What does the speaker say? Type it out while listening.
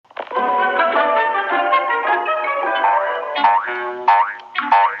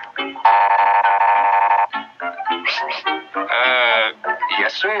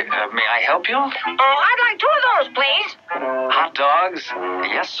Yes, sir. May I help you? Oh, I'd like 2 of those, please. Hot dogs?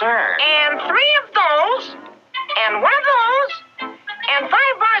 Yes, sir. And 3 of those. And 1 of those. And 5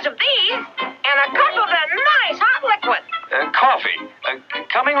 bars of these. And a cup of the nice hot liquid. Coffee.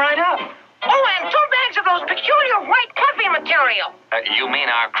 Coming right up. Oh, and 2 bags of those peculiar white puffy material. You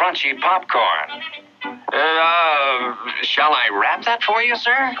mean our crunchy popcorn? Shall I wrap that for you,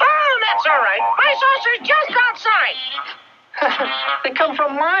 sir? Oh, that's all right. My saucer's just outside. They come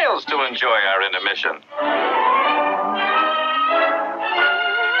from miles to enjoy our intermission.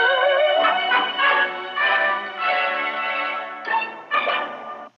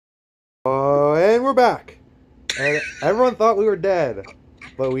 And we're back. And everyone thought we were dead,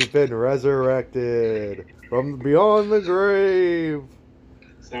 but we've been resurrected from beyond the grave.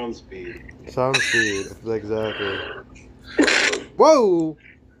 Sound speed. Sound speed, exactly. Whoa!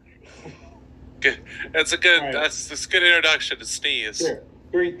 Good. That's a good. Right. That's a good introduction to sneeze. Here.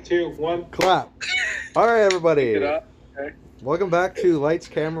 3, 2, 1. Clap. All right, everybody. Pick it up. Okay. Welcome back to Lights,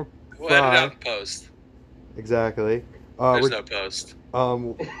 Camera, We'll edit Fry. out the post. Exactly. There's no post.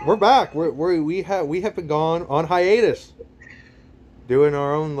 We're back. We have been gone on hiatus, doing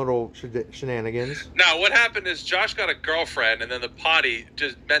our own little shenanigans. Now, what happened is Josh got a girlfriend, and then the potty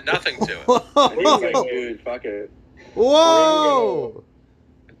just meant nothing to him. And he was like, Whoa! dude, fuck it. Whoa!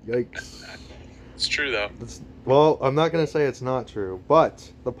 Yikes. It's true though. Well, I'm not gonna say it's not true,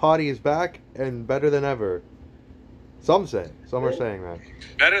 but the potty is back and better than ever. Some say. Some are saying that.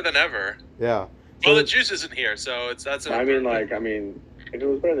 Better than ever. Yeah. Well, So- the juice isn't here, so that's. I mean, if it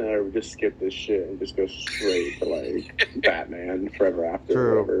was better than ever, we'd just skip this shit and just go straight to, like, Batman Forever After True.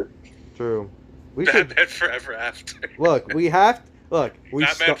 or whatever. True. We should Batman Forever After. look. We have look. We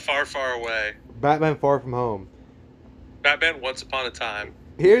Batman Far Far Away. Batman Far From Home. Batman Once Upon a Time.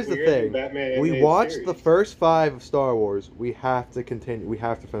 Here's the We're gonna do thing. Batman We animated watched series. the first 5 of Star Wars. We have to continue. We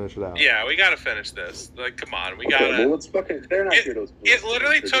have to finish it out. Yeah, we gotta finish this. Like, come on, we Okay, gotta. well, let's fucking. They're not here. Those. It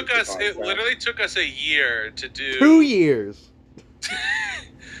literally took us. It podcast. literally took us a year to do. 2 years.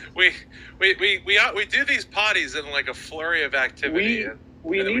 we do these potties in like a flurry of activity.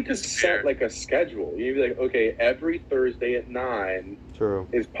 We And then we need to disappear. set like a schedule. You need to be like, okay, every Thursday at 9 True.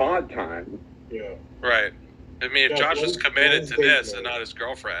 is pod time. Yeah. Right. I mean, if Yeah, Josh was committed to Wednesday this night. and not his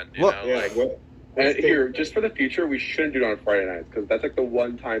girlfriend, you Look- know, Yeah. like, What? And here, just for the future, we shouldn't do it on Friday nights because that's like the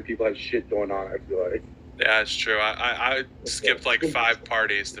one time people have shit going on. I feel like. yeah, it's true. I skipped like 5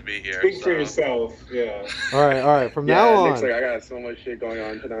 parties to be here. Speak for so. yourself. Yeah. All right. From Yeah, now Nick's on. like, I got so much shit going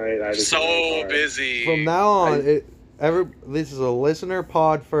on tonight. I just So busy. From now on, this is a listener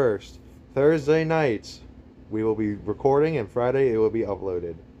pod first. Thursday nights, we will be recording, and Friday it will be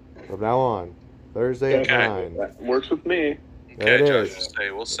uploaded. From now on, Thursday at Okay. 9. That works with me. There Okay, it Josh, is.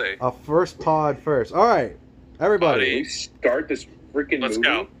 we'll see. A first pod first. All right, everybody, Buddy. We start this freaking Let's movie.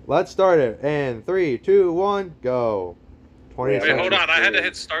 go. let's start it. And 3, 2, 1, go. 20 Wait, Wait, hold on. I had to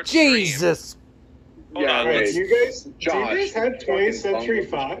hit start stream. Jesus. Hold Yeah, on. wait. Let's, Do you guys Josh, have 20th fucking Century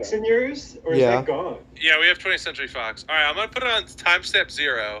bumble Fox this in yours, or is Yeah. that gone? yeah, we have 20th Century Fox. All right, I'm gonna put it on timestamp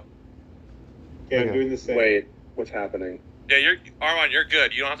 0. Yeah, Okay. I'm doing the same. Wait, what's happening? Yeah, Armand, you're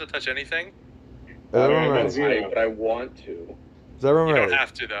good. You don't have to touch anything. Is everyone Alright, ready? that's it. But I want to. Is everyone You don't ready?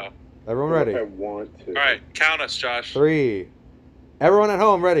 have to though. Everyone What if ready? I want to. All right, count us, Josh. 3. Everyone at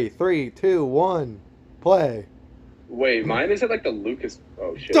home ready? 3, 2, 1, play. Wait, mine is it like the Lucas?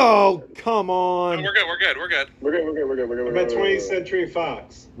 Oh shit. Oh, come No, on. we're good. We're good. We're good. We're good. What about 20th Century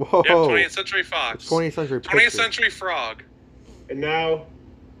Fox? Whoa. Yeah, 20th Century Fox. 20th Century 20th Pictures. Century Frog. And now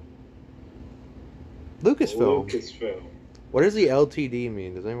Lucasfilm. Lucasfilm. What does the LTD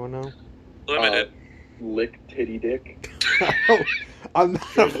mean? Does anyone know? Limited. Lick titty dick. I'm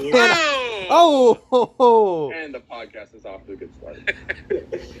not a fan. Oh! Oh! And the podcast is off to a good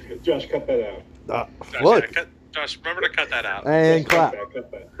start. Josh, cut that out. Josh, Look. yeah, Josh, remember to cut that out. And Josh, clap.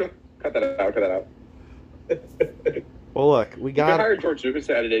 Cut that. Cut that out. Cut that out. Well, look, we You can got hire George Lucas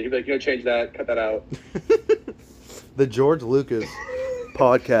to edit it. He'd be like, change that. Cut that out. the George Lucas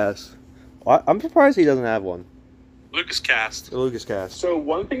podcast. I'm surprised he doesn't have one. Lucas Cast. The Lucas cast. So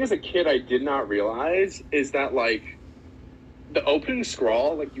one thing as a kid I did not realize is that like the opening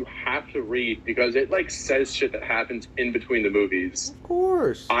scroll, like you have to read because it like says shit that happens in between the movies. Of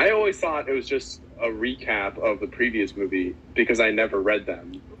course. I always thought it was just a recap of the previous movie because I never read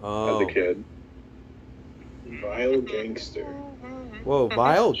them as a kid. Vile gangster. Whoa,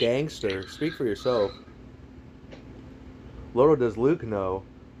 vile gangster. Speak for yourself. Little does Luke know,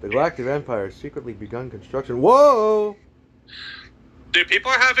 the Galactic Empire has secretly begun construction. Whoa! Dude,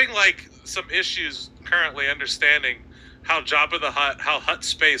 people are having like some issues currently understanding how Jabba the Hutt, how Hutt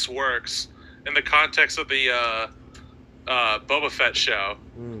space works in the context of the Boba Fett show.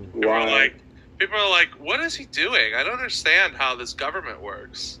 Mm. Why? People are like, what is he doing? I don't understand how this government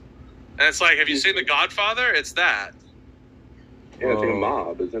works. And it's like, have you seen The Godfather? It's that. Yeah, it's like a Whoa.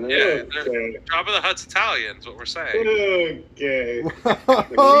 mob, isn't it? Yeah, Okay. Jabba the Hutt's Italian is what we're saying. Okay. You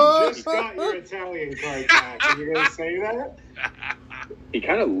just got your Italian card back, and you're gonna say that? He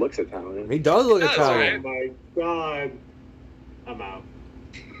kind of looks Italian. He does look That's Oh Italian. my god. I'm out.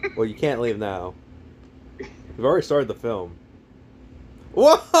 Well, you can't leave now. We've already started the film.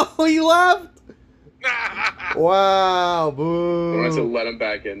 Whoa, he left! Wow, boo. We have to let him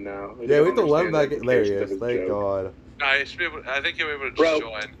back in now. Yeah, we have to let him Understand back the in. There he implications is. of his Thank joke. God. I think you'll be able to Bro. just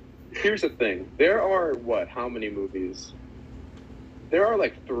join. Here's the thing. There are, how many movies? There are,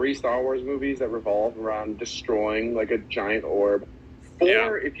 3 Star Wars movies that revolve around destroying, a giant orb. 4,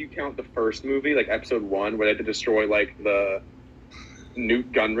 Yeah. if you count the first movie, Episode 1, where they had to destroy, the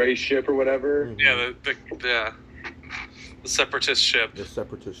Newt Gunray ship or whatever. Mhm. Yeah, the separatist ship. The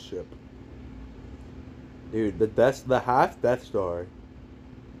separatist ship. Dude, the half Death Star.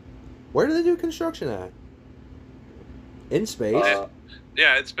 Where do they do construction at? In space?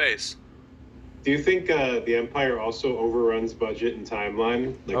 Yeah, in space. Do you think the Empire also overruns budget and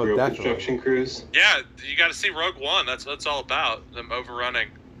timeline, like Oh, real definitely. construction crews? Yeah, you got to see Rogue One. That's what it's all about. Them overrunning.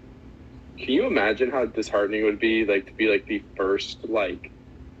 Can you imagine how disheartening it would be, to be, the first,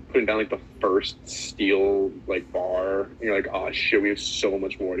 putting down, the first steel, bar, and you're like, oh, shit, we have so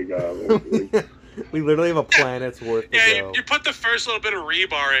much more to go. We literally have a planet's worth to Yeah, go. you put the first little bit of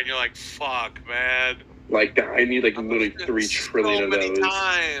rebar in, you're like, fuck, man. I need, literally 3 trillion so of many those.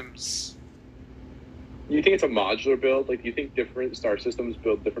 times. You think it's a modular build? Do you think different star systems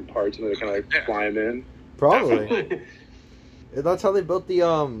build different parts and they kind of Yeah. fly them in? Probably. That's how they built the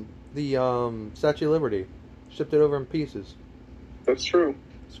Statue of Liberty. Shipped it over in pieces. That's true.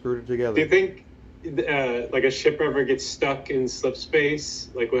 Screwed it Do you together. think a ship ever gets stuck in slip space,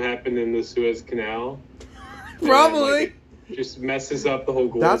 like what happened in the Suez Canal? Probably. It just messes up the whole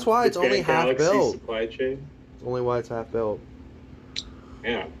globe. That's why it's the only half galaxy built. Supply chain. That's only why it's half built.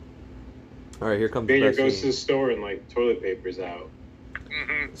 Yeah. All right, here comes the Vader best goes to scene. the store and toilet paper's out.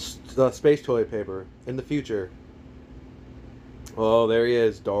 The space toilet paper in the future. Oh, there he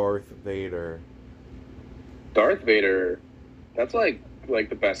is, Darth Vader. Darth Vader. That's like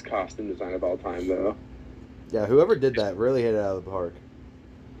the best costume design of all time, though. Yeah, whoever did that really hit it out of the park.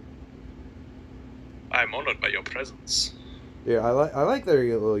 I'm honored by your presence. Yeah, I like their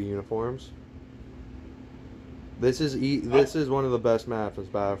little uniforms. This is one of the best maps is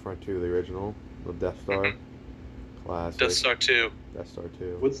Battlefront 2, the original, the Death Star. Mhm. Classic. Death Star 2. Death Star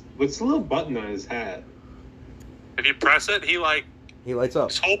 2. What's the little button on his hat? If you press it, he He lights up.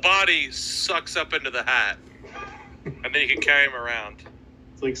 his whole body sucks up into the hat, and then you can carry him around.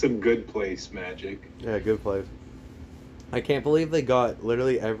 It's like some Good Place magic. Yeah, good place. I can't believe they got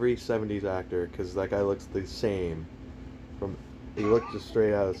literally every 70s actor because that guy looks the same. He looked just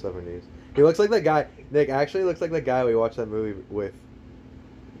straight out of the 70s. He looks like that guy. Nick actually looks like that guy we watched that movie with.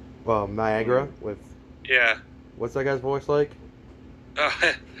 Niagara with. Yeah. What's that guy's voice like?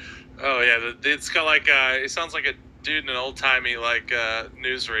 Oh yeah. It's got it sounds like a dude in an old timey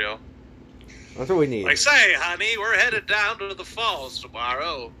newsreel. That's what we need. Like, say, honey, we're headed down to the falls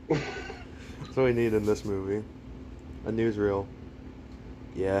tomorrow. That's what we need in this movie. A newsreel.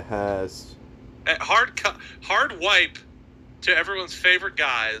 Yes. Hard wipe to everyone's favorite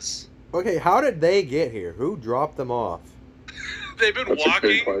guys. Okay, how did they get here? Who dropped them off? They've been That's a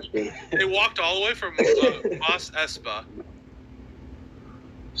good walking. question. They walked all the way from Mos Espa.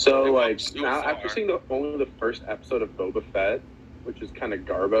 So, They walked so now far. after seeing only the first episode of Boba Fett, which is kind of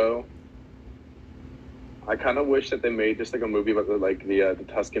Garbo, I kind of wish that they made just a movie about the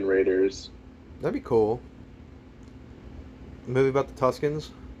Tusken Raiders. That'd be cool. A movie about the Tuskens.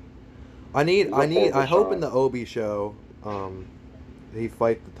 I horrible hope shot. in the Obi show, he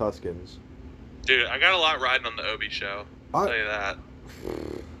fight the Tuskens. Dude, I got a lot riding on the Obi show. I'll tell you that.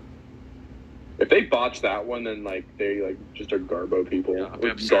 If they botch that one, then they just are Garbo people Yeah, I'll be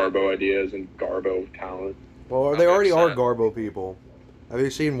with upset. Garbo ideas and Garbo talent. Well, I'll they be already are upset. Garbo people. Have you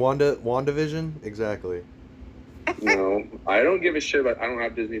seen WandaVision? Exactly. No, I don't give a shit about. I don't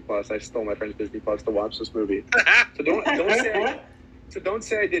have Disney Plus. I stole my friend's Disney Plus to watch this movie. So don't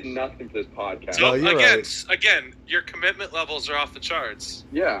say I did nothing for this podcast. So No, you're again, your commitment levels are off the charts.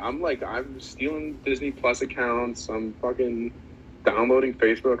 Yeah, I'm stealing Disney Plus accounts. I'm fucking downloading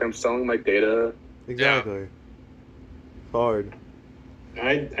Facebook. I'm selling my data. Exactly. Hard.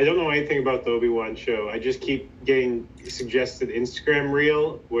 I don't know anything about the Obi-Wan show. I just keep getting suggested Instagram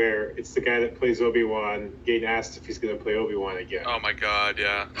reel where it's the guy that plays Obi-Wan getting asked if he's going to play Obi-Wan again. Oh my god,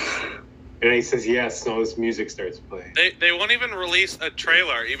 yeah. And he says yes, and all this music starts playing. They won't even release a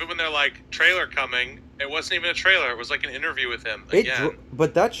trailer, even when they're like, trailer coming. It wasn't even a trailer. It was like an interview with him again.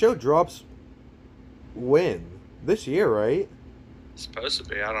 But that show drops when? This year, right? It's supposed to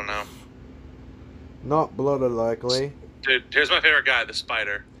be. I don't know. Not blooded likely. Dude, here's my favorite guy, the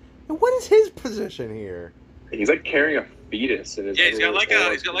Spider. And what is his position here? He's like carrying a fetus in his. Yeah, he's got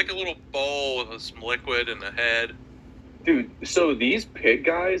like a little bowl with some liquid in the head. Dude, so these pig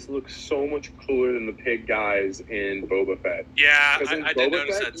guys look so much cooler than the pig guys in Boba Fett. Yeah, Because in I did Boba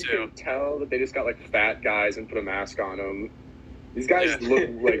notice Fett, that you too. can tell that they just got like fat guys and put a mask on them. These guys look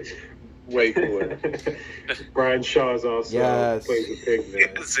like way cooler. Brian Shaw is also Yes. plays a pig now.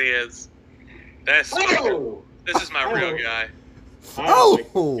 Yes, he is. This Oh! is my real guy. I like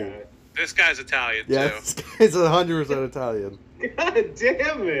Oh! this guy. This guy's Italian Yeah, too. this guy's 100% Italian. God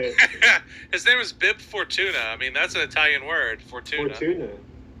damn it! His name is Bib Fortuna. I mean, that's an Italian word, Fortuna. Fortuna.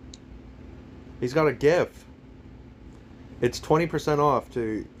 He's got a gift. It's 20% off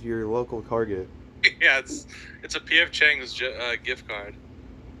to your local Target. Yeah, it's a P.F. Chang's gift card.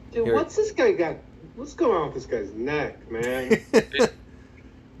 Dude, Here. what's this guy got? What's going on with this guy's neck, man?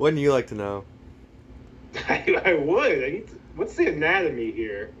 Wouldn't you like to know? I would. What's the anatomy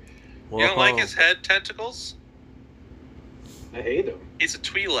here? You don't like his head tentacles? I hate him. He's a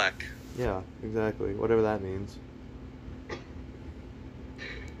Twi'lek. Yeah, exactly. Whatever that means.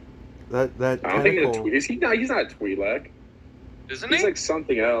 That I don't think tentacle- is he not? He's not a Twi'lek. Isn't He's he? like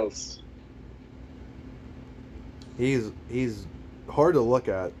something else. He's hard to look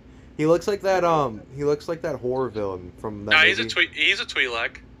at. He looks like that horror villain from that No, movie. he's a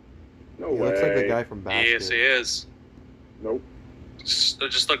Twi'lek. No He way. looks like the guy from Basket. Yes, he is. Nope. I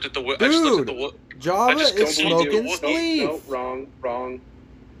just looked at the. I just looked at the. Java I just is don't believe smoking you. sleep. Nope, wrong.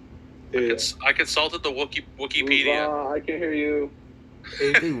 Dude, I consulted the Wikipedia. I can't hear you.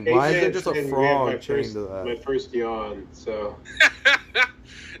 Dude, why is there Adrian just a and frog my chained first- to that? My first yawn, so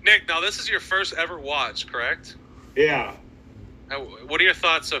Nick, now this is your first ever watch, correct? yeah. What are your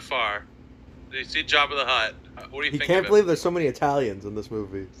thoughts so far? Did you see Jabba the Hutt? What do you He think can't of it? believe there's so many Italians in this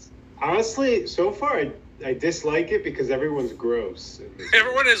movie. Honestly, so far I dislike it because everyone's gross.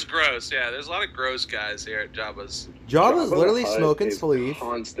 Everyone is gross. Yeah, there's a lot of gross guys here at Jabba's. Java's Jabba the literally Hutt smoking is sleep.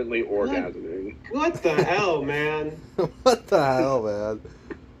 Constantly orgasming. What the hell, man? What the hell, man?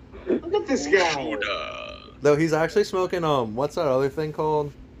 Look at this guy. Yoda. No, he's actually smoking what's that other thing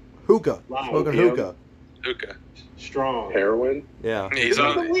called? Hookah. Wow. Smoking Opium. hookah. Luca. Strong. Heroin. Yeah. He's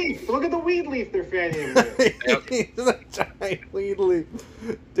Look at on. the leaf. Look at the weed leaf they're fanning him with. Yep. He's a giant weed leaf.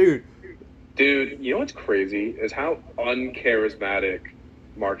 Dude, Dude, you know what's crazy is how uncharismatic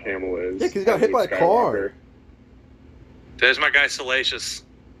Mark Hamill is. Yeah, 'cause he got as hit Luke by a car. Skywalker. There's my guy Salacious.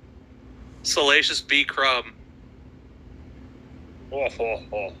 Salacious B. Crumb.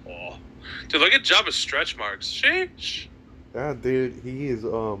 Oh. Dude, look at Jabba's stretch marks. Sheesh. yeah, dude, he is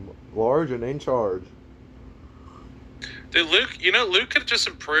large and in charge. Dude, Luke could just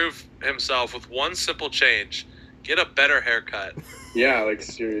improve himself with one simple change. Get a better haircut. Yeah, like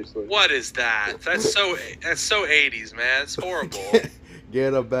seriously. What is that? That's so 80s, man. It's horrible.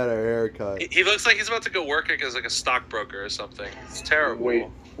 Get a better haircut. He looks like he's about to go work as like a stockbroker or something. It's terrible. Wait,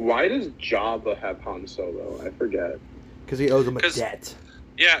 why does Jabba have Han Solo? I forget. Because he owes him a 'Cause- debt.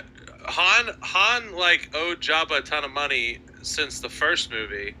 Yeah, Han like owed Jabba a ton of money since the first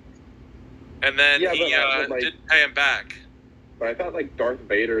movie, and then Yeah, he but, like- didn't pay him back. But I thought like Darth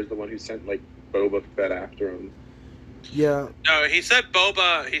Vader is the one who sent like Boba Fett after him. Yeah, No, he sent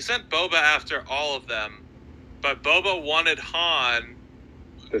Boba after all of them, but Boba wanted Han.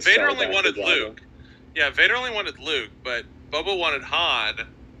 to Vader sell only back wanted to Jabba. Luke. Yeah, Vader only wanted Luke, but Boba wanted Han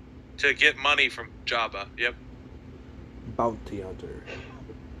to get money from Jabba. Yep. bounty hunter.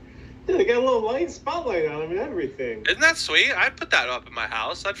 Dude, they got a little light spotlight on him and everything. Isn't that sweet? I'd put that up in my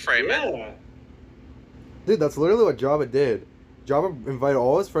house. I'd frame it. Yeah. Dude, that's literally what Jabba did. Jabba invited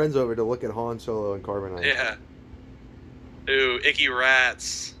all his friends over to look at Han Solo and Carbonite. Yeah. Ooh, icky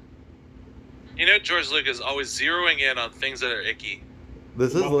rats. You know, George Lucas is always zeroing in on things that are icky.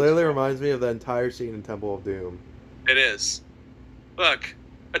 This is literally reminds me of the entire scene in Temple of Doom. It is. Look,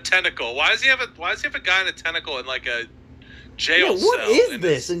 a tentacle. Why does he have a guy in a tentacle in like a jail Yeah, what cell? is in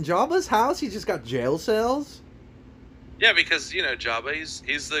this? his- In Jabba's house, he just got jail cells? Yeah, because Jabba, he's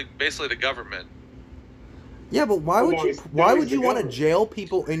basically the government. Yeah, but why would Well, you? he's- Why now would he's you the want to government. jail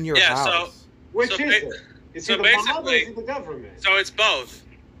people in your Yeah, so- house? Which So is ba- it? Is so he the mob or basically- is he the government? So it's both.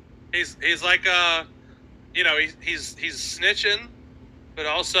 He's like he's snitching, but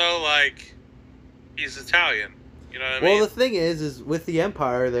also like he's Italian. You know what I Well, mean? the thing is with the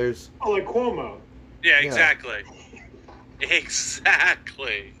Empire, there's Oh, like Cuomo. Yeah, Yeah. exactly.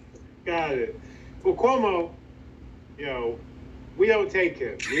 Exactly. Got it. Well, Cuomo, you know, we don't take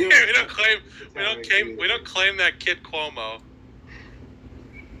him. We don't claim that kid Cuomo.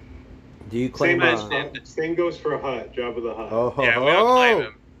 Do you claim Same goes for Hutt, Jabba the Hutt. Oh, Yeah, we don't claim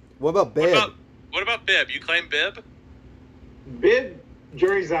him. What about Bib? What about Bib? You claim Bib? Bib,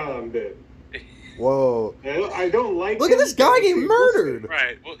 jury's out on Bib. Whoa! I don't like. Look at this guy getting murdered.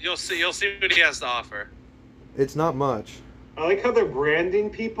 Right. Well, you'll see what he has to offer. It's not much. I like how they're branding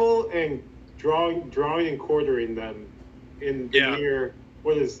people and drawing and quartering them in the year.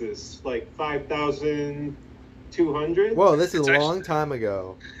 What is this? Like 5,200? Whoa! This is a long time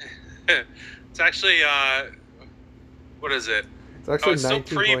ago. It's actually what is it? It's actually it's still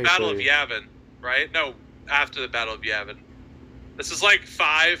pre-Battle of Yavin, right? No, after the Battle of Yavin. This is like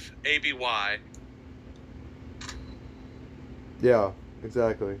 5 ABY. Yeah,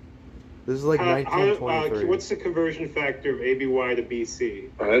 exactly. This is like 1923. What's the conversion factor of ABY to BC?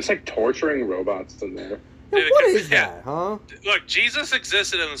 It's like torturing robots in there. Yeah, what is that, huh? Look, Jesus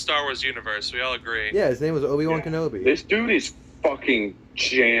existed in the Star Wars universe. We all agree. Yeah, his name was Obi-Wan Kenobi. This dude is fucking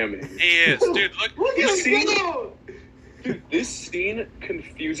jamming. He is, dude. Look this scene. Dude, this scene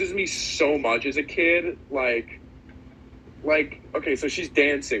confuses me so much as a kid. Like, okay, so she's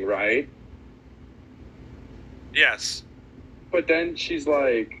dancing, right? Yes. But then she's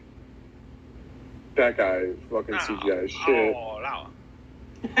like, that guy fucking CGI shit. Oh, no.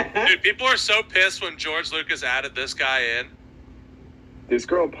 Dude, people are so pissed when George Lucas added this guy in. This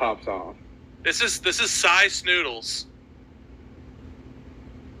girl pops off. This is Cy Snoodles.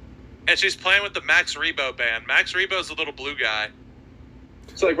 And she's playing with the Max Rebo band. Max Rebo's the little blue guy.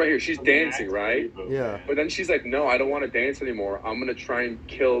 So like right here, she's dancing, right? Yeah. But then she's like, no, I don't want to dance anymore. I'm gonna try and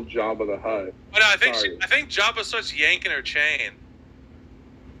kill Jabba the Hutt. But no, I think Jabba starts yanking her chain.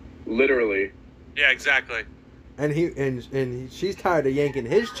 Literally. Yeah, exactly. And she's tired of yanking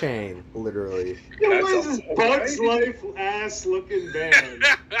his chain, literally. What is this Bugs Life ass looking band?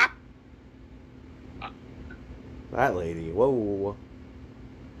 That lady, whoa.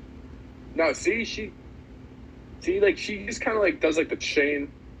 No, see, she just kind of like does like the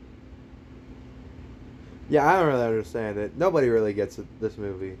chain. Yeah, I don't really understand it. Nobody really gets it, this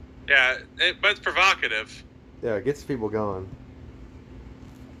movie. Yeah, but it's provocative. Yeah, it gets people going.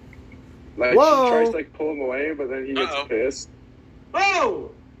 Like Whoa! She tries to like pull him away, but then he gets pissed.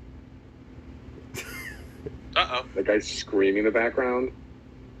 Oh! The guy's screaming in the background.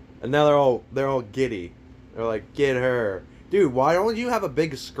 And now they're all giddy. They're like, get her. Dude, why don't you have a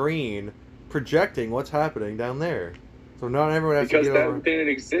big screen projecting what's happening down there? So not everyone has to get over. Because that didn't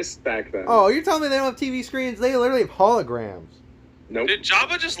exist back then. Oh, you're telling me they don't have TV screens? They literally have holograms. Nope. Dude,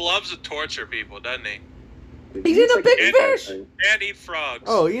 Jabba just loves to torture people, doesn't he? He's eating a big fish! And eat frogs.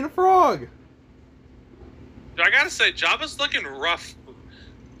 Oh, eating a frog! Dude, I gotta say, Jabba's looking rough.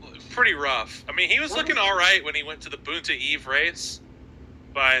 Pretty rough. I mean, he was looking alright when he went to the Boonta Eve race.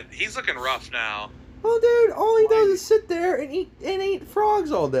 But he's looking rough now. Oh, dude, all he does is sit there and eat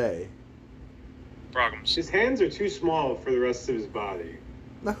frogs all day. Frogums. His hands are too small for the rest of his body.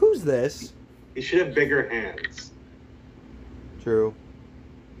 Now, who's this? He should have bigger hands. True.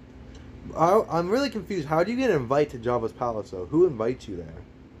 I'm really confused. How do you get an invite to Jabba's palace, though? Who invites you there?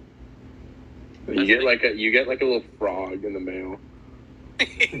 You get like a little frog in the mail.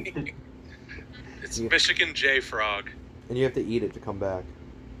 It's Michigan J Frog. And you have to eat it to come back.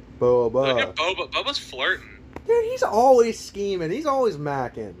 Boba. Look at Boba. Boba's flirting. Dude, he's always scheming. He's always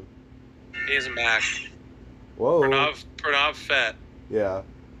macking. He's a Mac. Whoa. Pranav Fett. Yeah.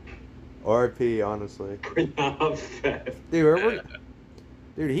 RP, honestly. Pranav Fett. Dude, remember?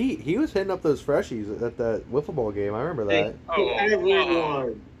 Dude, he was hitting up those freshies at that wiffle ball game. I remember that.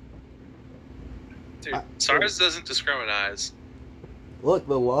 Everyone. Dude, SARS doesn't discriminate. Look,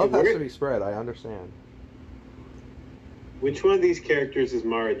 the love has to be spread. I understand. Which one of these characters is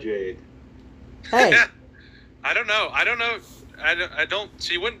Mara Jade? Hey. I don't know. I don't.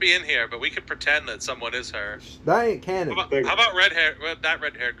 She wouldn't be in here, but we could pretend that someone is her. That ain't canon. How about that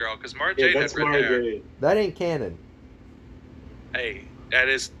red-haired girl? Because Mara Jade has red hair. Jade. That ain't canon. Hey, that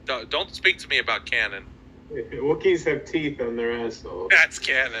is. Don't speak to me about canon. Wookiees have teeth on their asshole. That's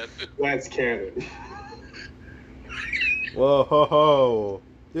canon. That's canon. Whoa, ho, ho.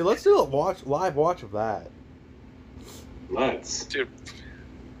 Dude, let's do a live watch of that. Let's. Dude.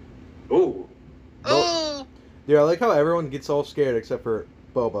 Ooh. Oh. Dude, I like how everyone gets all scared except for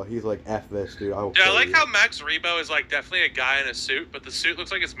Boba. He's like, F this, dude. Dude, I like how Max Rebo is like definitely a guy in a suit, but the suit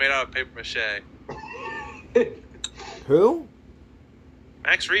looks like it's made out of paper mache. Who?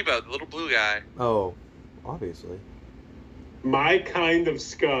 Max Rebo, the little blue guy. Oh, obviously. My kind of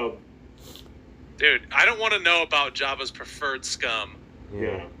scum. Dude, I don't want to know about Jabba's preferred scum.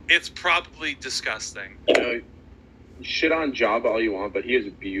 Yeah. It's probably disgusting. You know, shit on Jabba all you want, but he has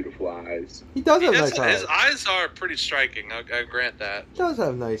beautiful eyes. He does have His nice eyes. eyes are pretty striking. I grant that. He does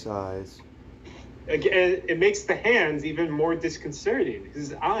have nice eyes. Again, it makes the hands even more disconcerting.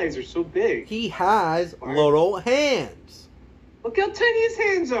 His eyes are so big. He has little hands. Look how tiny his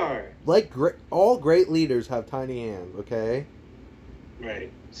hands are. Like all great leaders have tiny hands. Okay.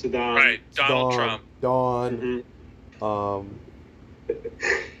 Right. Saddam. Right, Donald Trump. Don. Mhm.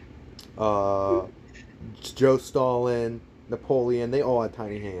 Joe Stalin, Napoleon. They all had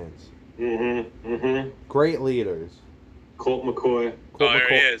tiny hands. Mm-hmm. Mm-hmm. Great leaders. Colt McCoy. Colt There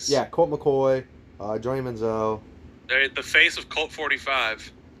he is. Yeah, Colt McCoy. Johnny Manziel. They're the face of Colt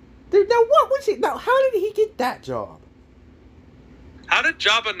 45. Dude, now what was he? Now how did he get that job? How did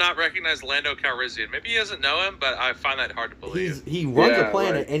Jabba not recognize Lando Calrissian? Maybe he doesn't know him, but I find that hard to believe. He runs Yeah, a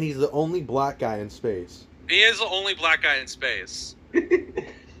planet, like- and he's the only black guy in space. He is the only black guy in space.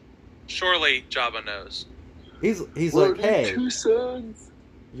 Surely Jabba knows. He's We're like, hey, two sons.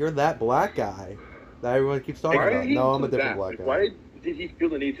 you're that black guy that everyone keeps talking Why about. did he No, I'm a include different that? black guy. Why did he feel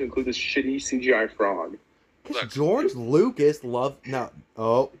the need to include this shitty CGI frog? Because Look. George Lucas loved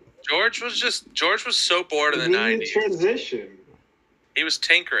George was so bored in the He needed 90s. transition. He was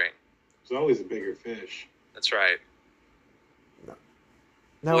tinkering. There's always a bigger fish. That's right.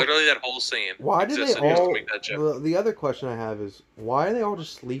 now. Literally that whole scene. Why did they existed just to all? make that joke. The other question I have is why are they all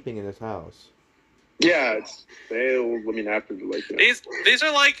just sleeping in his house? Yeah, after the like. These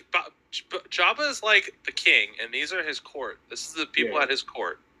are like Jabba is like the king, and these are his court. This is the people Yeah. at his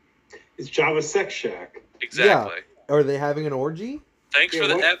court. It's Java's sex shack. Exactly. Are they having an orgy? Thanks Yeah, for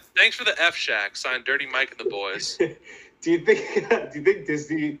the what- Thanks for the F Shack. Signed Dirty Mike and the Boys. Do you think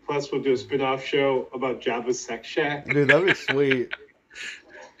Disney Plus will do a spin-off show about Java's sex shack? Dude, that'd be sweet.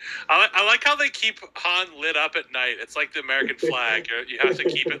 I like how they keep Han lit up at night. It's like the American flag. You have to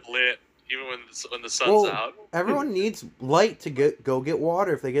keep it lit even when the sun's Well, out. Everyone needs light to go get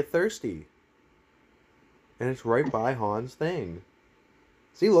water if they get thirsty. And it's right by Han's thing.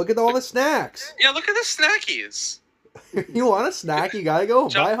 See, look at all the snacks. Yeah, look at the snackies. You want a snack, you gotta go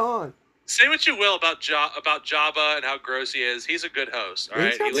buy Han. Say what you will about Jabba and how gross he is. He's a good host. All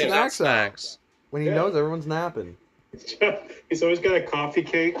He's right, got he leaves out snacks snacks. When he Yeah. knows everyone's napping. He's always got a coffee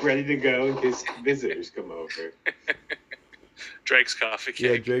cake ready to go in case visitors come over. Drake's coffee Yeah,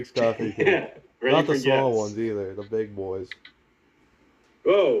 cake. Drake's coffee cake. Yeah, ready Not the for small guests. ones either, the big boys.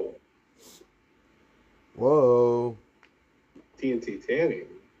 Whoa, Whoa. TNT tanning.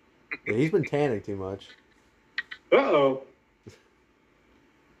 Yeah, he's been tanning too much. Uh-oh.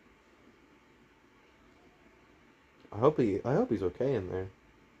 I hope he's okay in there.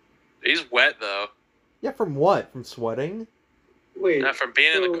 He's wet though. Yeah, from what? From sweating? Wait, Not from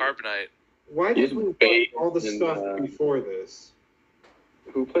being in so the carbonite. why He's did we bathed want all the in, stuff before this?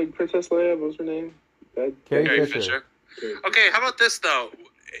 Who played Princess Leia? What was her name? Carrie Carrie Fisher. Fisher. Okay, how about this though?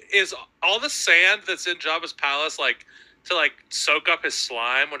 Is all the sand that's in Jabba's palace like to like soak up his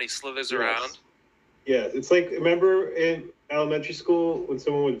slime when he slithers Yes. around? Yeah, it's like, remember in elementary school when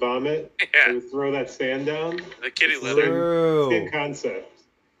someone would vomit, they Yeah, would throw that sand down? the kitty It's litter. Same True. concept.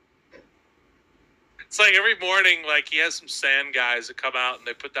 It's like every morning, like he has some sand guys that come out and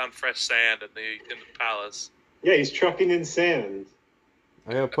they put down fresh sand in the palace. Yeah, he's trucking in sand.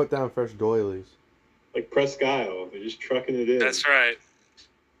 I gotta put down fresh doilies. Like Presque Isle. They're just trucking it in. That's right.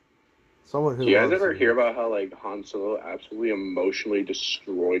 Someone who Do you guys loves ever him. hear about how like Han Solo absolutely emotionally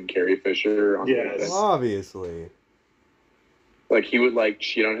destroyed Carrie Fisher? Yes. Obviously. Like he would like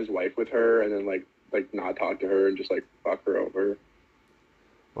cheat on his wife with her and then like not talk to her and just like fuck her over.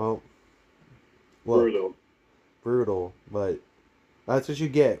 Well, look, Brutal. but that's what you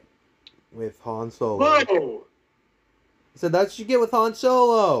get with Han Solo. Whoa! I said that's what you get with Han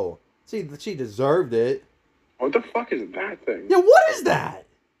Solo. See, she deserved it. What the fuck is that thing? Yeah, what is that?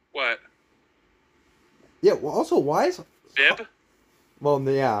 What? Yeah, well, also, why is... Bib? Well,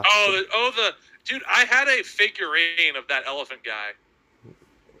 yeah. The dude. I had a figurine of that elephant guy.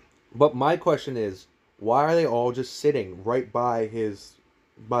 But my question is, why are they all just sitting right by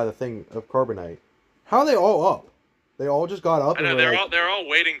the thing of carbonite? How are they all up? They all just got up I know and were they're all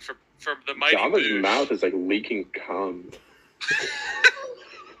waiting for the mighty Jabba's Boosh. mouth is like leaking cum.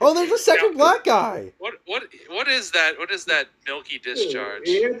 Oh, there's a second Yeah. black guy! What is that? What is that milky discharge?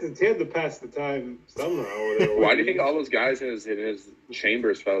 He had to pass the time somehow. Why do you think all those guys in his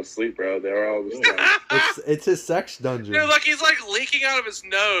chambers fell asleep, bro? They were all just like, It's his sex dungeon. Dude, like he's like leaking out of his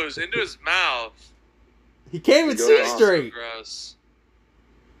nose into his mouth. He can't even Go see on. straight! Gross.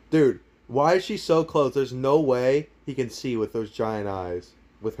 Dude, why is she so close? There's no way he can see with those giant eyes,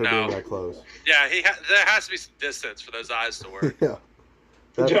 with her No. being that close. Yeah, there has to be some distance for those eyes to work. Yeah.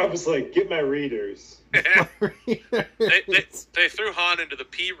 Jabba's like, get my readers. They threw Han into the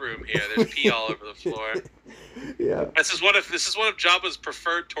pee room here. There's pee all over the floor. Yeah. This is one of Jabba's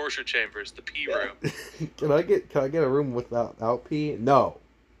preferred torture chambers, the pee room. Can I get a room without pee? No.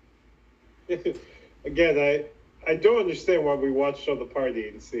 Again, I don't understand why we watched all the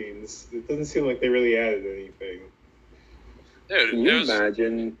partying scenes. It doesn't seem like they really added anything. Dude, Can you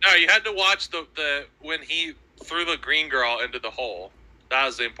imagine? No, you had to watch the when he threw the green girl into the hole. That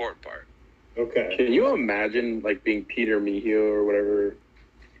was the important part. Okay. Can you imagine like being Peter Mayhew or whatever,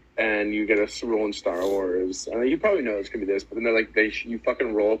 and you get a role in Star Wars? I mean, you probably know it's gonna be this, but then they're like, you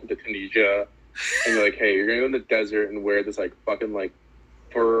fucking roll up into Tunisia, and you're like, hey, you're gonna go in the desert and wear this like fucking like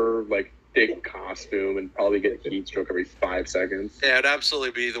fur like thick costume and probably get heat stroke every 5 seconds. Yeah, it'd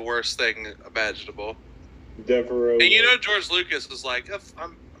absolutely be the worst thing imaginable. Devereaux. And you know, George Lucas was like,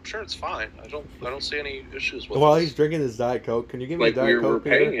 I'm sure it's fine. I don't see any issues with While it. he's drinking his Diet Coke, can you give me Like a Diet we're Coke?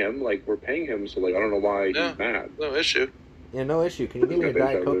 paying Peter? him, we're paying him, so like I don't know why Yeah. he's mad. No issue. Yeah, no issue. Can you give me a I think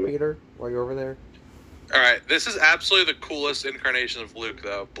Diet so, Coke, really. Peter, while you're over there? All right, this is absolutely the coolest incarnation of Luke,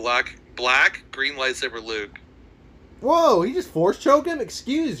 though. Black, green lightsaber Luke. Whoa, he just force choke him?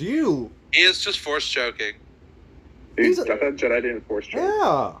 Excuse you. He is just force choking. Dude, He's I a- thought Jedi didn't force choke.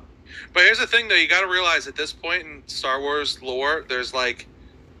 Yeah. But here's the thing, though. You got to realize at this point in Star Wars lore, there's like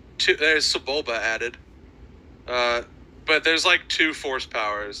there's Sebulba added, but there's like 2 force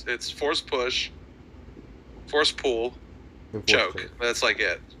powers. It's force push, force pull, And force choke. That's like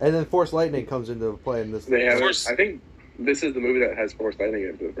it. And then Force Lightning comes into play in this. They have. Force- I think this is the movie that has Force Lightning in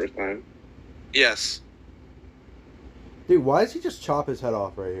it for the first time. Yes. Dude, why does he just chop his head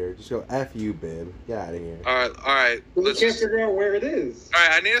off right here? Just go, F you, bib. Get out of here. All right. We Let's can't just, figure out where it is. all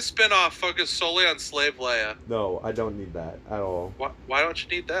right. I need a spin-off focused solely on Slave Leia. No, I don't need that at all. Why don't you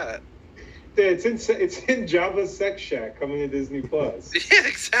need that? It's in Jabba's Sex Shack coming to Disney Plus. Yeah,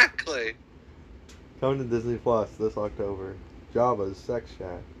 exactly. Coming to Disney Plus this October. Jabba's Sex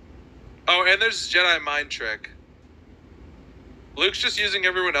Shack. Oh, and there's Jedi mind trick. Luke's just using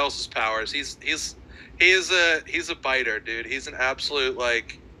everyone else's powers. He's a biter, dude. He's an absolute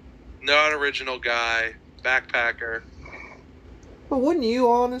like non-original guy, backpacker. But wouldn't you,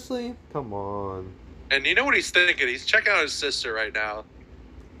 honestly? Come on. And you know what he's thinking? He's checking out his sister right now.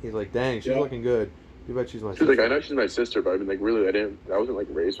 He's like, dang, she's Yeah. looking good. You bet she's my She's sister. like, I know she's my sister, but I mean, like, really, I wasn't like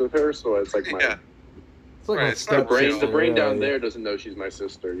raised with her, so it's like my Yeah. It's like Right, my it's not stepsister. the brain down Yeah. there doesn't know she's my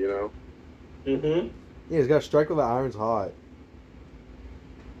sister, you know. Mm-hmm. Yeah, he's got to strike with the iron's hot.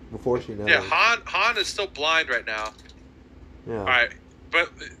 Before she knows. Yeah, Han is still blind right now. Yeah. All right, but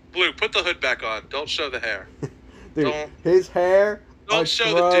Luke, put the hood back on. Don't show the hair. Dude, don't- his hair. don't show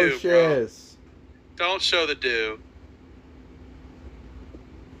the do, bro. atrocious. Don't show the do.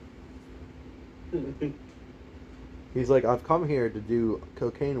 He's like, I've come here to do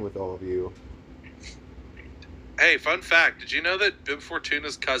cocaine with all of you. Hey, fun fact. Did you know that Bib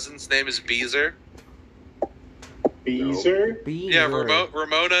Fortuna's cousin's name is Beezer? Beezer? Beezer. Yeah,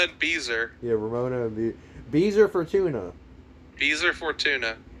 Ramona and Beezer. Yeah, Ramona and Beezer Fortuna. Beezer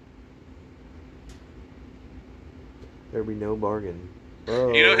Fortuna. There'd be no bargain.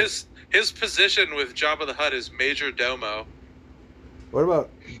 Oh. You know his position with Jabba the Hutt is Major Domo. What about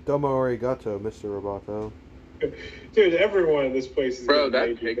Domo Arigato, Mr. Roboto? Dude, everyone in this place is Bro,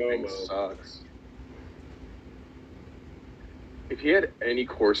 getting that Major pig thing Domo. sucks. If he had any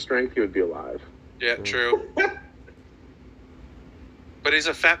core strength, he would be alive. Yeah, Mm. true. But he's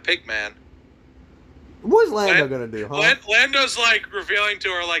a fat pig man. What's Lando Lan- gonna do, huh? Lando's like revealing to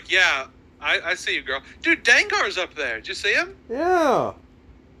her, like, yeah, I see you, girl. Dude, Dengar's up there. Did you see him? Yeah.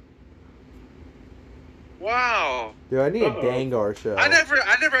 Wow. Dude, I need Uh-oh. a Dangar show. I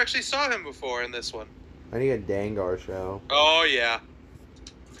never actually saw him before in this one. I need a Dangar show. Oh yeah.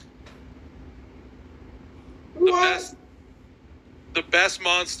 What? The best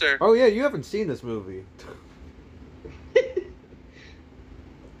monster. Oh yeah, you haven't seen this movie.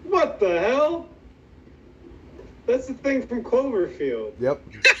 What the hell? That's the thing from Cloverfield. Yep.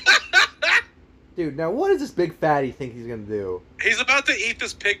 Dude, now what does this big fatty think he's gonna do? He's about to eat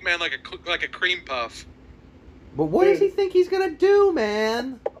this pig man like a cream puff. But what does he think he's gonna do,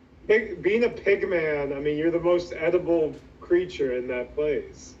 man? Being a pig man, I mean, you're the most edible creature in that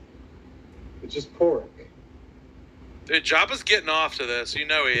place. It's just pork. Dude, Jabba's getting off to this. You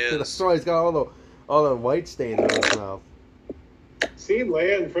know he That's is. why he's got all the white stains on his mouth. Seeing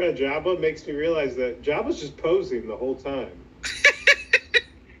Leia in front of Jabba makes me realize that Jabba's just posing the whole time.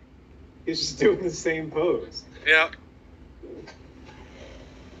 He's just doing the same pose. Yeah.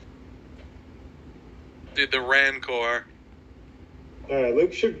 Dude, the Rancor. All right,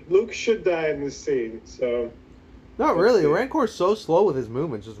 Luke should die in this scene. So Not really. Rancor's so slow with his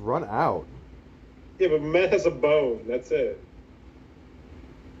movements. Just run out. Yeah, but Met has a bone. That's it.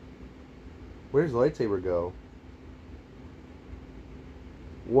 Where's lightsaber go?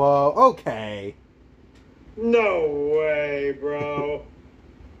 Whoa. Okay. No way, bro.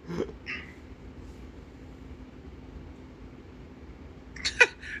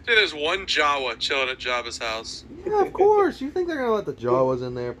 Dude, there's one Jawa chilling at Jabba's house. Yeah, of course. You think they're gonna let the Jawas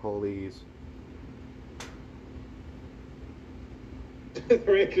in there? Please. The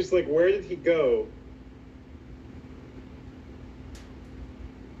Ranker's like, where did he go?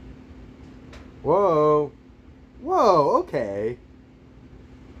 Whoa. Whoa. Okay.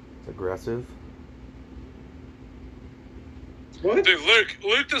 It's aggressive. What? Dude,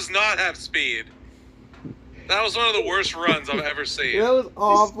 Luke does not have speed. That was one of the worst runs I've ever seen. That was He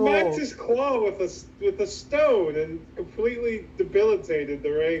awful. smacked his claw with a stone and completely debilitated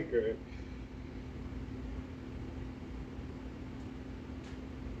the Ranker.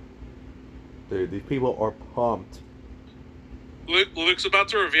 Dude, these people are pumped. Luke's about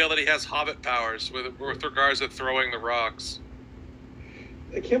to reveal that he has Hobbit powers with regards to throwing the rocks.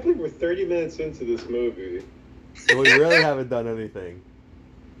 I can't believe we're 30 minutes into this movie. And we really haven't done anything.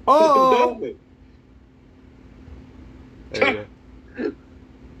 Oh! Nothing. There you go.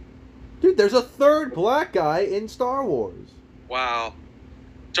 Dude, there's a third black guy in Star Wars. Wow.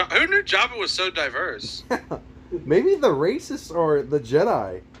 Who knew Jabba was so diverse? Maybe the racists or the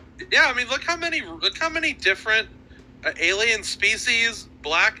Jedi. Yeah, I mean, look how many different alien species,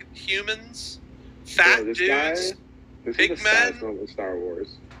 black humans, fat This dudes. guy, this big is the saddest men. moment in Star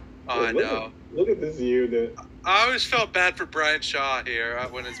Wars. Oh, I know. Look at this unit. I always felt bad for Brian Shaw here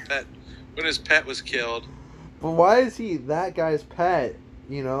when his pet was killed. But why is he that guy's pet?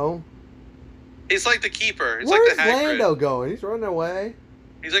 You know? He's like the keeper. He's Where's like the Hagrid. Lando going? He's running away.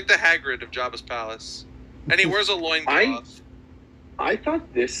 He's like the Hagrid of Jabba's palace, and he wears a loincloth. I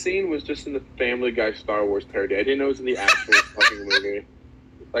thought this scene was just in the Family Guy Star Wars parody. I didn't know it was in the actual fucking movie.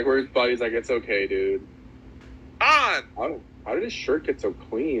 Like where his buddy's like, "It's okay, dude." On. How did his shirt get so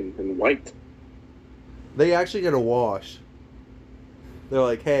clean and white? They actually get a wash. They're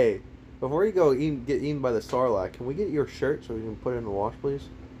like, hey, before you go get eaten by the Sarlacc, can we get your shirt so we can put it in the wash, please?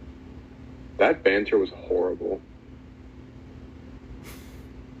 That banter was horrible.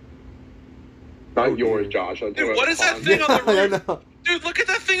 Not Oh, yours, dude. Josh. Dude, what is that thing on the I roof? know. Dude, look at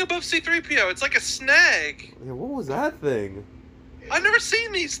that thing above C-3PO. It's like a snag. Yeah, what was that thing? I've never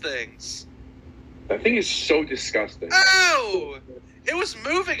seen these things. That thing is so disgusting. Oh! It was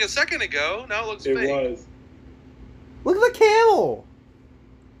moving a second ago. Now it looks It fake. was. Look at the camel!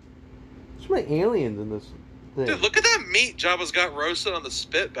 There's so many aliens in this thing. Dude, look at that meat Jabba's got roasted on the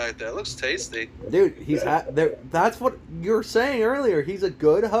spit back there. It looks tasty. Dude, he's there. That's what you were saying earlier. He's a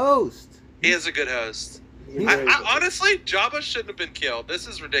good host. He is a good host. He's I honestly, Jabba shouldn't have been killed. This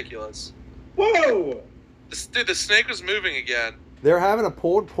is ridiculous. Whoa! Dude, the snake was moving again. They're having a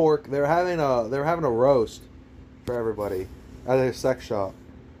pulled pork. They're having a roast for everybody at a sex shop,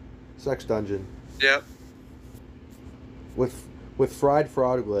 sex dungeon Yep. with fried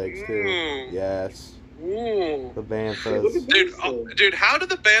frog legs too. Mm. Yes, Ooh. the Look banthas. at Dude, dude, how do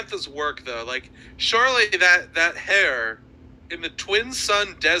the banthas work though? Like, surely that hair in the Twin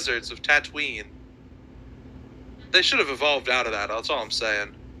Sun deserts of Tatooine, they should have evolved out of that. That's all I'm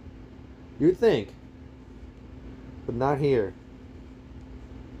saying. You'd think, but not here.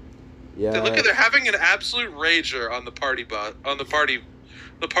 Yeah. Dude, look at they're having an absolute rager on the party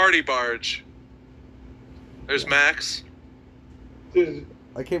the party barge. There's Max. Dude,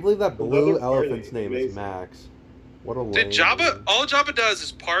 I can't believe that Another blue party. elephant's name is Amazing. Max. What a Dude, lame Jabba, name. all Jabba does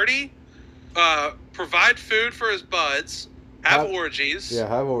is party, provide food for his buds, have orgies, Yeah,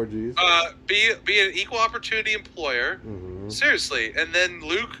 have orgies. be an equal opportunity employer. hmm Seriously, and then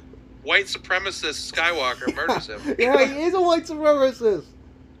Luke, white supremacist Skywalker, murders him. Yeah, he is a white supremacist.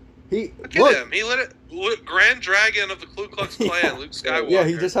 Look at him. He Grand Dragon of the Ku Klux Klan, Yeah. Luke Skywalker. Yeah,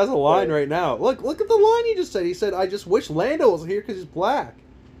 he just has a line Right. right now. Look at the line he just said. He said, "I just wish Lando was here because he's black."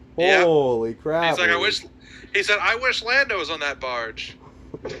 Yeah. Holy crap! He's like, dude. He said, I wish Lando was on that barge.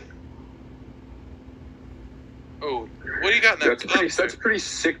 Oh, what do you got in that cup? That's pretty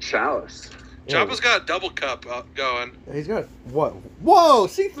sick chalice. Yeah. Jabba's got a double cup going. He's got what? Whoa!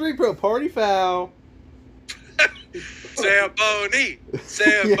 C-3PO party foul. Zamboni! Yeah,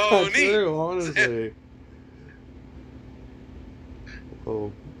 Zamboni! true, honestly.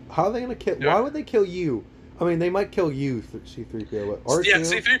 Oh, how are they gonna kill? Yeah. Why would they kill you? I mean, they might kill you, C-3PO. But R2, Yeah,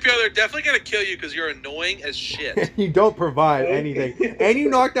 C-3PO, they're definitely going to kill you because you're annoying as shit. you don't provide anything, and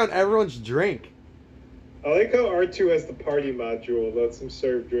you knock down everyone's drink. I like how R2 has the party module, lets him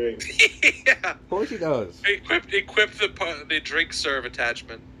serve drinks. Yeah. Of course he does. Equip the drink serve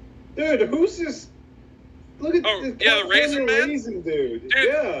attachment. Dude, who's this? Look at Oh, this yeah, the Raisin Man? Raisin dude. Dude,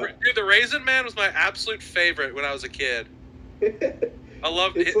 Yeah. dude, the Raisin Man was my absolute favorite when I was a kid. I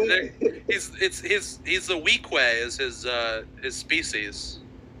loved It's it. like- He's the Weequay is his species.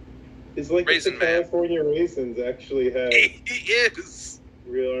 It's like Raisin the Man. California raisins actually have He is.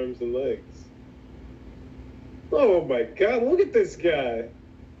 real arms and legs. Oh my god, look at this guy.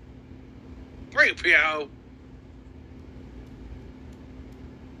 3PO.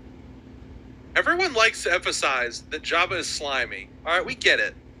 Everyone likes to emphasize that Jabba is slimy. All right, we get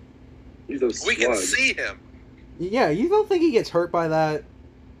it. He's a We can slug. see him. Yeah, you don't think he gets hurt by that?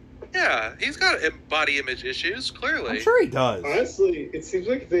 Yeah, he's got body image issues, clearly. I'm sure he does. Honestly, it seems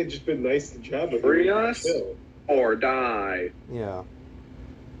like if they'd just been nice to Jabba. Free they'd us? chill. Or die. Yeah.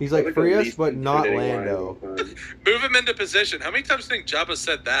 He's like, That's free the us, least but not intimidating Lando. line of all time. Move him into position. How many times do you think Jabba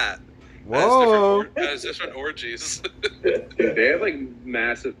said that? Whoa! As different orgies. Dude, they have like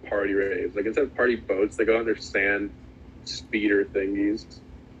massive party raves. Like instead of party boats, they go on their sand speeder thingies.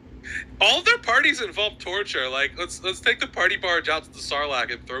 All of their parties involve torture. Like, let's take the party barge out to the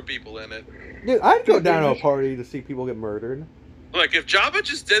Sarlacc and throw people in it. Dude, I'd go down to a party to see people get murdered. Like, if Jabba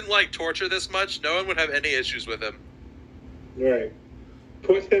just didn't like torture this much, no one would have any issues with him. Right.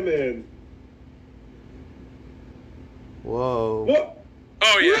 Put him in. Whoa. What?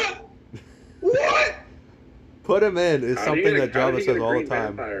 Oh yeah. What? Put him in is How do you something get that a- how do Jabba you says get a all the green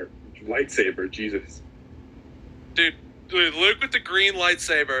time. vampire? Lightsaber, Jesus. Dude, Luke with the green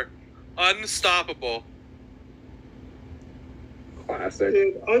lightsaber, unstoppable. Classic.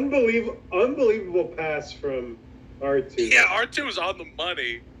 Dude, unbelievable pass from R2. Yeah, R2 was on the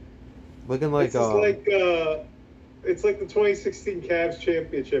money. Looking like, This is like it's like the 2016 Cavs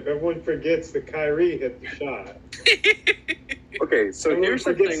championship. Everyone forgets that Kyrie hit the shot. Okay, so Everyone here's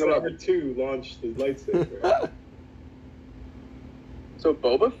the forgets thing about that R2 launched the lightsaber. so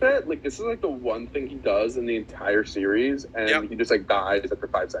Boba Fett. Like this is like the one thing he does in the entire series, and Yep. he just like dies after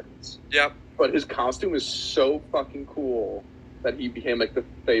 5 seconds. Yep. But his costume is so fucking cool that he became like the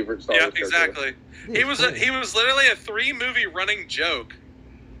favorite Star Yeah, Wars character. exactly. He was literally a 3-movie running joke.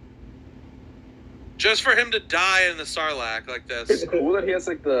 Just for him to die in the Sarlacc like this. It's cool that he has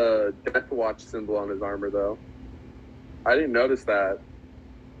like the Death Watch symbol on his armor, though. I didn't notice that.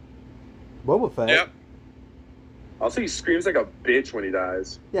 Boba Fett. Yep. Also, he screams like a bitch when he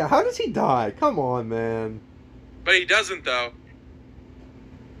dies. Yeah, how does he die? Come on, man. But he doesn't, though.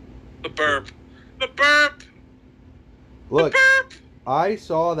 The burp. The burp! Look, The burp! I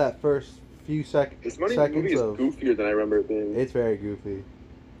saw that first few This movie seconds is of. goofier than I remember it being. It's very goofy.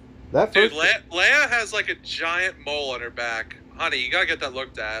 That Dude, first. Leia has like a giant mole on her back. Honey, you gotta get that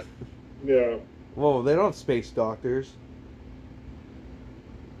looked at. Yeah. Whoa, they don't have space doctors.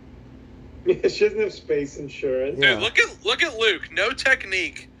 She doesn't have space insurance. Yeah. Dude, look at Luke. No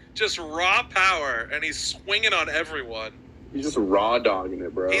technique, just raw power, and he's swinging on everyone. He's just raw dogging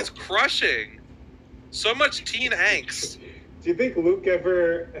it, bro. He's crushing. So much teen angst. Do you think Luke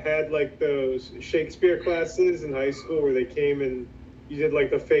ever had like those Shakespeare classes in high school where they came and you did like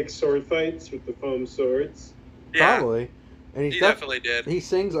the fake sword fights with the foam swords? Yeah, Probably. And he he's definitely did. he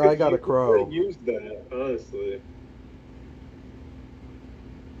sings "I Got a Crow." He used that, honestly.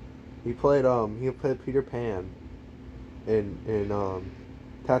 He played Peter Pan in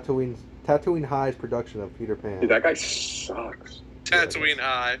Tatooine High's production of Peter Pan. Dude, that guy sucks. Tatooine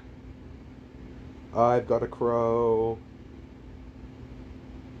High. I've got a crow.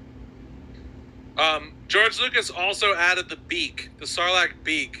 George Lucas also added the beak, the Sarlacc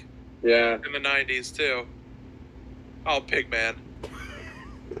beak, Yeah. in the 90s too. Oh, Pigman.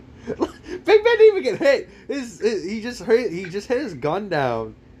 Pigman didn't even get hit. He just hit his gun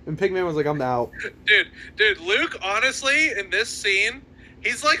down, and Pigman was like, "I'm out." Dude, Luke, honestly, in this scene,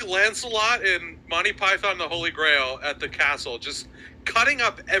 he's like Lancelot in Monty Python and the Holy Grail at the castle, just cutting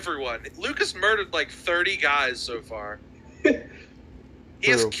up everyone. Luke has murdered like 30 guys so far. He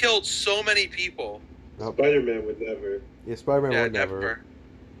has True. killed so many people. Spider-Man would never. Yeah, Spider-Man Yeah, would never.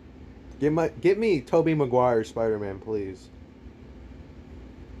 Get me Tobey Maguire Spider-Man, please.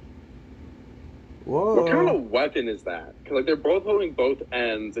 Whoa. What kind of weapon is that? Because like they're both holding both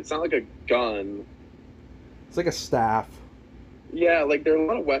ends. It's not like a gun. It's like a staff. Yeah, like there are a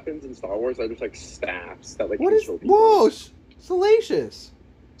lot of weapons in Star Wars that are just like staffs that like What is? control people. Whoa, Salacious.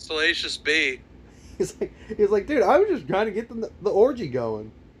 Salacious B. He's like, dude, I was just trying to get the orgy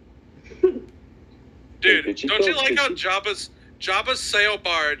going. Dude, Did she don't you kill- like did how she- Jabba's sail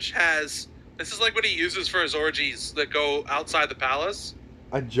barge has... This is like what he uses for his orgies that go outside the palace.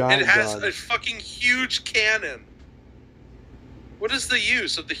 A giant It has gun. a fucking huge cannon. What is the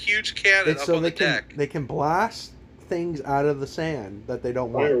use of the huge cannon It's up so on they the can deck? they can blast things out of the sand that they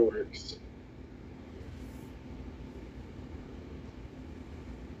don't want. Fireworks.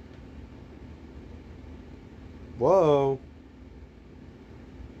 Whoa.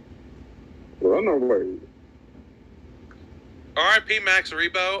 Run away. R.I.P. Max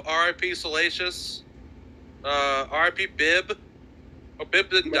Rebo. R.I.P. Salacious. R.I.P. Bib. Oh, Bib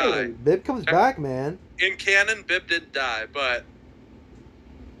didn't die. Bib comes back, man. In canon, Bib didn't die, but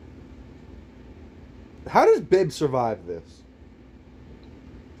How does Bib survive this?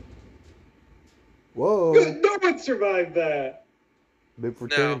 Whoa. No one survived that. Bib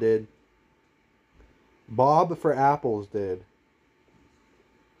Fortuna No. did. Bob for apples did.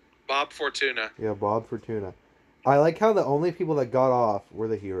 Bob Fortuna. Yeah, Bob Fortuna. I like how the only people that got off were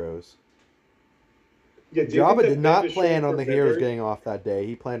the heroes. Yeah, do you Jabba think did that not Bib is plan short on the for heroes Bibber? getting off that day.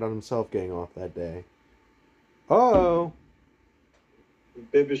 He planned on himself getting off that day. Oh.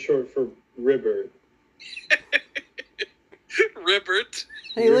 Bib is short for Ribbert. Ribbert.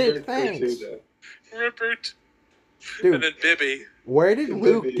 Hey, Luke, Ribbert thanks. Fortuna. Ribbert. And Dude, then Bibby. where did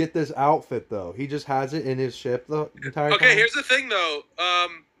Luke Bibby. get this outfit, though? He just has it in his ship the entire time? Okay, here's the thing, though.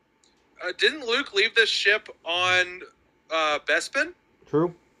 Didn't Luke leave this ship on Bespin?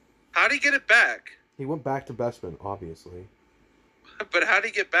 True. How'd he get it back? He went back to Bespin, obviously. But how'd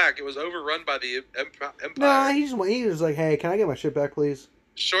he get back? It was overrun by the Empire. Nah, he was like, hey, can I get my ship back, please?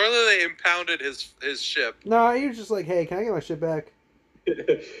 Surely they impounded his ship. No, he was just like, hey, can I get my ship back?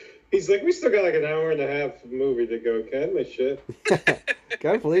 He's like, we still got like an hour and a half of movie to go. Can I have my shit?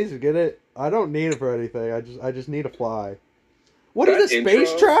 Can I please get it? I don't need it for anything. I just need to fly. What That is this,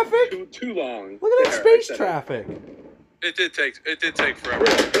 space intro, traffic? Too long. Look at that There, I space said it. traffic. It did take forever.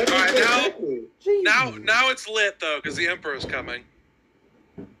 That All right, was now exactly. Jeez. now it's lit though because the Emperor's coming.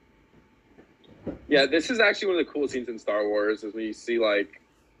 Yeah, this is actually one of the cool scenes in Star Wars is when you see like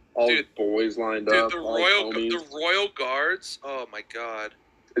all Dude, the boys lined Dude, up. the all royal guards. Oh my god.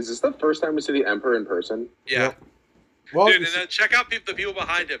 Is this the first time we see the Emperor in person? Yeah. Yep. Well, Dude, and then check out the people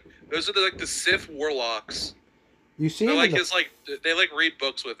behind him. Those are the Sith warlocks. you see They're him like in the, his they read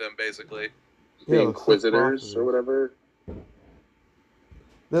books with him basically. The Yeah, the Inquisitors Sith or whatever.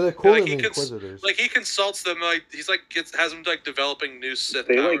 they're cooler Like, than he the cons- Inquisitors. Like he consults them, like he's like has them like developing new Sith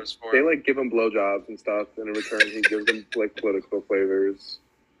They like powers for they him. like give him blowjobs and stuff, and in return he gives them like political flavors.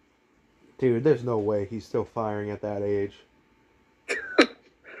 Dude, there's no way he's still firing at that age.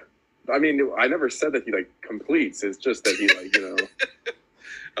 I mean, I never said that he like completes. It's just that he like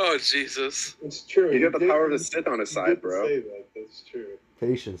Oh Jesus. It's true. he got the did- power of the Sith on his he side, did bro. Say that. That's true.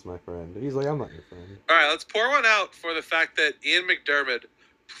 Patience, my friend. He's like, I'm not your friend. All right, let's pour one out for the fact that Ian McDermott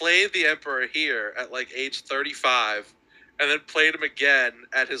played the Emperor here at like age 35, and then played him again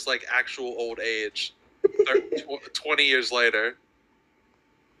at his like actual old age, 20 years later.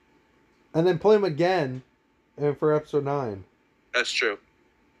 And then play him again for episode 9. That's true.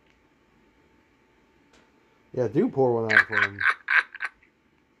 Yeah, do pour one out for him.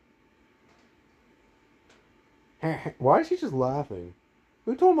 Why is he just laughing?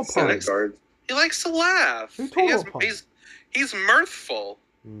 Who told him a Senate pun? guards. He likes to laugh. Who told him a He's mirthful.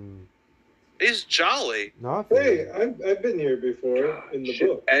 Hmm. He's jolly. Not Hey, I've been here before in the Shit,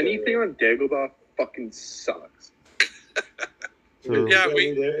 book. anything on Dagobah fucking sucks. True. Yeah,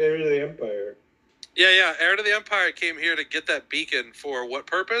 Heir to the Empire. Yeah. Heir to the Empire came here to get that beacon for what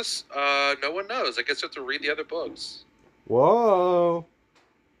purpose? No one knows. I guess you have to read the other books. Whoa.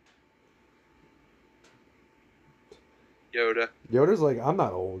 Yoda. Yoda's like, I'm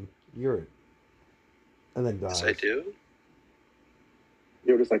not old. You're it. And then dies. Yes, I do.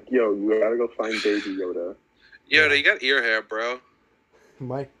 Yoda's like, yo, you gotta go find baby Yoda. Yoda, you got ear hair, bro.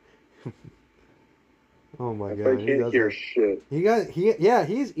 My. Oh my I god. He can't does hear that. shit.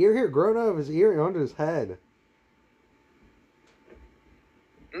 He's ear hair grown out of his ear and onto his head.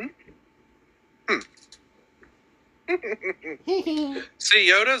 See,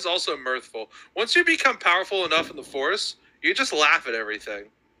 Yoda's also mirthful. Once you become powerful enough in the Force, you just laugh at everything.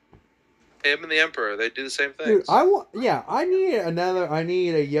 Him and the Emperor, they do the same things. Dude, I need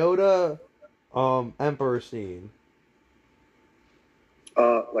a Yoda Emperor scene.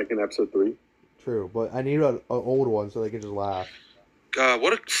 Like in episode 3. True, but I need an old one so they can just laugh. God,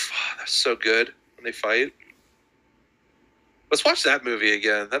 that's so good when they fight. Let's watch that movie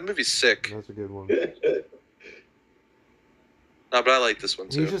again. That movie's sick. That's a good one. No, but I like this one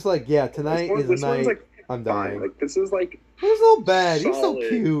too. He's just like, yeah, tonight is the This one's night like I'm fine. dying. Like this is like He's a little bad. He's so solid-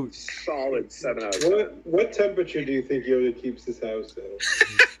 cute. solid 7 out of 10. What temperature do you think Yoda keeps his house at?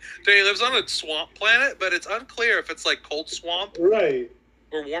 Dude, he lives on a swamp planet, but it's unclear if it's like cold swamp. Right.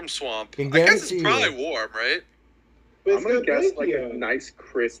 or warm swamp. Can I guess guarantee it's you. probably warm, right? But I'm it's gonna got guess Nike like a on. nice,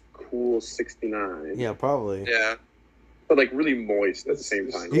 crisp, cool 69. Yeah, probably. Yeah. But like really moist at the That's-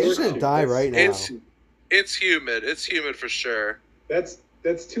 same time. He's just gonna die right now. It's humid. It's humid for sure. That's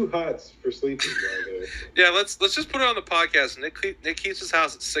too hot for sleeping right there. Yeah, let's just put it on the podcast. Nick keeps his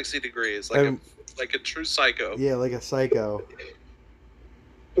house at 60 degrees, like a true psycho. Yeah, like a psycho.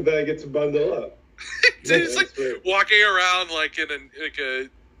 But then I get to bundle up. Dude, he's That's like right. walking around like in an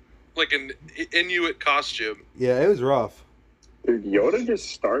Inuit costume. Yeah, it was rough. Dude, Yoda just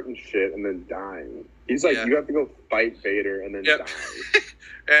starting shit and then dying. He's like, Yeah. you have to go fight Vader and then Yep.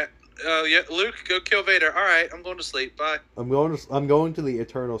 die. Yeah, Luke, go kill Vader. All right, I'm going to sleep. Bye. I'm going to the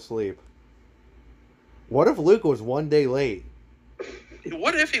eternal sleep. What if Luke was one day late?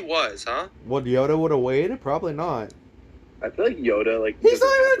 What if he was, huh? Would Yoda would have waited? Probably not. I feel like Yoda, like He's doesn't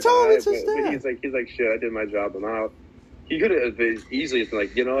not even have to telling die, it's his but dad. he's like, shit, I did my job, I'm out. He could have easily been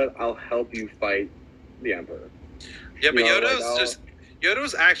like, you know what, I'll help you fight the Emperor. Yeah, but You know, Yoda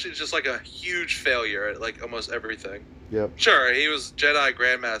was actually just like a huge failure at like almost everything. Yep. Sure, he was Jedi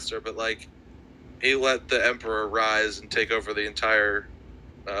Grandmaster, but like he let the Emperor rise and take over the entire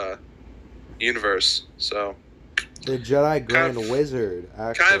universe. So The Jedi Grand Kind of- Wizard.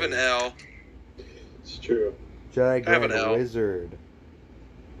 Actually. kind of an L. It's true. Jedi Kind of Grand an L. Wizard.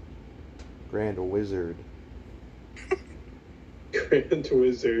 Grand Wizard. Grand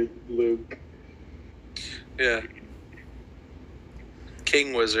Wizard Luke. Yeah.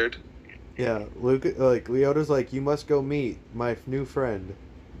 King Wizard. Yeah, Luke. Like Yoda's like, you must go meet my new friend,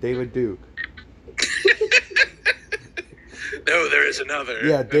 David Duke. No, there is another.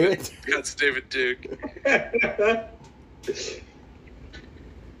 Yeah, David. That's David Duke.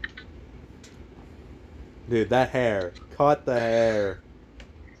 Dude, that hair. Caught the hair.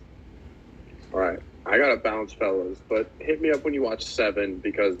 All right, I gotta bounce, fellas, but hit me up when you watch 7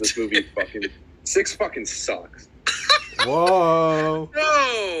 because this movie 6 fucking sucks. Whoa.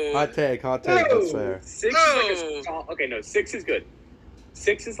 No. Hot take. That's fair. 6 is like okay, no, 6 is good.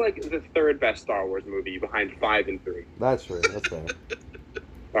 6 is like the third best Star Wars movie behind 5 and 3. That's true. That's fair.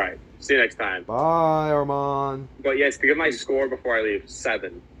 All right, see you next time. Bye, Armand. But yes, to give my score before I leave,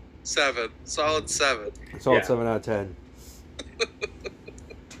 7. 7. Solid 7. Solid Yeah. 7 out of 10.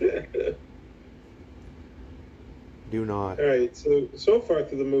 Do not. All right, so far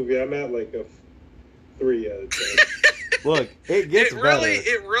through the movie, I'm at like a 3 out of 10. Look, it gets better.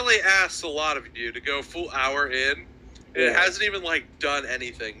 It really asks a lot of you to go full hour in. And It Yeah. hasn't even like done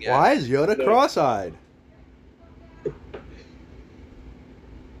anything yet. Why is Yoda No. cross-eyed?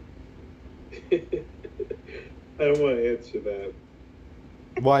 I don't want to answer that.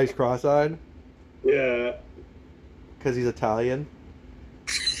 Why he's cross-eyed? Yeah. Because he's Italian.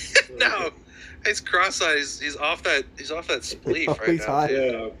 No, he's cross-eyed. He's off that spleef Oh, right he's now. hot.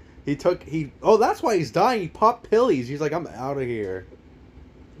 dude. Yeah. Oh, that's why he's dying. He popped pillies. He's like, I'm out of here.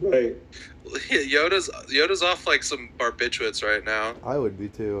 Right. Yoda's off like some barbiturates right now. I would be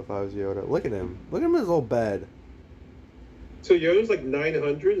too if I was Yoda. Look at him. Look at him in his old bed. So Yoda's like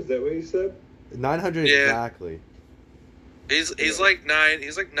 900. Is that what you said? 900 Yeah. exactly. He's like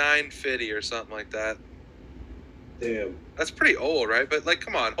 950 or something like that. Damn. That's pretty old, right? But like,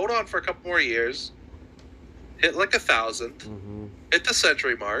 come on, hold on for a couple more years. Hit like 1,000. Hmm. Hit the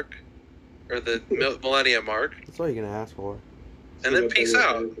century mark, or the millennium mark, That's all you're gonna ask for. and then peace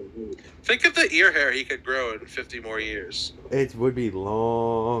out. Think of the ear hair he could grow in 50 more years. It would be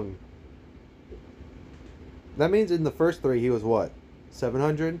long. That means in the first 3 he was what?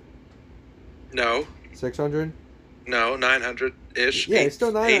 700? No, 600? no, 900-ish. Yeah, it's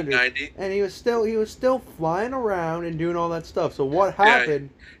still 900. 890. And he was still flying around and doing all that stuff. So what happened?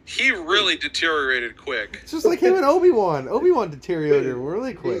 He really deteriorated quick. It's just like him and Obi-Wan. Obi-Wan deteriorated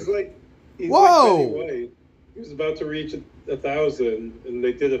really quick. He's Whoa! like Betty White. He was about to reach 1,000, and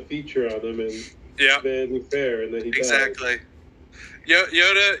they did a feature on him in Yeah, Vanity Fair, and then he died. exactly.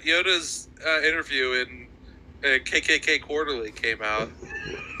 Yoda's interview in KKK Quarterly came out.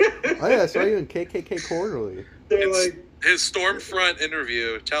 Oh yeah, I saw you in KKK Quarterly. They're It's- like, His Stormfront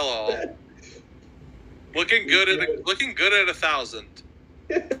interview, tell all. Looking good at 1,000.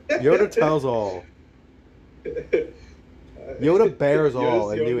 Yoda tells all. Yoda bears all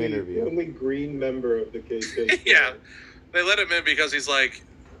Yoda's in the new only- interview. The only green member of the KKK. Yeah. They let him in because he's like,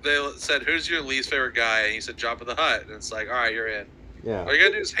 they said, "Who's your least favorite guy?" And he said, "Jabba the Hutt." And it's like, all right, you're in. Yeah, All you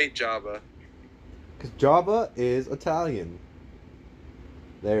gotta do is hate Jabba. because Jabba is Italian.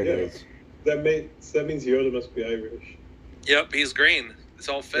 There it Yeah. is. That means Yoda must be Irish. Yep, he's green. This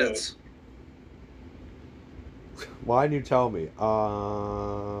all fits. Why didn't you tell me?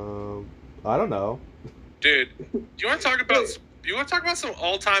 I don't know. Dude, do you want to talk about You want to talk about some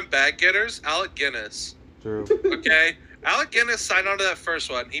all-time bag getters? Alec Guinness. True. Okay, Alec Guinness signed on to that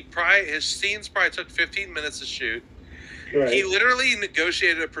first one. His scenes probably took 15 minutes to shoot. Right. He literally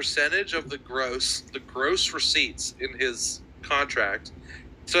negotiated a percentage of the gross receipts in his contract.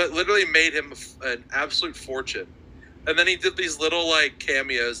 So it literally made him an absolute fortune. And then he did these little like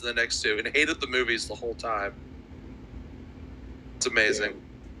cameos in the next two and hated the movies the whole time. It's amazing.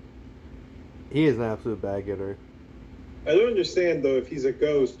 He is an absolute bag getter. I don't understand though if he's a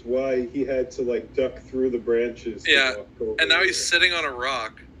ghost why he had to like duck through the branches. To Yeah, walk over and now there. he's sitting on a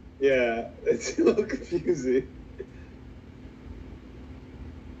rock. Yeah, it's a little confusing.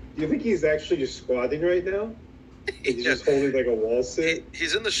 Do you think he's actually just squatting right now? He's Yeah. just holding like a wall sit.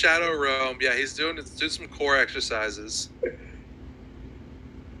 He's in the shadow realm. Yeah, he's doing some core exercises.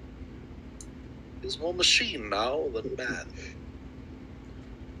 He's more machine now than man.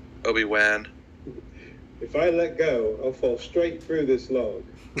 Obi-Wan. If I let go, I'll fall straight through this log.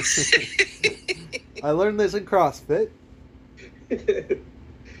 I learned this in CrossFit.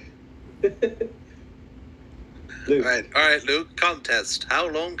 Luke, All right, Luke. Contest. How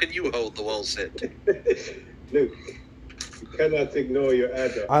long can you hold the wall sit? Luke, you cannot ignore your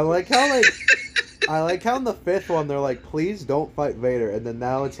adult. I like how in the fifth one they're like, please don't fight Vader, and then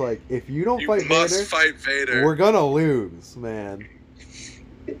now it's like, if you don't You fight must Vader, fight Vader. we're gonna lose, man.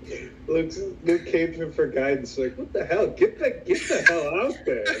 Luke came to him for guidance. Like, what the hell? Get the hell out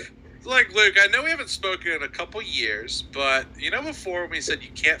there. Like, Luke, I know we haven't spoken in a couple years, but you know before when we said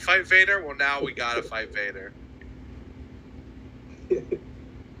you can't fight Vader? Well, now we gotta fight Vader.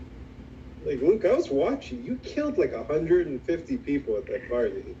 Like, Luke, I was watching. You killed like 150 people at that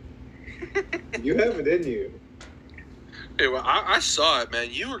party. You have it in you. Hey, well, I saw it, man.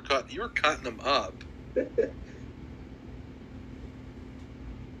 You were cutting them up.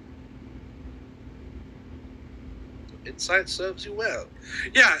 Insight serves you well.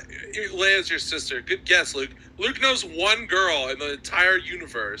 Yeah, Leia's your sister. Good guess, Luke. Luke knows one girl in the entire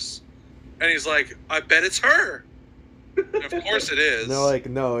universe, and he's like, I bet it's her. And of course it is. No, like,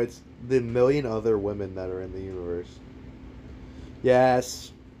 no, it's the million other women that are in the universe.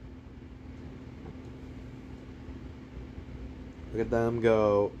 Yes. Look at them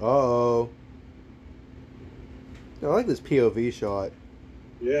go. Uh-oh. I like this POV shot.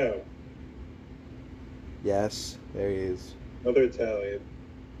 Yeah, Yes, there he is. another Italian.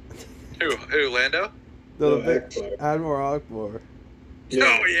 Who, Lando? No, No, the big Akbar. Admiral Akbar.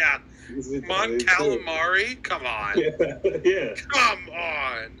 Oh, yeah. He's Mon Italian, too. Calamari? Come on. Yeah. Come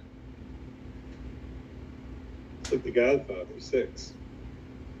on. It's like The Godfather 6.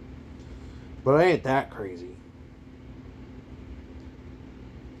 But I ain't that crazy.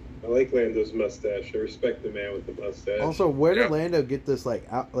 I like Lando's mustache. I respect the man with the mustache. Also, where did Yeah. Lando get this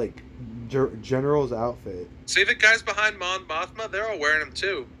general's outfit? See the guys behind Mon Mothma? They're all wearing them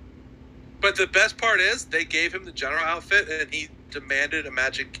too. But the best part is they gave him the general outfit and he demanded a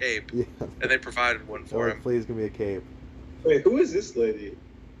magic cape. Yeah. And they provided one for Oh, him. please give me a cape. Wait, who is this lady?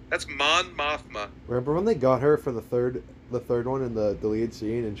 That's Mon Mothma. Remember when they got her for the third one in the lead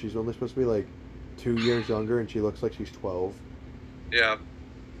scene, and she's only supposed to be like 2 years younger, and she looks like she's 12. Yeah.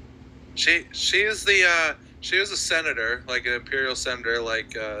 She is the she was a senator, like an imperial senator,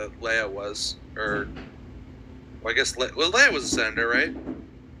 like Leia was, or well, I guess Leia was a senator, right?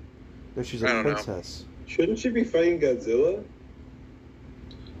 No, she's I a don't know. princess. Shouldn't she be fighting Godzilla?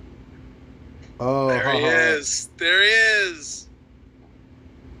 Oh, There he is. There he is.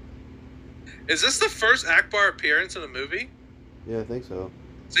 Is this the first Akbar appearance in a movie? Yeah, I think so.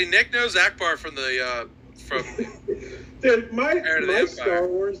 See, Nick knows Akbar from the from. Dude, my Heir to the Empire. Star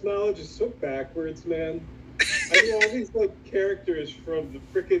Wars knowledge is so backwards, man. I know all these like characters from the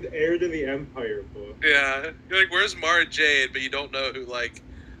freaking Heir to the Empire book. Yeah, you're like, where's Mara Jade? But you don't know who like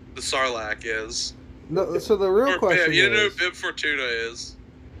the Sarlacc is. No, so the real Or question Bib. You don't know is, who Bib Fortuna is.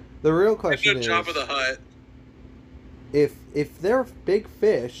 the real You question know is, Jabba the Hutt. if they're big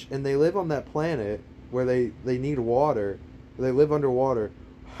fish and they live on that planet where they need water, they live underwater,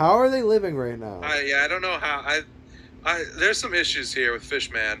 how are they living right now? I don't know how. There's some issues here with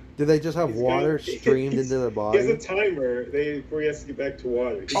Fishman. Do they just have He's water got- streamed into their He body? has a timer where he has to get back to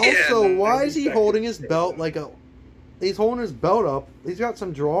water. Also, Yeah, why is he 90 holding his seconds. belt like a... He's holding his belt up. He's got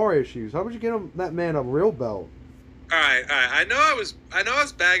some drawer issues. How would you get that man a real belt? All right. I know I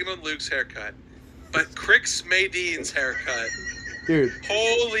was bagging on Luke's haircut, but Crix Maydean's haircut. Dude,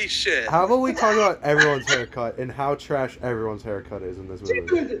 Holy shit! how about we talk about everyone's haircut and how trash everyone's haircut is in this movie?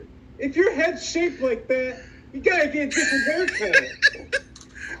 Dude, if your head's shaped like that, you gotta get a different haircut.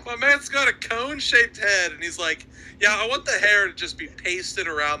 My man's got a cone-shaped head, and he's like, "Yeah, I want the hair to just be pasted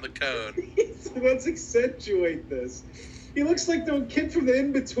around the cone." So let's accentuate this. He looks like the kid from the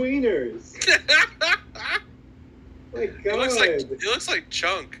In-Betweeners. My God. He looks like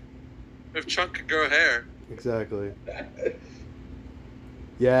Chunk. If Chunk could grow hair. Exactly.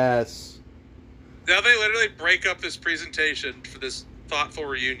 Yes. Now they literally break up this presentation for this thoughtful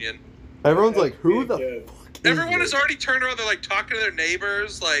reunion. Everyone's like, who the Yeah. fuck is Everyone this? has already turned around. They're like talking to their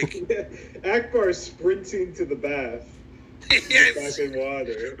neighbors. Like, Akbar sprinting to the bath. yes, Back in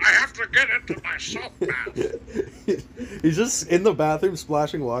water. I have to get into my soap bath. He's just in the bathroom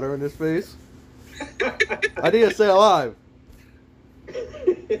splashing water in his face. I need to stay alive.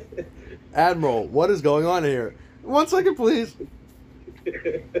 Admiral, what is going on here? 1 second, please.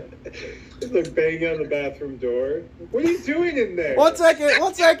 Just like banging on the bathroom door. What are you doing in there? 1 second,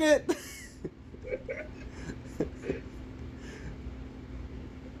 1 second.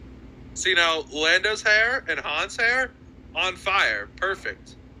 See now, Lando's hair and Han's hair on fire,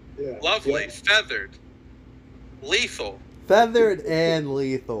 perfect, Yeah. lovely, Yeah. feathered, lethal. Feathered and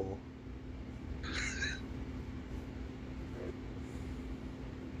lethal.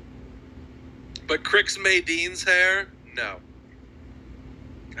 But Crix Maydean's hair, no,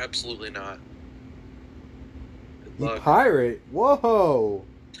 absolutely not. Good You luck. pirate. Whoa.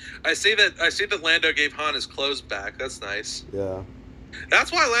 I see that Lando gave Han his clothes back. That's nice. Yeah.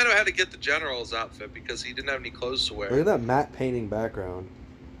 That's why Lando had to get the general's outfit, because he didn't have any clothes to Look wear. at that matte painting background.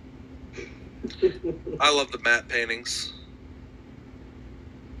 I love the matte paintings.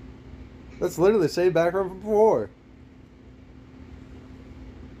 That's literally the same background from before.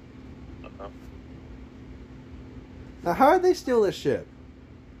 Uh-huh. Now, how did they steal this ship?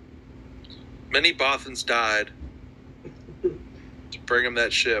 Many Bothans died to bring him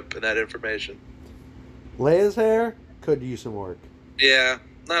that ship and that information. Leia's hair could use some work. Yeah,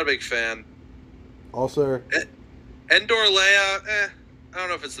 not a big fan. Also, Endor Leia, I don't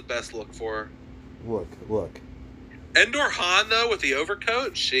know if it's the best look for her. look. Endor Han, though, with the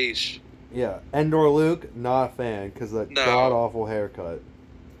overcoat, sheesh. Yeah, Endor Luke, not a fan, because that No. god-awful haircut.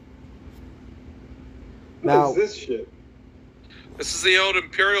 What Now, is this shit? This is the old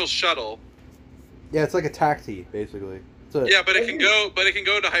Imperial shuttle. yeah, it's like a taxi, basically. It's a, Yeah, but it can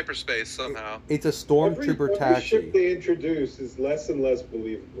go to hyperspace somehow. It's a stormtrooper every ship taxi. they introduce is less and less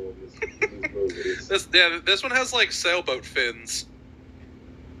believable in these movies. This one has like sailboat fins.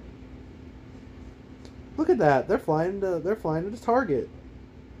 Look at that. They're flying to Target.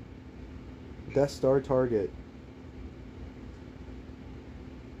 Death Star Target.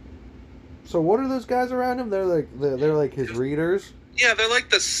 So what are those guys around him? They're like his readers. Yeah, they're like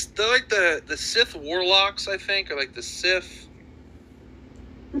the Sith warlocks, I think, or like the Sith.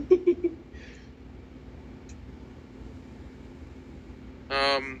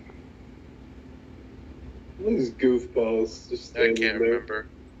 These goofballs just I standing can't there. remember.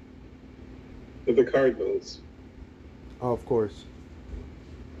 They're the Cardinals. Oh, of course.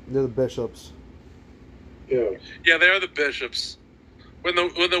 They're the bishops. Yeah. Yeah, they are the bishops. When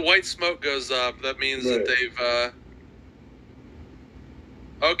the white smoke goes up, that means that Right. they've.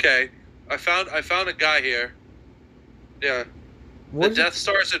 Okay, I found a guy here. Yeah, What the is it? Death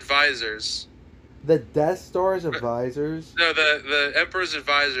Star's advisors. The Death Star's advisors. No, the Emperor's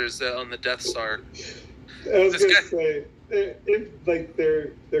advisors on the Death Star. I was This gonna guy- say, if like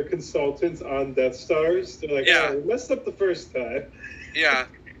they're consultants on Death Stars, they're like, Yeah. oh, we messed up the first time. Yeah.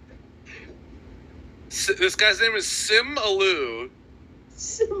 This guy's name is Sim Alu.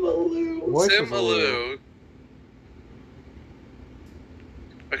 Simalu. What? Sim Alu.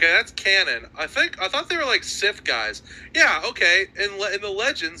 Okay, that's canon. I thought they were like Sith guys. Yeah, okay. In the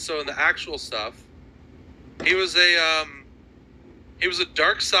legends, so in the actual stuff, he was a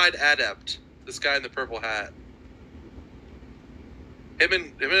dark side adept. This guy in the purple hat. Him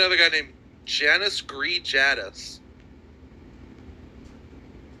and another guy named Janus Gree Jadis.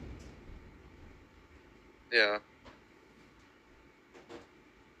 Yeah.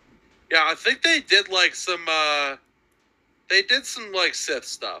 Yeah, I think they did like some like Sith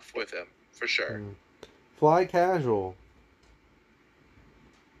stuff with him, for sure. Fly casual.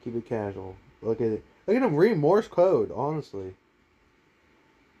 Keep it casual. Look at it. Look at him reading Morse code. Honestly.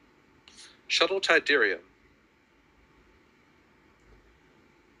 Shuttle Tidarium.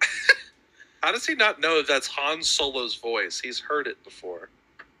 How does he not know that that's Han Solo's voice? He's heard it before.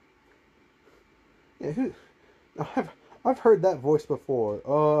 Yeah, I've heard that voice before.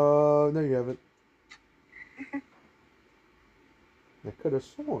 No, you haven't. I could have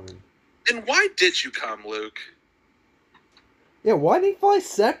sworn. And why did you come, Luke? Yeah, why did he fly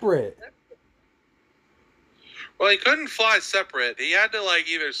separate? Well, he couldn't fly separate. He had to like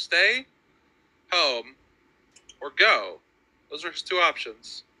either stay home or go. Those were his two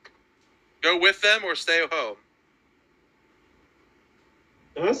options. Go with them or stay home.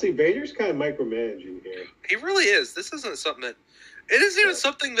 Honestly, Vader's kind of micromanaging here. He really is. This isn't something that. It isn't even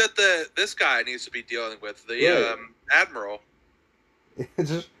something that this guy needs to be dealing with. The Right. admiral.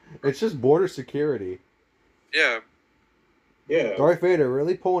 It's just border security. Yeah. Yeah. Darth Vader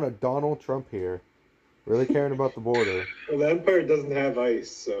really pulling a Donald Trump here. Really caring about the border. Well, the Empire doesn't have ice,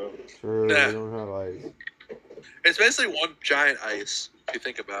 so. True, Nah. they don't have ice. It's basically one giant ice, if you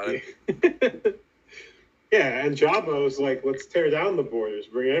think about it. Yeah, and Jabba's like, let's tear down the borders,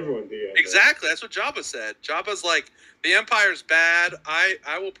 bring everyone together. Exactly. That's what Jabba said. Jabba's like, the Empire's bad. I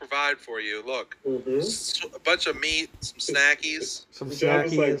will provide for you. Look, Mm-hmm. a bunch of meat, some snackies. Some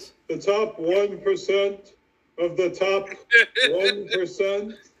Jabba's like, snackies. the top 1% of the top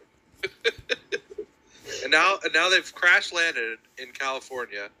 1%. And now they've crash landed in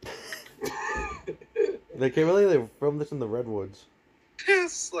California. They filmed this in the Redwoods.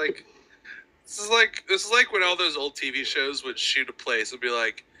 It's like this is like when all those old TV shows would shoot a place and be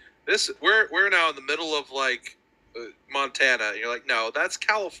like, we're now in the middle of like Montana. And you're like, no, that's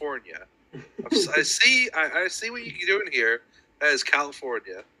California. I see what you're doing here. That is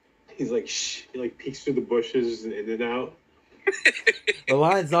California. He's like, shh. He like peeks through the bushes and in and out. The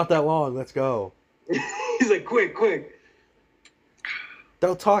line's not that long. Let's go. He's like, quick.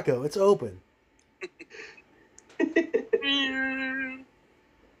 Del Taco, it's open.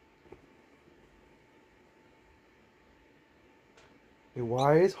 Hey,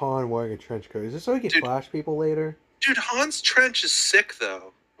 why is Han wearing a trench coat? Is this so he can Dude. flash people later? Dude, Han's trench is sick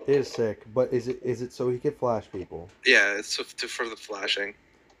though. It is sick, but is it so he can flash people? Yeah, it's for the flashing.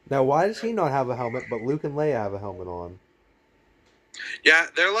 Now, why does he not have a helmet, but Luke and Leia have a helmet on? Yeah,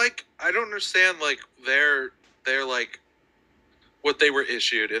 they're like, I don't understand, like they're like what they were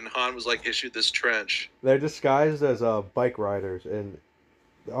issued, and Han was like issued this trench. They're disguised as bike riders, and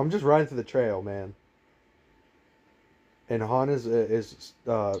I'm just riding through the trail, man. And Han is just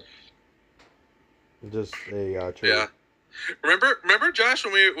a tree. Yeah. Remember Josh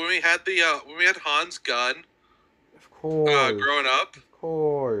when we had Han's gun Of course. growing up, Of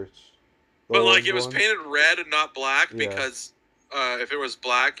course. The but like orange it was one? painted red and not black Yeah. because if it was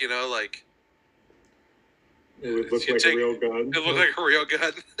black, you know, like It would look You like take- a real gun. it looked like a real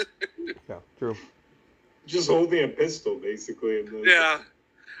gun. Yeah, true. Just holding a pistol, basically. And then, Yeah,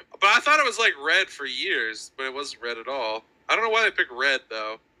 but I thought it was like red for years, but it wasn't red at all. I don't know why they picked red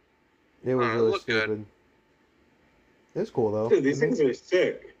though. It was it really looked good. stupid. It's cool though. Dude, these I mean, things are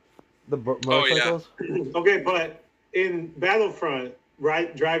sick. the Oh, yeah. motorcycles. Okay, but in Battlefront,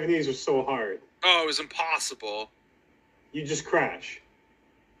 driving these are so hard. Oh, it was impossible. You just crash.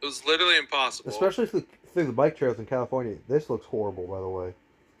 It was literally impossible. Especially through the bike trails in California. This looks horrible, by the way.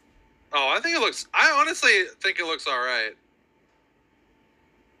 Oh, I honestly think it looks all right.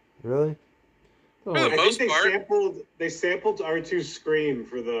 Really? Oh, For the I most think part. they sampled R2's scream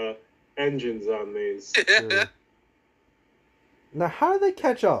for the engines on these. true. Now, how did they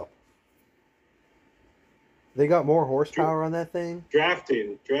catch up? They got more horsepower on that thing?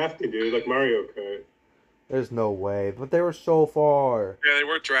 Drafting, dude, like Mario Kart. There's no way. But they were so far. Yeah, they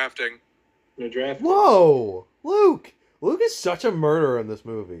were drafting. No drafting. Whoa! Luke! Luke is such a murderer in this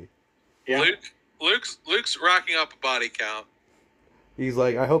movie. Yeah. Luke's racking up a body count. He's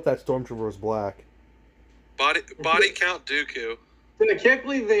like, I hope that stormtrooper was black. Body count Dooku. Dude, I can't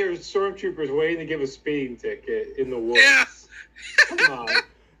believe they are stormtroopers waiting to give a speeding ticket in the woods. Yeah. Come on.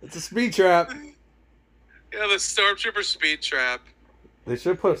 It's a speed trap. Yeah, the stormtrooper speed trap. They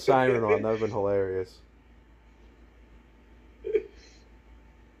should put a siren on. That would have been hilarious.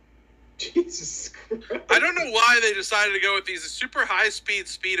 Jesus Christ. I don't know why they decided to go with these super high speed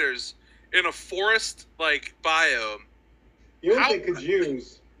speeders in a forest like biome. You know what How- they could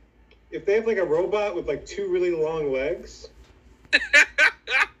use? If they have like a robot with like two really long legs.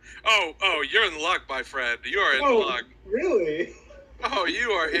 Oh, you're in luck, my friend. You are in Oh, luck. really? Oh, you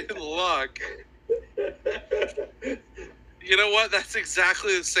are in luck. You know what? That's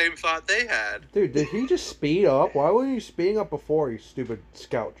exactly the same thought they had. Dude, did he just speed up? Why weren't you speeding up before, you stupid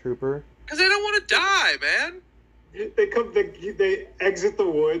scout trooper? Because they don't want to die, man. They exit the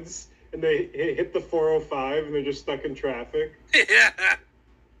woods and they hit the 405 and they're just stuck in traffic. Yeah.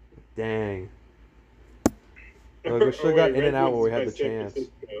 Dang. Like, we should've got in and out where we had Redwoods the by San chance.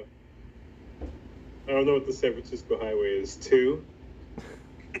 Francisco. I don't know what the San Francisco highway is. 2?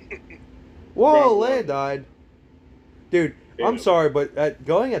 Whoa, Route Leia one. died. Dude, Yeah. I'm sorry, but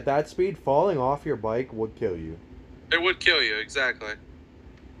going at that speed, falling off your bike would kill you. It would kill you, exactly.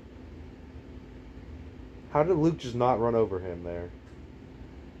 How did Luke just not run over him there?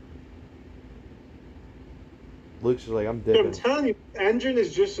 Luke's just like, I'm Dude, I'm dipping. telling you, engine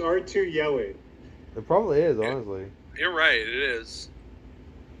is just R2 yelling. It probably is, honestly. You're right, it is.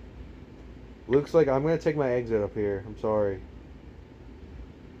 Looks like I'm gonna take my exit up here. I'm sorry.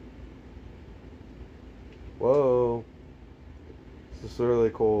 Whoa. This is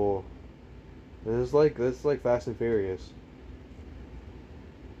really cool. This is like Fast and Furious.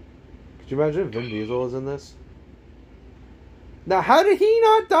 Could you imagine if Vin Diesel was in this? Now, how did he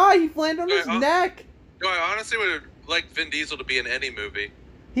not die? He landed on his neck. No, I honestly would like Vin Diesel to be in any movie.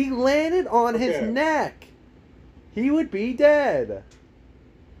 He landed on his neck. He would be dead.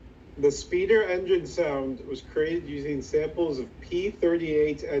 The speeder engine sound was created using samples of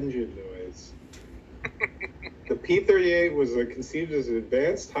P-38 engine noise. The P-38 was conceived as an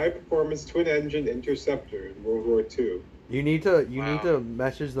advanced, high-performance twin-engine interceptor in World War II. You need to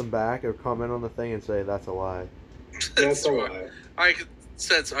message them back or comment on the thing and say that's a lie. That's a lie. I could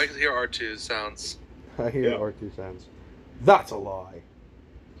hear R2 sounds. I hear R2 sounds. That's a lie.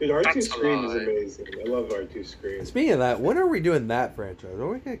 Dude, R2 Scream is amazing. I love R2 Scream. Speaking of that, when are we doing that franchise? Are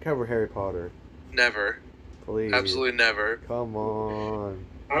we going to cover Harry Potter? Never. Please. Absolutely never. Come on.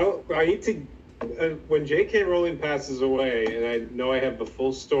 I need to... when J.K. Rowling passes away, and I know I have the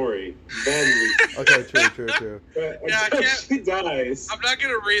full story, then... Okay, true. Until she dies... I'm not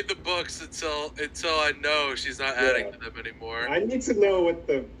going to read the books until I know she's not adding to them anymore. I need to know what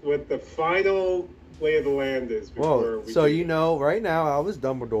the final... lay of the land is before we so you know right now Albus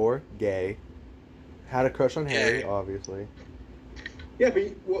Dumbledore, gay, had a crush on Harry, obviously. Yeah, but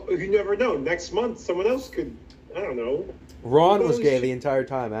you never know. Next month, someone else could. I don't know. Ron was gay the entire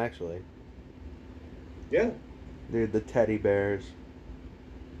time, actually. Yeah. Dude, the teddy bears.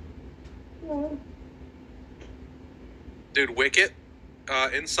 Yeah. Dude, Wicket.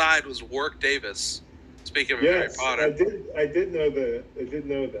 Inside was Warwick Davis. Speaking of Harry Potter, I did know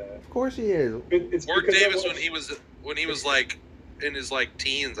that. Of course he is. Warwick Davis when he was like in his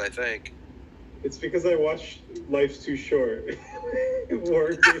teens, I think. It's because I watched Life's Too Short.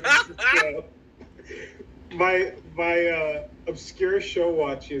 Warwick Davis show. My obscure show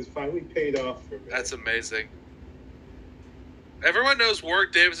watching has finally paid off for me. That's amazing. Everyone knows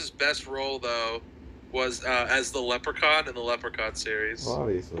Warwick Davis's best role though was as the Leprechaun in the Leprechaun series. Well,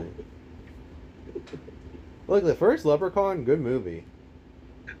 obviously. Look, the first Leprechaun, good movie.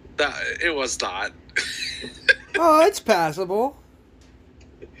 It was not. Oh, it's passable.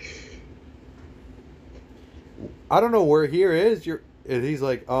 I don't know where here is. He's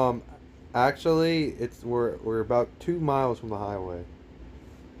like, actually, we're about 2 miles from the highway.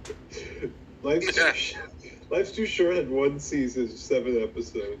 Life's Too Short had 1 season, 7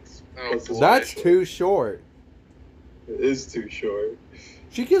 episodes. Oh, that's too short. It is too short.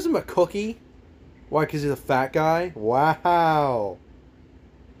 She gives him a cookie. Why? Because he's a fat guy? Wow.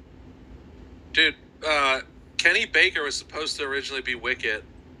 Dude, Kenny Baker was supposed to originally be Wicket,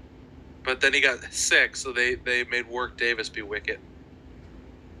 but then he got sick, so they made Warwick Davis be Wicket.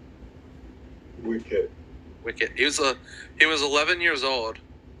 Wicket. He was 11 years old.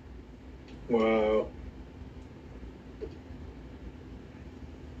 Wow.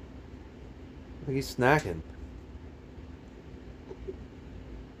 He's snacking.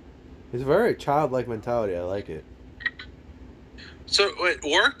 He's a very childlike mentality. I like it. So,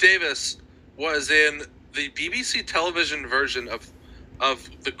 Warwick Davis was in the BBC television version of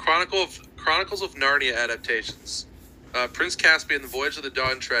the Chronicles of Narnia adaptations. Prince Caspian, The Voyage of the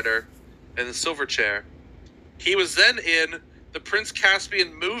Dawn Treader, and The Silver Chair. He was then in the Prince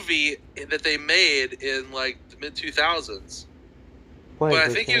Caspian movie that they made in the mid 2000s. But I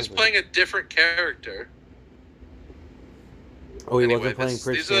think he was playing a different character. Oh, he wasn't playing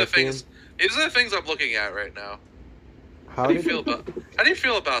Prince Caspian? These are the things I'm looking at right now. How do you feel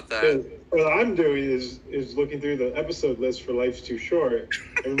about that? What I'm doing is looking through the episode list for Life's Too Short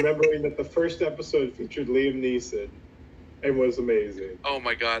and remembering that the first episode featured Liam Neeson and was amazing. Oh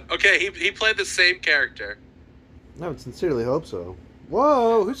my god. Okay, he played the same character. I would sincerely hope so.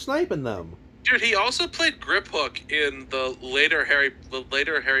 Whoa, who's sniping them? Dude, he also played Griphook in the later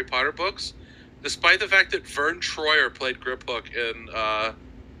Harry Potter books, despite the fact that Vern Troyer played Griphook in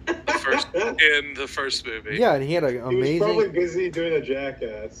the first movie. Yeah, and he had an amazing. He was probably busy doing a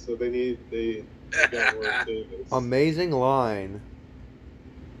Jackass, so they got Warwick Davis. Amazing line.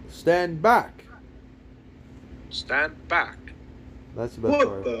 Stand back. Stand back. That's the best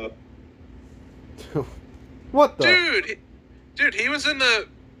part. The? What the? Dude, he was in the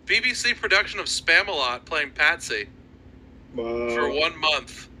BBC production of Spamalot playing Patsy. Wow. For 1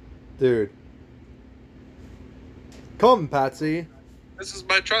 month. Dude. Come, Patsy. This is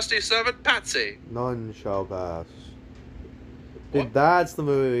my trusty servant, Patsy. None shall pass. Dude, What? that's the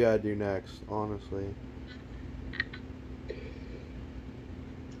movie we gotta do next, honestly.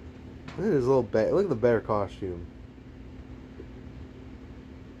 Look at his little bear. Look at the bear costume.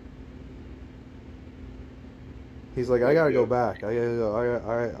 He's like, I gotta go back. I gotta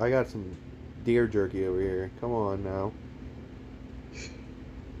go. I got some deer jerky over here. Come on now.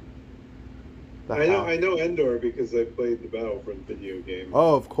 I know Endor because I played the Battlefront video game.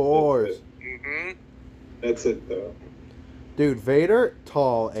 Oh, of course. Mm-hmm. That's it though. Dude, Vader,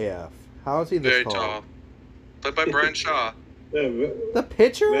 tall AF. How is he this Very tall? tall. Played by Brian Shaw. Yeah, The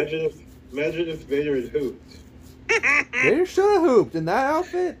pitcher? imagine if Vader had hooped. Vader should have hooped in that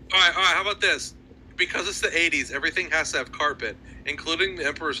outfit. All right. How about this? Because it's the '80s, everything has to have carpet, including the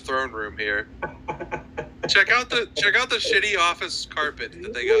Emperor's throne room here. Check out the shitty office carpet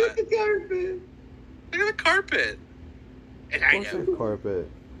that they got. Look at the carpet. Look at the carpet. And Of I course they know. have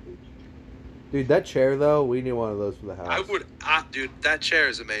carpet. Dude, that chair though, we need one of those for the house. I would, dude. That chair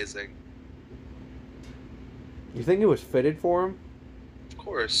is amazing. You think it was fitted for him? Of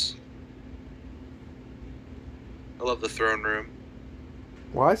course. I love the throne room.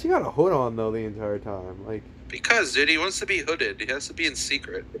 Why has he got a hood on though the entire time? Like, Because, dude, he wants to be hooded. He has to be in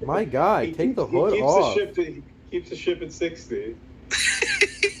secret. my guy, He take the keeps- hood he off. He keeps the ship at 60.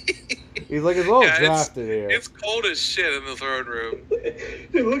 He's like, it's a little Yeah, drafted here. It's cold as shit in the throne room.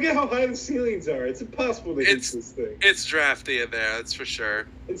 Dude, look at how high the ceilings are. It's impossible to It's- heat this thing. It's drafty in there, that's for sure.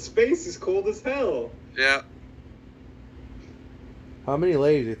 And space is cold as hell. Yeah. How many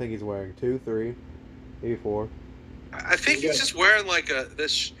layers do you think he's wearing? 2, 3, maybe 4? I think he's just wearing like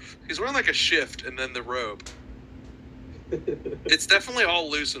he's wearing like a shift and then the robe. It's definitely all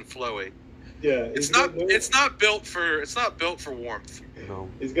loose and flowy. Yeah, It's not built for warmth. No.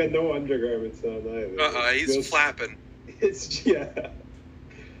 He's got no undergarments on either. He's Just- flapping. It's yeah.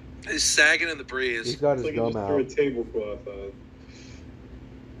 He's sagging in the He's breeze. got It's his like he gum just threw a out. tablecloth on.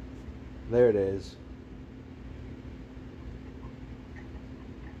 There it is.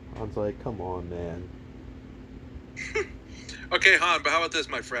 Han's like, come on, man. Okay, Han, but how about this,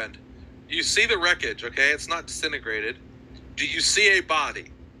 my friend? You see the wreckage, okay? It's not disintegrated. Do you see a body?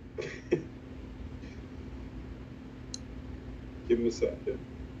 Give him a second.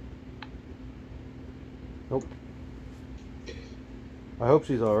 Nope. I hope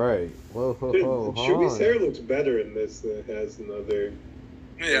she's alright. Whoa, ho, Dude, ho, Chewie's Han. hair looks better in this than it has in other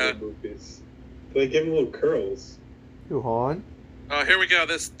Yeah. movies. They give him little curls. You, Han? Oh, here we go.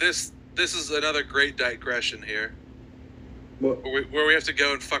 This is another great digression here, What? where we have to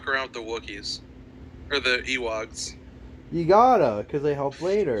go and fuck around with the Wookiees, or the Ewoks. You gotta, because they help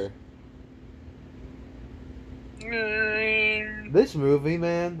later. This movie,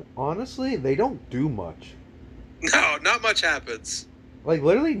 man, honestly, they don't do much. No, not much happens. Like,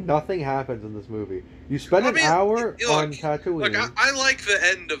 literally nothing happens in this movie. You spend I mean, an hour look, on Tatooine. Look, I like the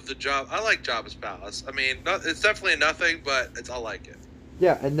end of the job. I like Jabba's palace. I mean, it's definitely nothing, but I like it.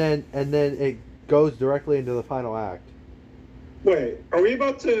 Yeah, and then it goes directly into the final act. Wait, are we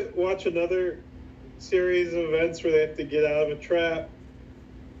about to watch another series of events where they have to get out of a trap?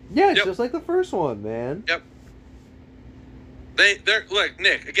 Yeah, it's Yep. just like the first one, man. They're look,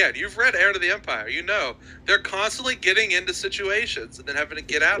 Nick. Again, you've read Heir to the Empire. You know they're constantly getting into situations and then having to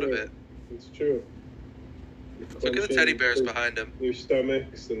get out of it. It's true. Look at the teddy bears behind him. Their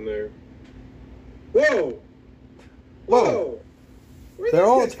stomachs and their. Whoa! Whoa. Where They're these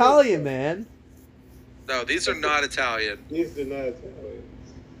all guys come Italian, from? man. No, these are not Italian. These are not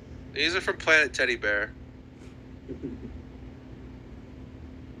Italians. These are from Planet Teddy Bear.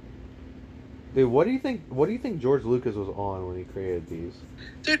 Dude, what do you think George Lucas was on when he created these?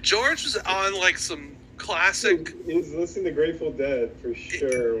 Dude, George was on like some classic. He was listening to Grateful Dead for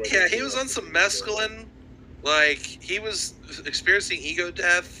sure. when Yeah, he was on some mescaline. Like he was experiencing ego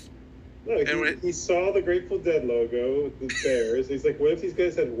death. No, he saw the Grateful Dead logo with the bears. He's like, what if these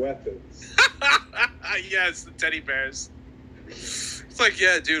guys had weapons? Yes, the teddy bears. It's like,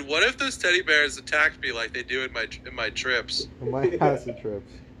 yeah, dude. What if those teddy bears attacked me like they do in my trips, My acid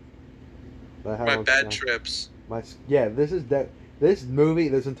trips. my bad trips? This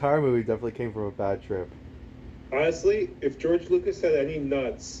entire movie definitely came from a bad trip. Honestly, if George Lucas had any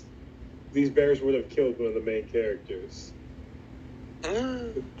nuts, these bears would have killed one of the main characters. They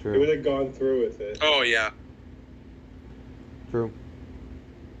would True. have gone through with it. Oh yeah. True.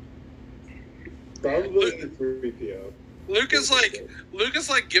 Probably 3PO. Luke is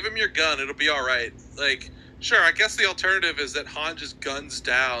like, give him your gun. It'll be all right. Like, sure. I guess the alternative is that Han just guns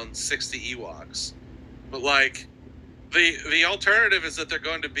down 60 Ewoks, but like, the alternative is that they're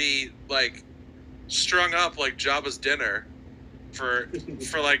going to be like strung up like Jabba's dinner for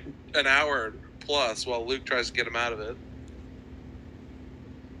like an hour plus while Luke tries to get him out of it.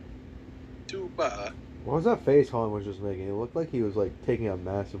 Tuba. What was that face Han was just making? It looked like he was like taking a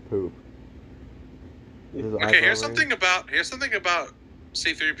massive poop. His Okay, eyebrow here's ring. something about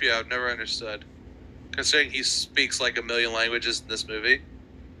C-3PO I've never understood. considering he speaks like a million languages in this movie.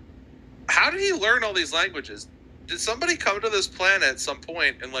 How did he learn all these languages? Did somebody come to this planet at some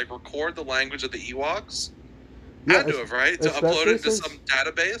point and like record the language of the Ewoks? Had to have, right? To upload it to some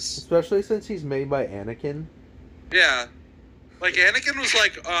database? Especially since he's made by Anakin. Yeah. Like, Anakin was,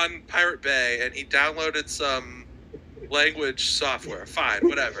 like, on Pirate Bay, and he downloaded some language software. Fine,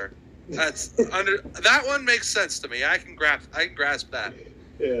 whatever. That one makes sense to me. I can grasp that.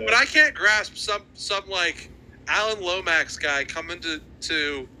 Yeah. But I can't grasp some like, Alan Lomax guy coming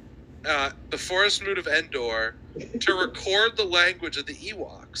to the Forest Moon of Endor to record the language of the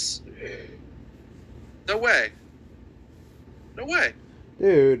Ewoks. No way. No way.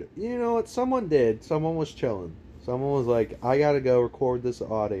 Dude, you know what? Someone did. Someone was chilling. Someone was like, I gotta go record this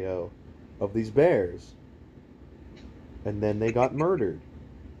audio of these bears. And then they got murdered.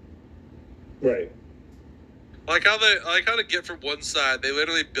 Right. I like how to get from one side, they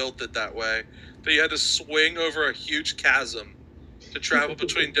literally built it that way. But you had to swing over a huge chasm to travel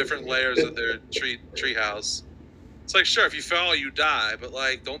between different layers of their tree house. It's like, sure, if you fall, you die, but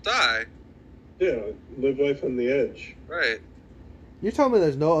like, don't die. Yeah, live life on the edge. Right. You told me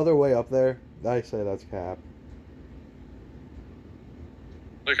there's no other way up there? I say that's cap.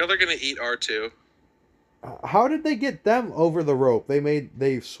 Like how they're gonna eat R2. How did they get them over the rope?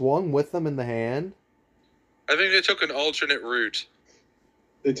 They swung with them in the hand? I think they took an alternate route.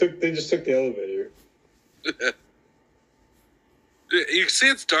 They just took the elevator. You see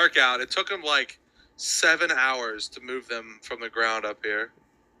it's dark out. It took them like 7 hours to move them from the ground up here.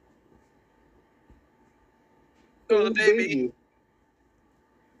 Oh, the baby.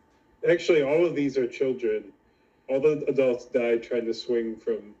 Actually, all of these are children. All the adults died trying to swing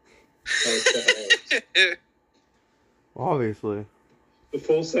from house to house. Obviously. The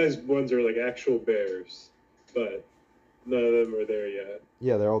full-size ones are like actual bears, but none of them are there yet.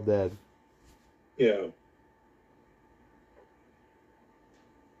 Yeah, they're all dead. Yeah.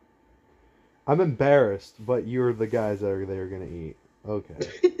 I'm embarrassed, but you're the guys that are they're gonna eat. Okay.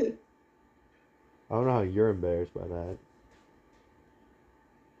 I don't know how you're embarrassed by that.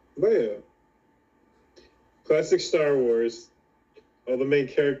 But yeah. Classic Star Wars. All the main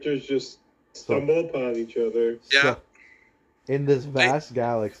characters just stumble upon each other. Yeah. So, in this vast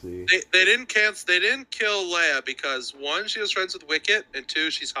galaxy. They didn't kill Leia because 1, she was friends with Wicket, and 2,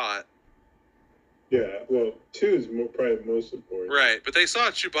 she's hot. Yeah, well, 2 is probably the most important. Right, but they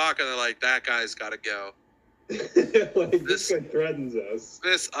saw Chewbacca and they're like, that guy's gotta go. Like, this guy threatens us.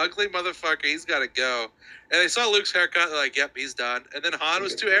 This ugly motherfucker, he's gotta go. And they saw Luke's haircut, they're like, yep, he's done. And then Han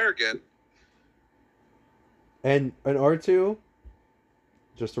was too arrogant. And an R2?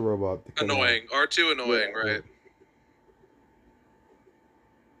 Just a robot. Annoying. R2 annoying, Yeah. right.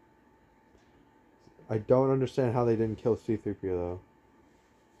 I don't understand how they didn't kill C-3PO though.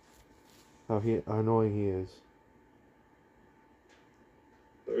 How annoying he is.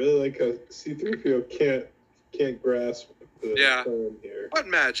 I really like how C-3PO can't grasp the phone here. What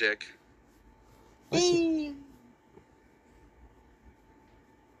magic? Boom!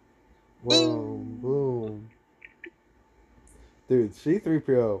 Whoa, boom. Dude,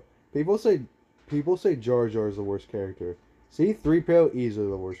 C-3PO. People say Jar Jar is the worst character. C-3PO easily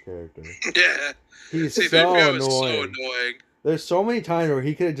the worst character. Yeah. He's C-3PO so annoying. is so annoying. There's so many times where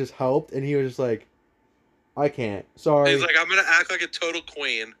he could have just helped, and he was just like, I can't. Sorry. He's like, I'm gonna act like a total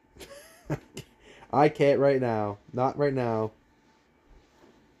queen. I can't right now. Not right now.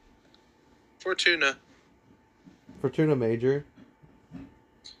 Fortuna. Fortuna Major.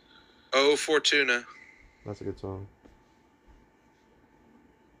 Oh, Fortuna. That's a good song.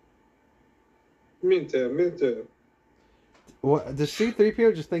 Minta. What does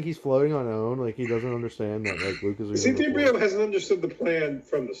C-3PO just think he's floating on his own? Like he doesn't understand that like Luke is. C-3PO hasn't understood the plan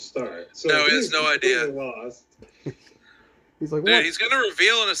from the start. So no, he has no idea. Lost. He's like, what? Dude, he's gonna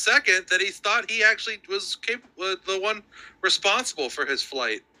reveal in a second that he thought he actually was the one responsible for his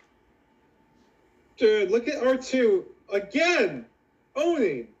flight. Dude, look at R2 again,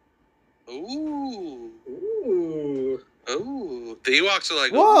 owning. Ooh. Ooh. Ooh. The Ewoks are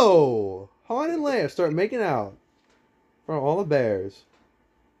like, whoa! Han and Leia start making out. From all the bears.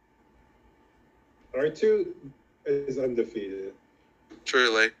 R2 is undefeated.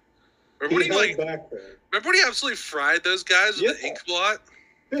 Truly. Remember when he absolutely fried those guys with the ink blot?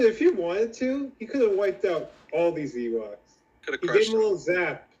 Dude, if he wanted to, he could have wiped out all these Ewoks. Could have He crushed gave him a little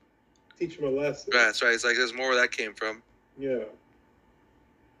zap. Teach him a lesson. That's right. He's like, there's more where that came from. Yeah.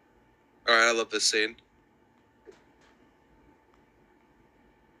 All right, I love this scene.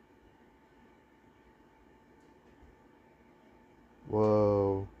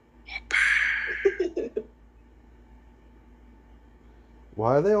 Whoa.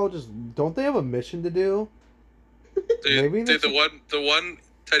 Why are they all just? Don't they have a mission to do? Dude, Maybe dude, that's the one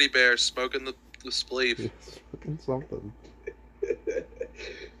teddy bear smoking the spleef. It's fucking something.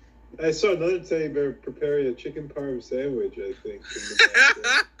 I saw another teddy bear preparing a chicken parm sandwich, I think. In the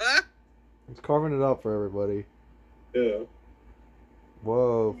background. It's carving it up for everybody. Yeah.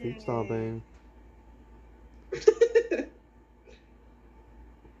 Whoa, feet stomping.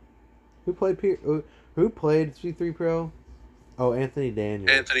 Who played Who played C-3PO? Oh, Anthony Daniels.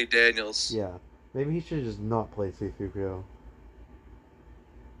 Anthony Daniels. Yeah, maybe he should have just not played C-3PO.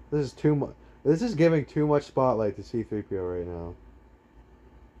 This is too much. This is giving too much spotlight to C-3PO right now.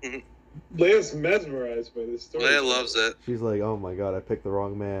 Leia's mesmerized by this story. Leia loves it. She's like, oh my god, I picked the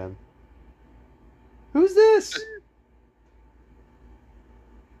wrong man. Who's this? Let's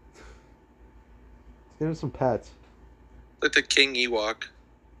give him some pets. Like the King Ewok.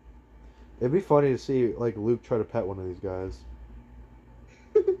 It'd be funny to see like Luke try to pet one of these guys.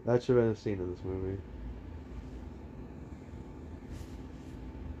 That should have been a scene in this movie.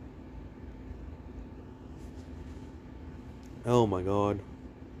 Oh my god.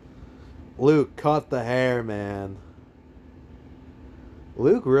 Luke, cut the hair, man.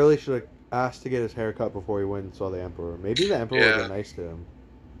 Luke really should have asked to get his hair cut before he went and saw the Emperor. Maybe the Emperor would have been nice to him.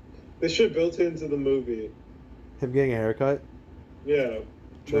 They should have built it into the movie. Him getting a haircut? Yeah.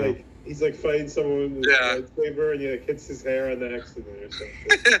 True. Like, he's like fighting someone with a lightsaber and he like hits his hair on accident or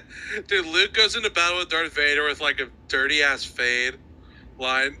something. Dude, Luke goes into battle with Darth Vader with like a dirty ass fade.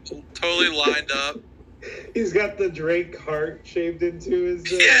 Totally lined up. He's got the Drake heart shaved into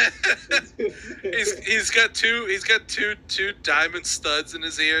his. Yeah. he's got two diamond studs in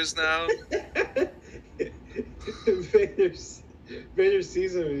his ears now. Vader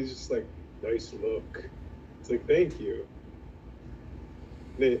sees him and he's just like, nice look. It's like, thank you.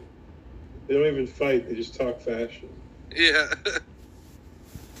 They don't even fight, they just talk fashion. Yeah.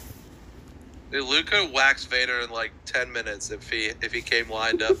 Dude, Luke could wax Vader in like 10 minutes if he came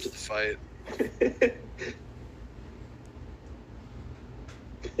lined up to the fight.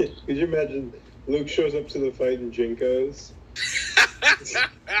 Could you imagine Luke shows up to the fight in Jinkos? He's got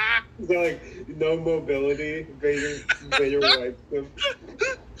like no mobility. Vader wipes him.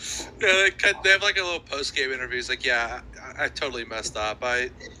 Yeah, they have like a little post game interview. He's like, "Yeah, I totally messed up. I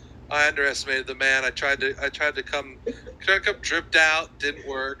underestimated the man. I tried to come dripped out. Didn't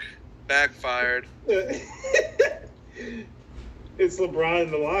work. Backfired." It's LeBron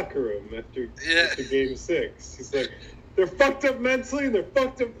in the locker room after Game 6. He's like, they're fucked up mentally and they're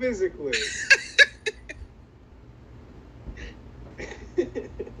fucked up physically.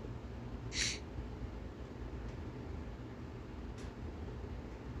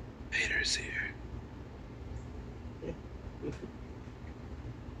 Vader's here.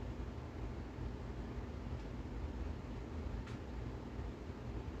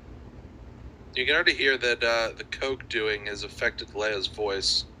 You can already hear that the coke doing has affected Leia's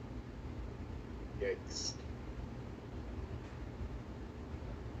voice. Yikes.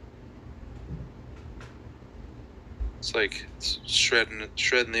 It's like it's shredding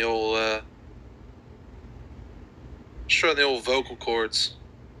the old vocal cords.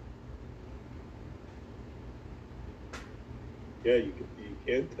 Yeah, you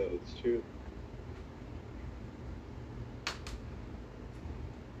can tell, it's true.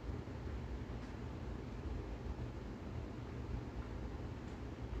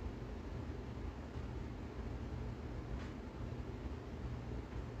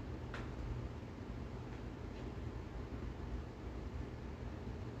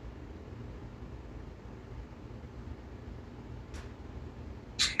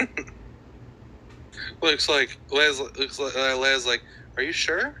 Looks like Leia's like, are you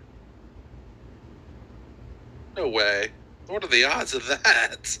sure? No way. What are the odds of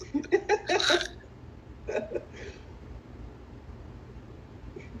that?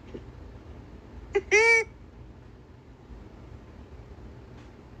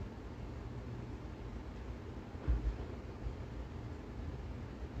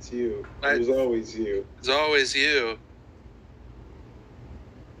 It's you. It was always you. It's always you.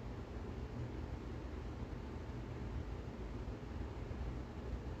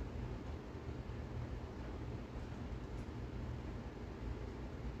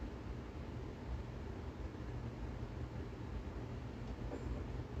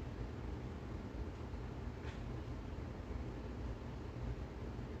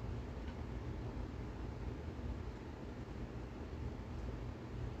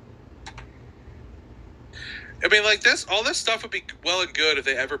 I mean, like all this stuff would be well and good if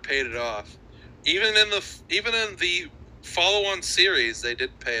they ever paid it off. Even in the follow-on series, they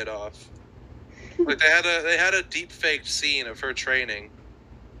didn't pay it off. Like they had a deep faked scene of her training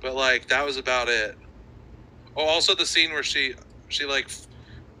but like that was about it. Oh, also the scene where she like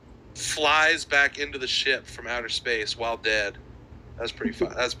flies back into the ship from outer space while dead. That's pretty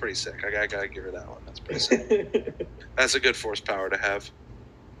fun. That's pretty sick. I gotta give her that one. That's pretty sick. That's a good force power to have.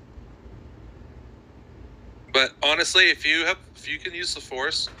 But honestly, if you can use the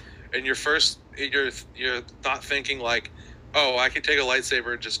force, and you're not thinking like, oh, I can take a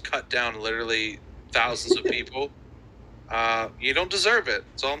lightsaber and just cut down literally thousands of people. You don't deserve it.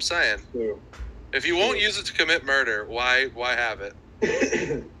 That's all I'm saying. True. If you won't use it to commit murder, why have it?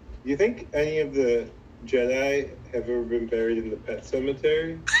 You think any of the Jedi have ever been buried in the pet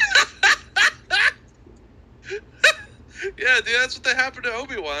cemetery? Yeah, dude, that's what happened to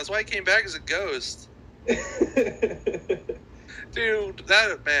Obi-Wan. That's why he came back as a ghost. Dude,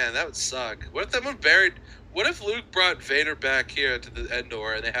 that would suck. What if someone buried? What if Luke brought Vader back here to the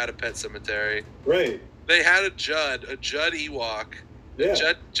Endor and they had a pet cemetery? Right. They had a Judd Ewok. Yeah.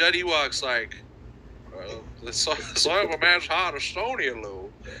 Judd Ewok's like, the son of a man's heart is stony,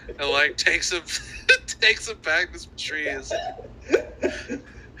 Lou, and like takes him back to some trees.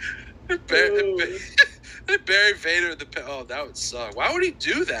 They bury Vader in the pet. Oh, that would suck. Why would he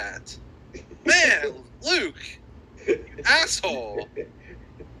do that? Man, Luke, you asshole.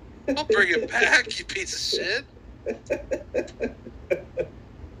 I'll bring him back, you piece of shit.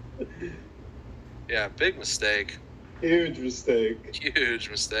 Yeah, big mistake. Huge mistake. Huge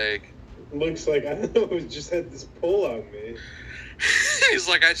mistake. Looks like, I don't know, it just had this pull on me. He's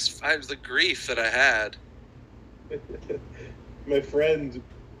like, I was the grief that I had. My friend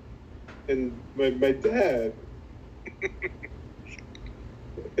and my dad.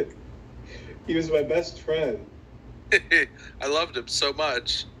 He was my best friend. I loved him so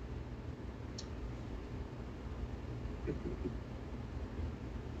much.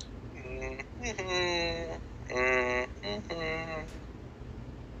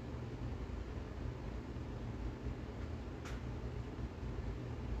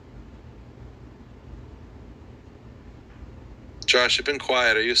 Josh, you've been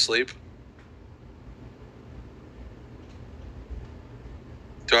quiet. Are you asleep?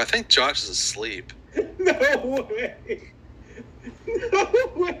 Do I think Josh is asleep? No way.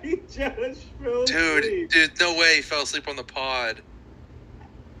 No way, Josh fell asleep. Dude, no way he fell asleep on the pod.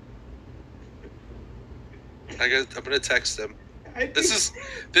 I'm gonna text him. This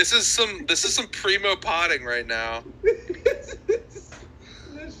is some primo potting right now. That's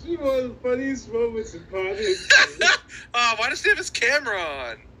one of the funniest moments in potting. Oh, why does he have his camera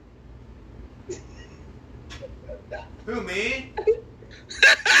on? Who, me?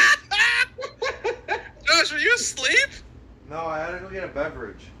 Josh, were you asleep? No, I had to go get a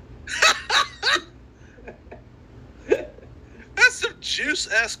beverage. That's some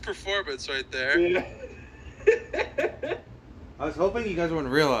Juice-esque performance right there. Yeah. I was hoping you guys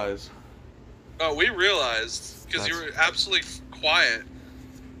wouldn't realize. Oh, we realized because you were absolutely quiet.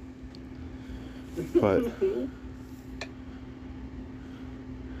 But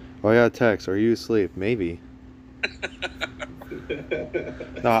oh, I got a text. Are you asleep? Maybe.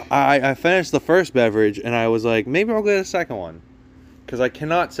 No, I finished the first beverage and I was like, maybe I'll get a second one, because I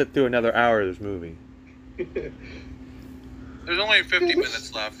cannot sit through another hour of this movie. There's only 50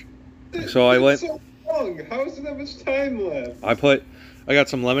 minutes left. So I went. So long. How is there that much time left? I got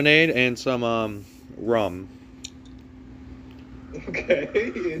some lemonade and some rum.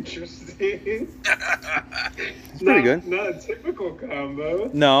 Okay, interesting. It's pretty good. Not a typical combo.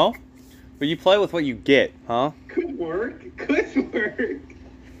 No, but you play with what you get, huh? Could work. Could work.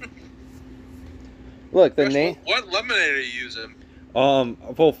 Look, the Josh, name. what lemonade are you using? Well,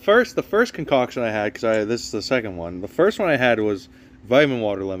 the first concoction I had, because this is the second one. The first one I had was vitamin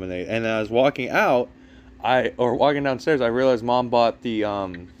water lemonade, and I was walking out, walking downstairs, I realized Mom bought the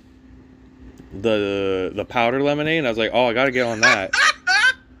powder lemonade, and I was like, oh, I gotta get on that.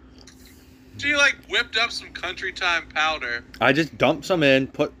 So you like whipped up some Country Time powder. I just dumped some in,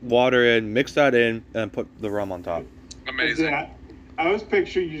 put water in, mixed that in, and put the rum on top. Amazing. Yeah, I was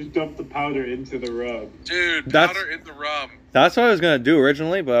picturing you just dumped the powder into the rum. Dude, That's- powder in the rum. That's what I was gonna do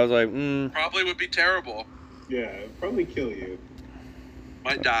originally, but I was like, Probably would be terrible. Yeah, it'd probably kill you.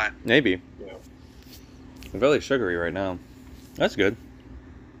 Might die. maybe. Yeah. I'm really sugary right now. That's good.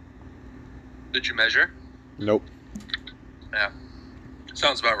 Did you measure? Nope. Yeah.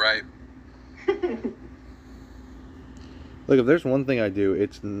 Sounds about right. Look, if there's one thing I do,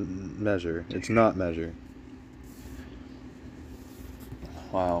 it's measure. It's not measure.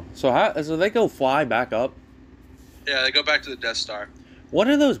 Wow. So they go fly back up? Yeah, they go back to the Death Star. What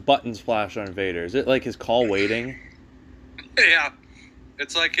are those buttons flash on Vader? Is it like his call waiting? Yeah.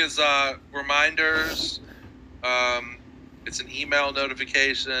 It's like his reminders. It's an email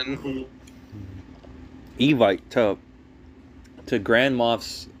notification. Mhm. Evite to Grand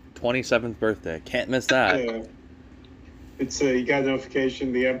Moff's 27th birthday. Can't miss that. Yeah. It's you got a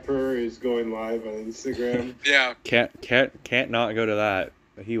notification. The Emperor is going live on Instagram. Yeah. Can't not go to that.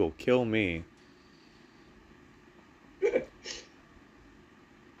 He will kill me.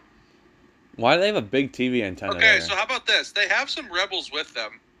 Why do they have a big TV antenna Okay, there? so how about this? They have some rebels with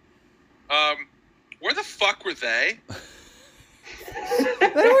them. Where the fuck were they? They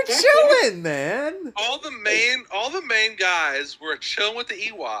were chilling, man. All the main guys were chilling with the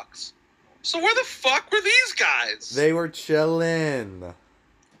Ewoks. So where the fuck were these guys? They were chilling. All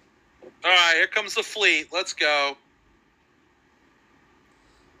right, here comes the fleet. Let's go.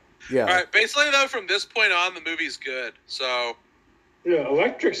 Yeah. All right, basically though, from this point on, the movie's good. So Yeah,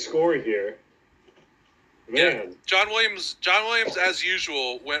 electric score here. Man. yeah, John Williams, as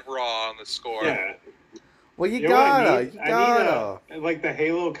usual, went raw on the score. Yeah. Well, you You know what I gotta. need? You I gotta. need like the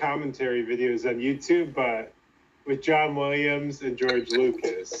Halo commentary videos on YouTube, but with John Williams and George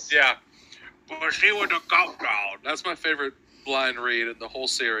Lucas. Yeah. Pussy with the countdown. That's my favorite blind read in the whole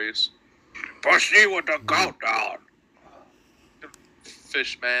series. Pussy with the countdown.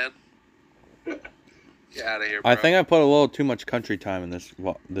 Fish man. Get out of here, bro. I think I put a little too much country time in this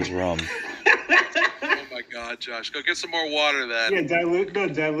rum. Oh my god, Josh. Go get some more water then. Yeah,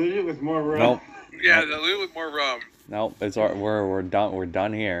 dilute it with more rum. Nope. Yeah, dilute with more rum. Nope. We're done. We're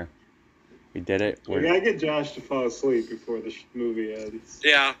done here. We did it. We gotta get Josh to fall asleep before the movie ends.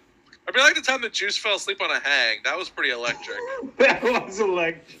 Yeah. I mean, like the time the Juice fell asleep on a hang. That was pretty electric. That was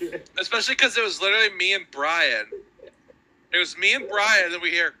electric. Especially because it was literally me and Brian. It was me and Brian, and then we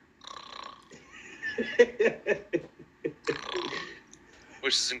hear,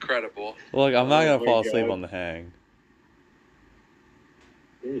 which is incredible. Look, I'm not Oh gonna my fall asleep God. on the hang.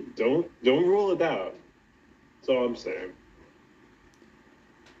 Don't rule it out. That's all I'm saying.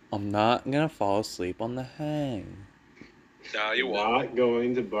 I'm not gonna fall asleep on the hang. No, you won't. Not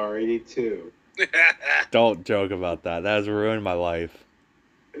going to Bar 82. Don't joke about that. That has ruined my life.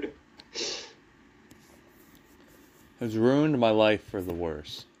 Has ruined my life for the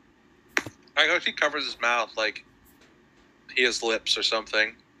worse. I hope he covers his mouth like he has lips or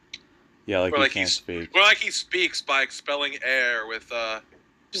something. Yeah, like Or he like can't he's- speak. Or like he speaks by expelling air with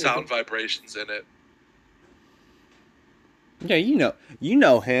sound vibrations in it. Yeah, you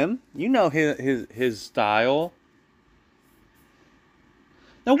know him. You know his style.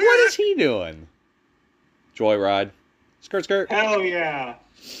 Now what is he doing? Joyride. Skirt skirt. Hell yeah.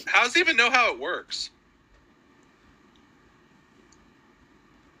 How does he even know how it works?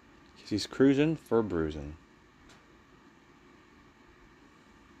 He's cruising for bruising.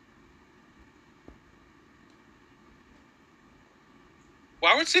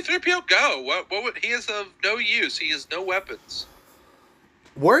 Why would C-3PO go? What would he is of no use? He has no weapons.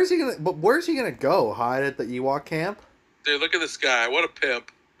 Where's he gonna go? Hide at the Ewok camp? Dude, look at this guy. What a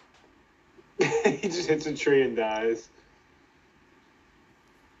pimp. He just hits a tree and dies.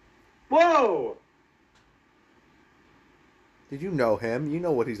 Whoa! Did you know him? You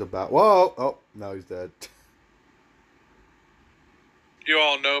know what he's about. Whoa! Oh, no, he's dead. You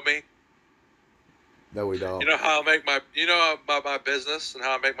all know me. No, we don't. You know how I make my. You know about my business and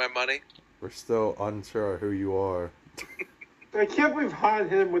how I make my money. We're still unsure who you are. I can't believe Han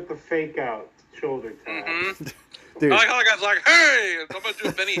hit him with the fake out shoulder tap. Mm-hmm. Dude, I like how the guy's like, "Hey, I'm gonna do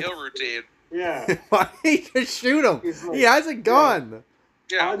a Benny Hill routine." Yeah. why did he just shoot him? He's like- He has a gun.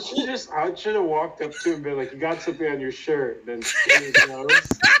 Yeah. I should have walked up to him and been like, "You got something on your shirt?" Then his nose.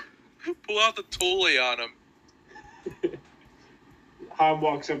 Pull out the toolie on him. Han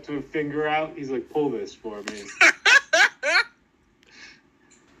walks up to him, finger out. He's like, "Pull this for me."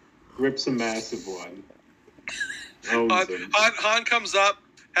 Rips a massive one. Owns him. Han comes up,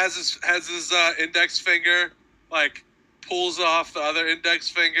 has his index finger, like pulls off the other index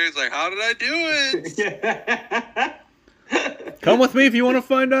finger. He's like, "How did I do it?" Come with me if you want to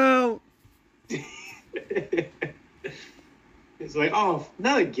find out. It's like, "Oh,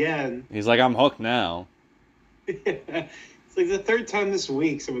 not again." He's like, I'm hooked now. It's like the third time this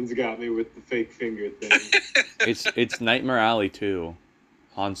week someone's got me with the fake finger thing. It's Nightmare Alley 2.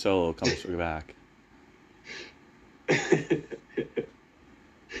 Han Solo comes back.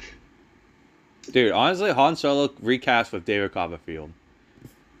 Dude, honestly, Han Solo recast with David Copperfield.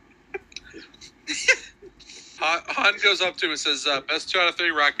 Han goes up to him and says, "Best 2 out of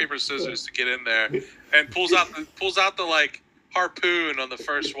 3 rock paper scissors to get in there," and pulls out the like harpoon on the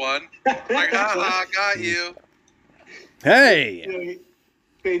first one. Like, haha, got you. Hey!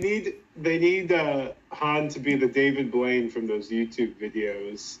 They need Han to be the David Blaine from those YouTube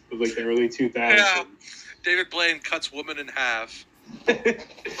videos of like the early 2000s. Yeah. David Blaine cuts woman in half.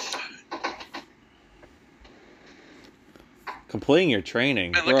 Completing your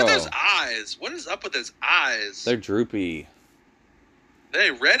training, Man, bro. look at those eyes. What is up with those eyes? They're droopy.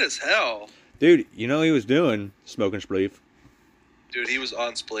 They red as hell. Dude, you know what he was doing? Smoking spleef. Dude, he was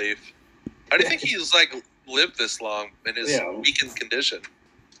on spleef. How do you think he's like lived this long in his weakened condition?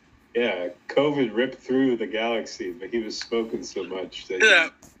 Yeah, COVID ripped through the galaxy, but he was smoking so much that Yeah.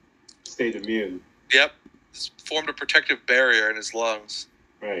 he stayed immune. Yep. It's formed a protective barrier in his lungs.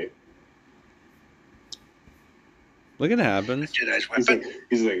 Right. Look at it happens. Jedi's weapon.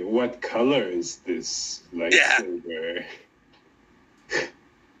 He's like, what color is this lightsaber?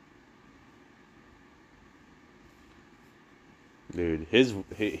 Dude,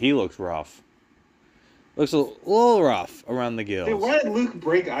 he looks rough. Looks a little rough around the gills. Hey, why did Luke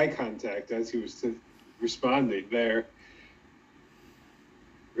break eye contact as he was responding there?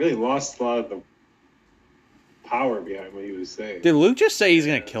 Really lost a lot of the power behind what he was saying. Did Luke just say he's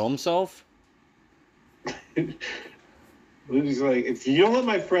gonna kill himself? Luke's like, if you don't let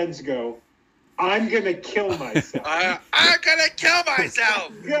my friends go, I'm gonna kill myself. I'm gonna kill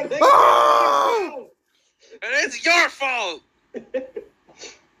myself! Ah! And it's your fault!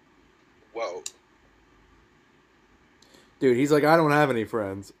 Whoa. Dude, he's like, I don't have any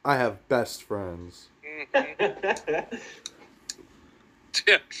friends. I have best friends. Yeah.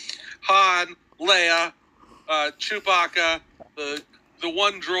 Han, Leia, Chewbacca, the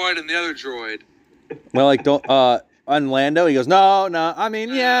one droid and the other droid. Well, like on Lando, he goes, no. I mean,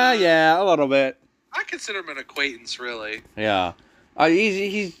 yeah, a little bit. I consider him an acquaintance, really. Yeah,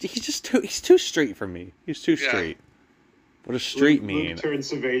 he's just too straight for me. He's too straight. What does street mean? Luke turns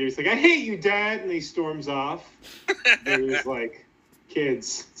to Vader. He's like, I hate you, Dad, and he storms off. Vader's like,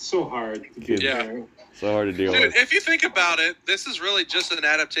 kids, it's so hard to do there. So hard to deal Dude, with. if you think about it, this is really just an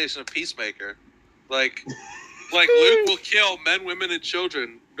adaptation of Peacemaker. Like Luke will kill men, women, and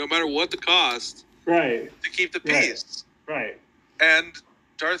children, no matter what the cost, right, to keep the peace. Right. And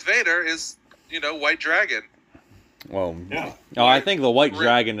Darth Vader is, White Dragon. Well, yeah. Oh, I think the white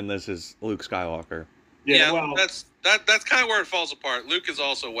dragon in this is Luke Skywalker. Yeah, well, that's kind of where it falls apart. Luke is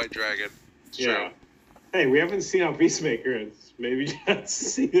also White Dragon. It's true. Hey, we haven't seen how Peacemaker is. Maybe just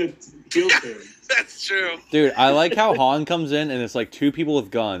see the heel turn. That's true. Dude, I like how Han comes in and it's like two people with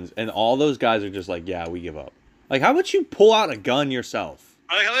guns, and all those guys are just like, yeah, we give up. Like, how about you pull out a gun yourself?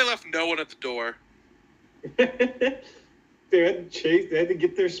 I like how they left no one at the door. They had to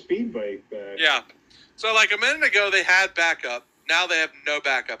get their speed bike back. Yeah. So, like, a minute ago, they had backup. Now they have no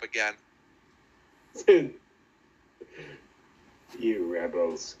backup again. You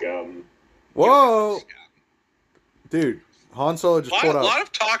rebel scum. Whoa! Dude, Han Solo just pulled A out... lot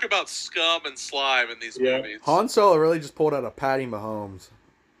of talk about scum and slime in these movies. Han Solo really just pulled out a Patty Mahomes.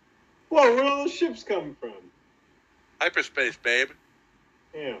 Whoa, where all those ships come from? Hyperspace, babe.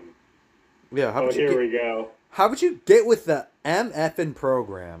 Damn. Yeah, how about here we go. How about you get with the MFing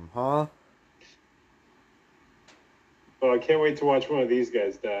program, huh? Oh, I can't wait to watch one of these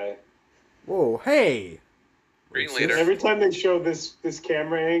guys die. Whoa, hey! Green leader. Every time they show this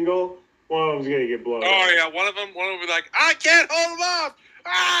camera angle, one of them's gonna get blown. Oh yeah, one of them will be like, I can't hold him off.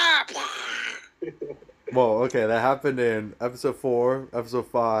 Ah! Well, okay, that happened in episode 4, episode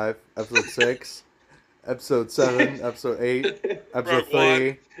 5, episode 6, episode 7, episode 8, episode Rogue 3,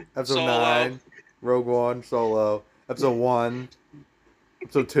 One, episode Solo. 9, Rogue One, Solo, episode 1,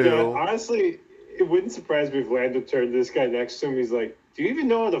 episode 2. Yeah, honestly, it wouldn't surprise me if Lando turned this guy next to him. He's like, "Do you even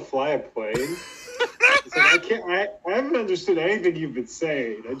know how to fly a plane?" He's like, I haven't understood anything you've been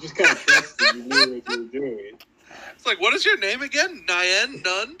saying. I just kind of trusted you knew what you were doing. It's like, what is your name again? Nien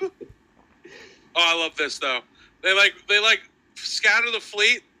Nunb? Oh, I love this though. They scatter the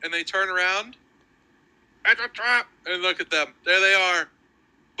fleet and they turn around. It's a trap. And look at them. There they are.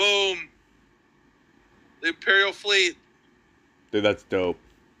 Boom. The Imperial fleet. Dude, that's dope.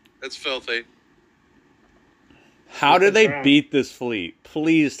 That's filthy. How did they beat this fleet?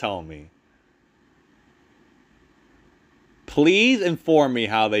 Please tell me. Please inform me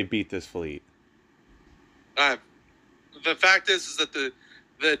how they beat this fleet. The fact is that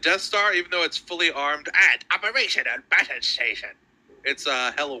the Death Star, even though it's fully armed at Operation and Battle Station, it's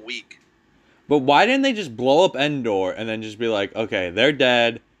hella weak. But why didn't they just blow up Endor and then just be like, okay, they're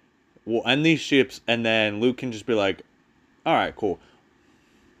dead, we'll end these ships, and then Luke can just be like, all right, cool.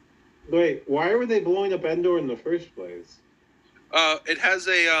 Wait, why were they blowing up Endor in the first place? It has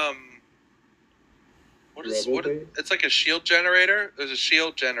a it's like a shield generator. There's a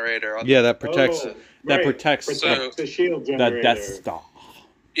shield generator on Yeah, that protects Oh, that right. protects Protect the shield generator. the Death Star.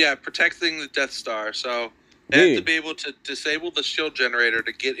 Yeah, protecting the Death Star. So they have to Dude. be able to disable the shield generator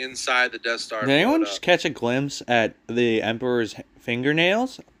to get inside the Death Star. Did and blow anyone it just up. catch a glimpse at the Emperor's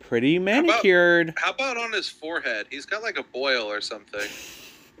fingernails? Pretty manicured. How about on his forehead? He's got like a boil or something.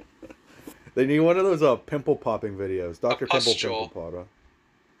 They need one of those pimple popping videos. Dr. Pimple pustule. Potter.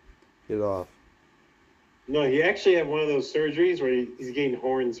 Get it off. No, he actually had one of those surgeries where he's getting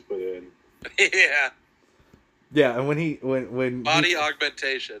horns put in. Yeah, Yeah, and when body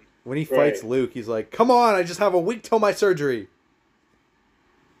augmentation. when he fights Right. Luke, he's like, "Come on, I just have a week till my surgery.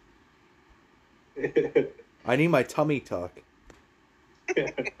 I need my tummy tuck."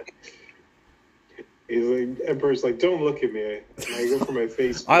 He's like, Emperor's like, don't look at me. I go for my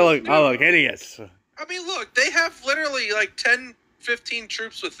face. I look hideous. I mean, look, they have literally like 10, 15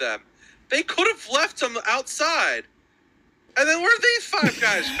 troops with them. They could have left them outside. And then where did these 5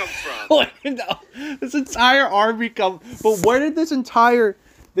 guys come from? Like, no, this entire army come. But where did this entire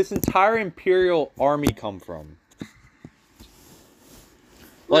Imperial army come from?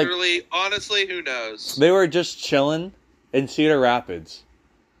 Like, Literally, honestly, who knows? they were just chilling in Cedar Rapids.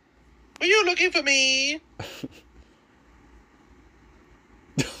 Are you looking for me?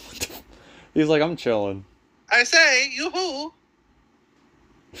 He's like, I'm chilling. I say, yoo-hoo.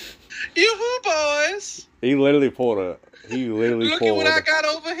 Yoo-hoo, boys. He literally pulled a. He literally Look at pulled. what I got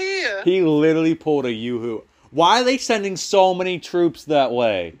over here. He literally pulled a yoo-hoo. Why are they sending so many troops that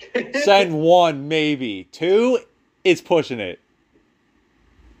way? Send 1, maybe 2. It's pushing it.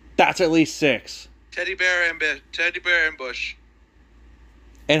 That's at least 6. Teddy bear ambush.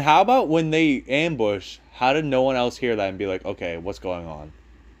 And how about when they ambush? How did no one else hear that and be like, okay, what's going on?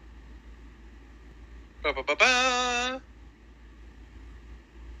 Ba-ba-ba-ba.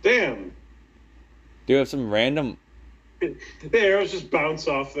 Damn. Do you have some random? The arrows just bounce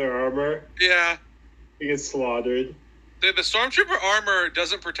off their armor. Yeah. They get slaughtered. The Stormtrooper armor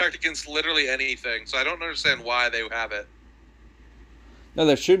doesn't protect against literally anything, so I don't understand why they have it. No,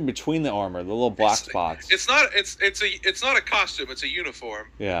 they're shooting between the armor, the little black spots. It's not a costume, it's a uniform.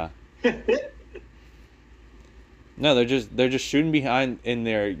 Yeah. No, they're just shooting behind in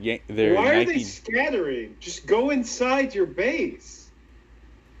their Why are they Nike. scattering? Just go inside your base.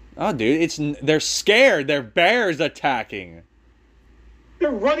 Oh, dude, they're scared. They're bears attacking. They're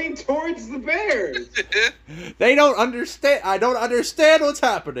running towards the bears. They don't understand. I don't understand what's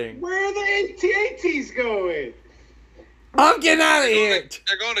happening. Where are the AT-ATs going? I'm getting out of here.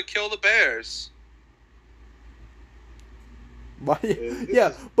 They're going to kill the bears. Why? This Yeah,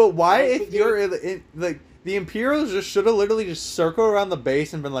 is- but why also if you're like the Imperials just should have literally just circled around the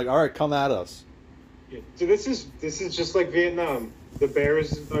base and been like, all right, come at us. So this is just like Vietnam. The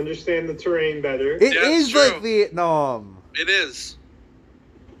bears understand the terrain better. It Yeah, is it's true. like Vietnam. It is.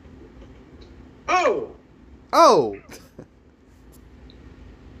 Oh! Oh.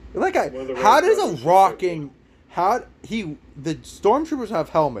 That guy. One of the How Red does Brothers a rocking? The stormtroopers have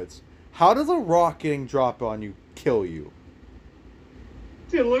helmets. How does a rock getting dropped on you kill you?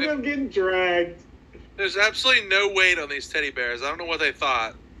 Dude, look at them getting dragged. There's absolutely no weight on these teddy bears. I don't know what they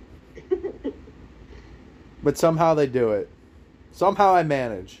thought. But somehow they do it. Somehow I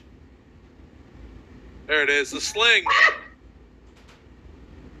manage. There it is, the sling.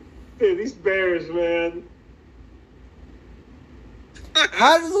 Dude, these bears, man.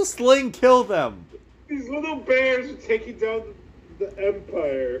 How does a sling kill them? These little bears are taking down the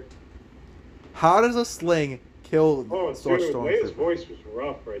Empire. How does a sling kill Oh, Source dude, Leia's Stormtrooper? voice was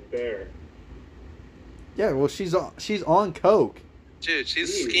rough right there. Yeah, well, she's on coke. Dude, she's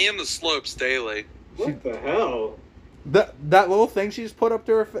Jeez. skiing the slopes daily. What the hell? That little thing she just put up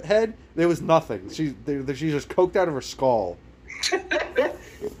to her head, there was nothing. She just coked out of her skull.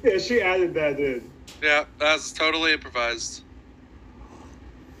 Yeah, she added that in. Yeah, that's totally improvised.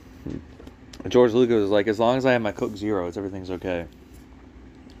 George Lucas was like, as long as I have my Coke Zeros, everything's okay.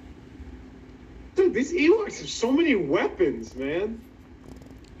 Dude, these Ewoks have so many weapons, man.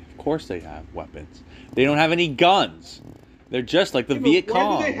 Of course they have weapons. They don't have any guns. They're just like the Yeah, but Viet why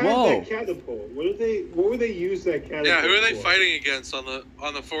Cong. do they have Whoa. that catapult? What would they use that catapult Yeah, who are they for? fighting against on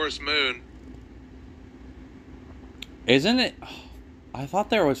the forest moon? Isn't it? I thought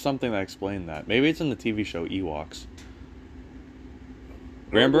there was something that explained that. Maybe it's in the TV show Ewoks.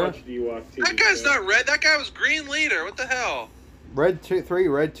 I Remember? watched the Ewok TV That guy's show. not red. That guy was green leader. What the hell? Red 3,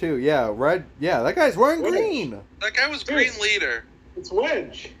 red 2. Yeah, red. Yeah, that guy's wearing What? green. That guy was Dude. green leader. It's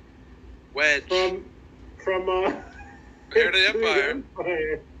Wedge Wedge. from Heir to the Empire.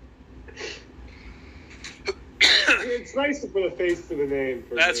 Empire. It's nice to put a face to the name.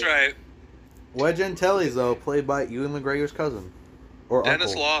 For That's me. right. Wedge Antilles, though, played by Ewan McGregor's cousin. Or Dennis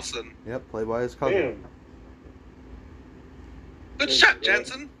uncle. Lawson. Yep, played by his cousin. Damn. Good shot,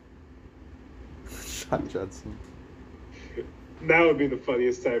 Jensen. Shot Jensen. That would be the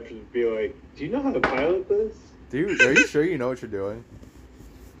funniest time for to be like, do you know how to pilot this? Dude, are you sure you know what you're doing?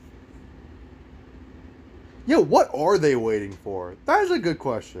 Yo, what are they waiting for? That is a good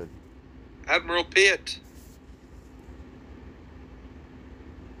question. Admiral Piet.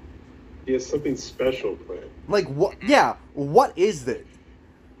 He has something special planned. Like, what? Yeah, what is it?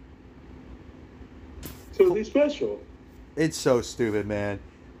 Something special. It's so stupid, man.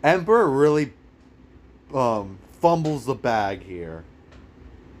 Emperor really fumbles the bag here.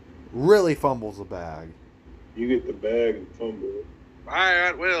 Really fumbles the bag. You get the bag and fumble it. Fire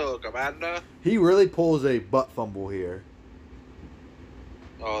at will, Commander. He really pulls a butt fumble here.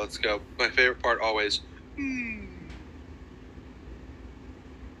 Oh, let's go. My favorite part always.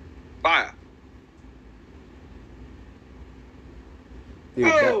 Fire. Dude,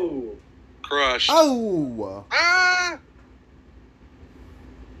 that- Oh! Crush. Oh! Ah!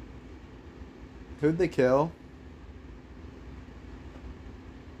 Who'd they kill?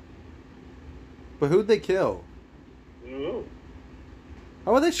 But who'd they kill? I don't know.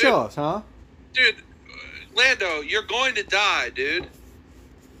 How would they show us, huh? Dude, Lando, you're going to die, dude.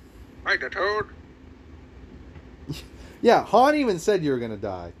 Right, the toad. Yeah, Han even said you were gonna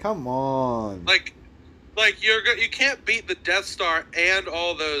die. Come on. Like you can't beat the Death Star and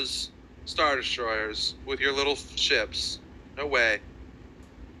all those Star Destroyers with your little ships. No way.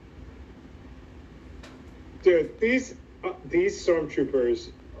 Dude, these stormtroopers,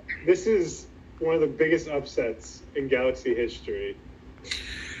 this is one of the biggest upsets in galaxy history.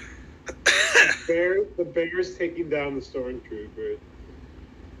 The Bears taking down the stormtroopers.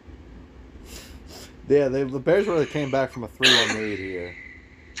 Yeah, the Bears really came back from a 3-1 lead here.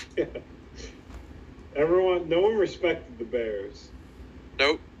 Yeah. No one respected the Bears.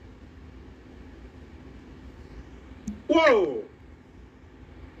 Nope. Whoa!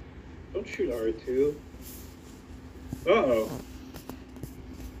 Don't shoot R2. Uh-oh.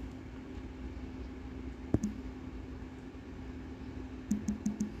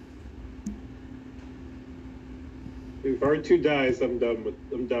 If R2 dies, I'm done with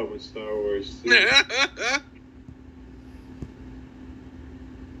Star Wars. Yeah,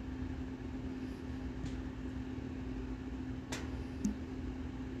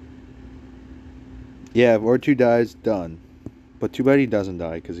 if R2 dies, done. But too bad he doesn't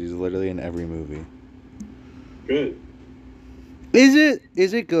die, because he's literally in every movie. Good. Is it?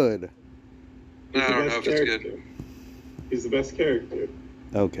 Is it good? I don't know if it's good. He's the best character.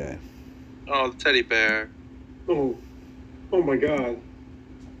 Okay. Oh, the teddy bear. Oh my God.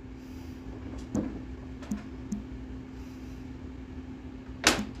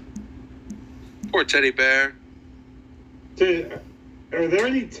 Poor teddy bear. Are there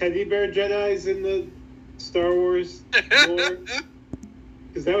any teddy bear Jedis in the Star Wars lore?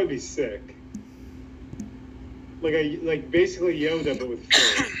 Because that would be sick. Like basically Yoda, but with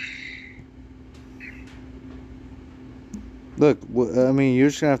fur. Look, I mean, you're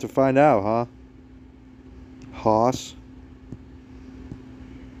just gonna have to find out, huh? Hoss.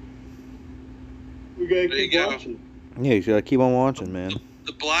 We gotta There you keep go. watching. Yeah, you gotta keep on watching, man.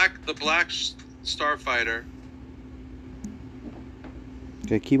 The black starfighter.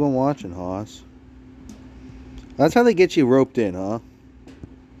 Gotta keep on watching, Hoss. That's how they get you roped in, huh?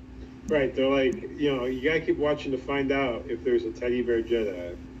 Right, they're like, you gotta keep watching to find out if there's a teddy bear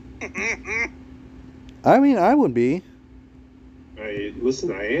Jedi. I mean, I would be.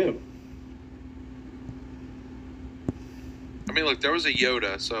 Listen, I am. I mean, look, there was a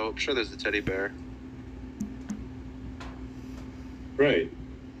Yoda, so I'm sure there's a teddy bear. Right.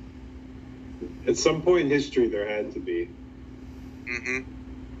 At some point in history, there had to be. Mm-hmm.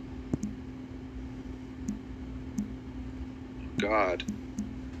 God.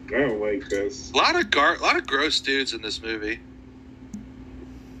 I don't like this. A lot of gross dudes in this movie.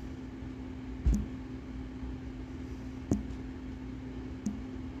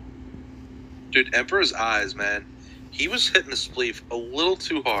 Dude, Emperor's eyes, man. He was hitting the spleef a little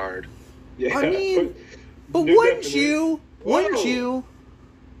too hard. Yeah. I mean, but new wouldn't definition. you? Wouldn't Whoa. you?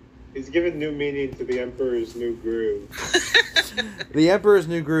 He's given new meaning to the Emperor's New Groove. The Emperor's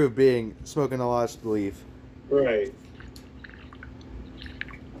New Groove being smoking a lot of spleef. Right.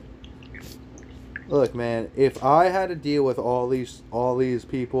 Look, man, if I had to deal with all these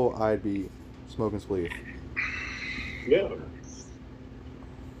people, I'd be smoking spleef. Yeah.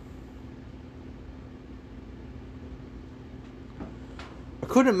 I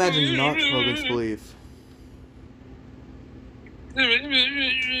couldn't imagine not smoking spleef.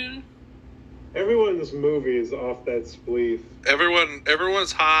 Everyone in this movie is off that spleef.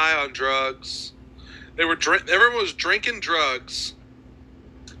 Everyone's high on drugs. Everyone was drinking drugs.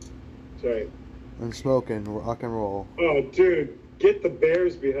 That's right. And smoking, rock and roll. Oh, dude, get the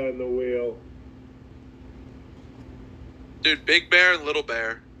bears behind the wheel. Dude, Big Bear and Little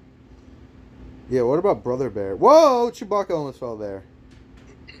Bear. Yeah, what about Brother Bear? Whoa, Chewbacca almost fell there.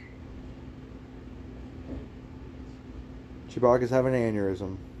 Chewbacca's having an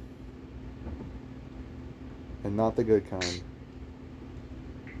aneurysm. And not the good kind.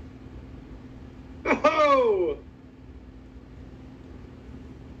 Oh!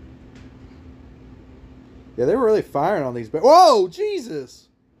 Yeah, they were really firing on these bears. Whoa, Jesus!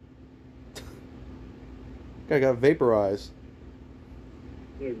 Guy got vaporized.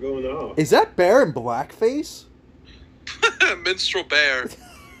 They're going off. Is that bear in blackface? Minstrel Bear.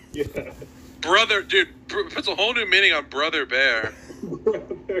 Yeah. Brother, dude, puts a whole new meaning on Brother Bear.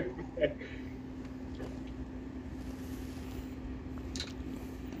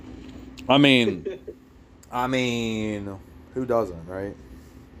 I mean, Who doesn't, right?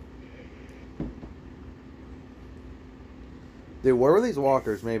 Dude, where were these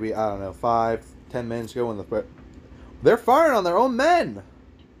walkers? Maybe, I don't know, 5-10 minutes ago when they're firing on their own men.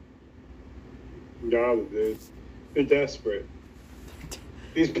 No, dude. They're desperate.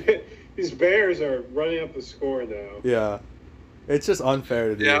 These bears are running up the score now. Yeah. It's just unfair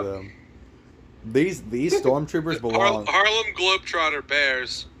to do Yep. them. These stormtroopers belong. Harlem Globetrotter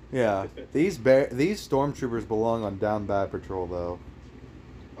Bears. Yeah. These stormtroopers belong on Down Bad Patrol though.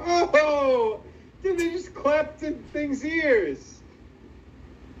 Oh! Dude, they just clapped in things' ears.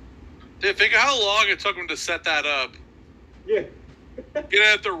 Dude, think of how long it took them to set that up. Yeah. Get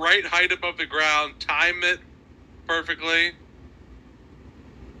it at the right height above the ground, time it perfectly.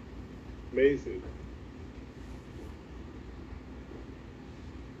 Amazing.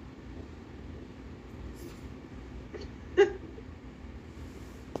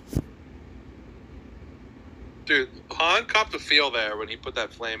 Dude, Han copped a feel there when he put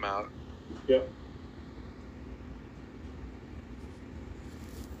that flame out. Yep.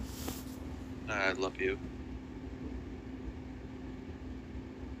 I love you.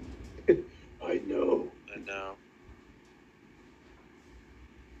 I know. I know.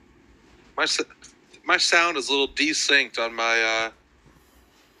 My sound is a little desynced on my.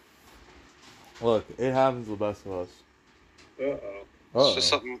 Look, it happens to the best of us. Uh-oh. It's just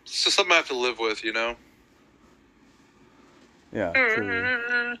something I have to live with, you know. Yeah.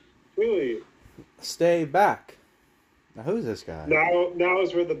 True. Really? Stay back. Now who's this guy? Now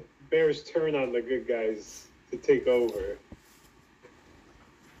is where the bears turn on the good guys to take over.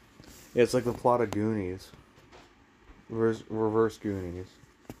 Yeah, it's like the plot of Goonies. Reverse Goonies.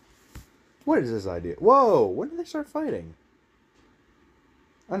 What is this idea? Whoa! When did they start fighting?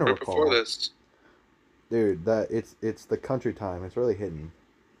 I don't Right recall. before this. Dude, it's the country time. It's really hidden.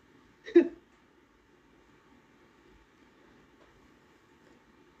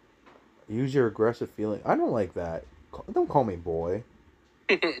 Use your aggressive feeling. I don't like that. Don't call me boy.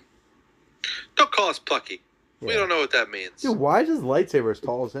 Don't call us plucky. We Yeah. don't know what that means. Dude, why is his lightsaber as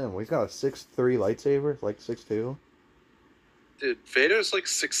tall as him? He's got a 6'3" lightsaber. It's like 6'2". Dude, Vader's like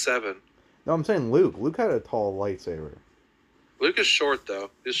 6'7". No, I'm saying Luke. Luke had a tall lightsaber. Luke is short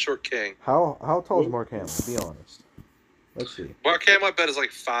though. He's short king. How tall is Mark Hamill? Be honest. Let's see. Mark Hamill, I bet, is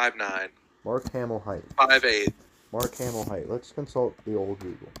like 5'9", Mark Hamill height. 5'8". Mark Hamill height. Let's consult the old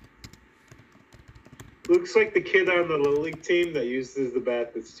Google. Looks like the kid on the Little League team that uses the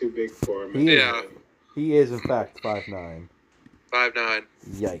bat that's too big for him. Yeah. He is in fact 5'9". 5'9".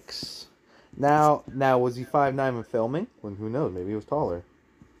 Yikes. Now was he 5'9" when filming? Well, who knows? Maybe he was taller.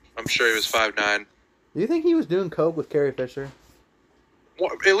 I'm sure he was 5'9". Do you think he was doing coke with Carrie Fisher?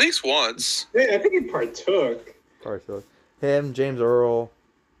 Well, at least once. Yeah, I think he partook. Partially. Him, James Earl.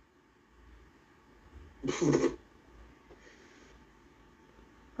 How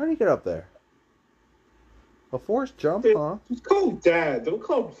did he get up there? A forced jump, huh? Just call him Dad. Don't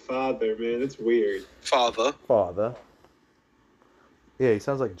call him Father, man. It's weird. Father. Father. Yeah, he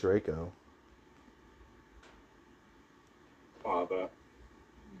sounds like Draco. Father.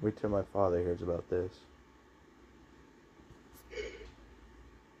 Wait till my father hears about this.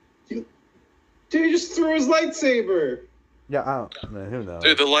 Dude, he just threw his lightsaber. Yeah, I don't know. Who knows?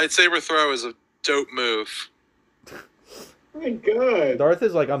 Dude, the lightsaber throw is a dope move. Oh my God. Darth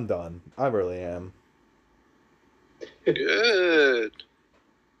is like, I'm done. I really am. Good.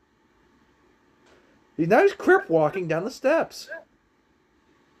 He's crip walking down the steps.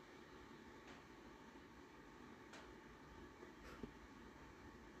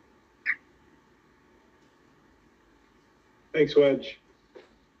 Thanks, Wedge.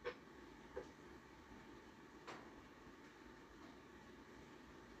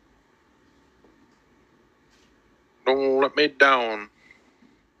 me down.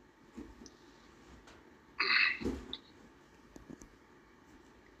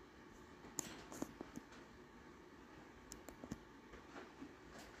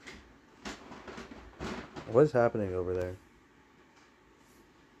 What is happening over there?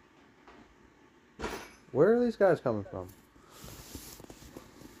 Where are these guys coming from?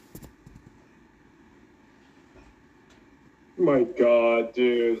 My God,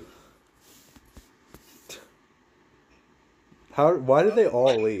 dude. Why did they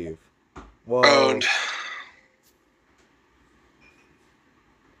all leave? Whoa. Owned.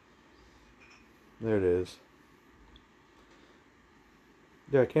 There it is.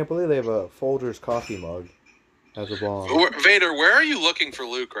 Yeah, I can't believe they have a Folgers coffee mug as a bomb. Vader, where are you looking for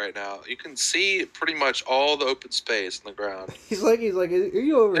Luke right now? You can see pretty much all the open space in the ground. He's like, are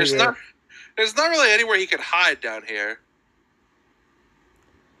you over There's here? there's not really anywhere he could hide down here.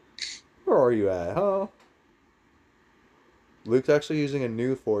 Where are you at, huh? Luke's actually using a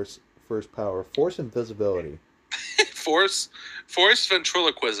new first power, Force Invisibility. Force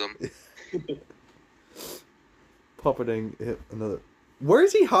ventriloquism. Puppeting another. Where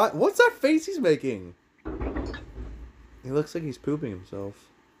is he hot? What's that face he's making? He looks like he's pooping himself.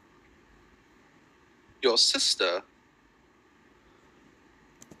 Your sister.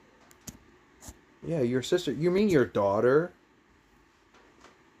 Yeah, your sister. You mean your daughter?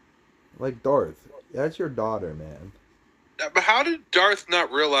 Like Darth. That's your daughter, man. But how did Darth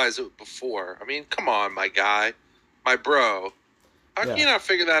not realize it before? I mean, come on, my guy. My bro. How can you not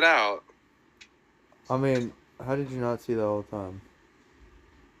figure that out? I mean, how did you not see that all the time?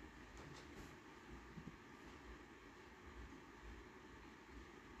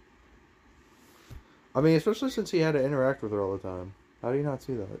 I mean, especially since he had to interact with her all the time. How do you not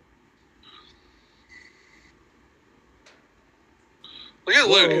see that? Look at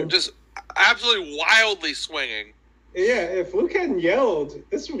Whoa. Luke, just absolutely wildly swinging. Yeah, if Luke hadn't yelled,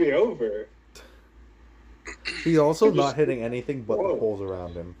 this would be over. He's also Just- not hitting anything but Whoa. the poles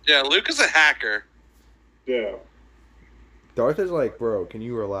around him. Yeah, Luke is a hacker. Yeah. Darth is like, bro, can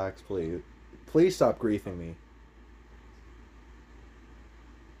you relax, please? Please stop griefing me.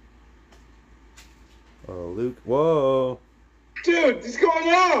 Oh, Luke. Whoa. Dude, he's going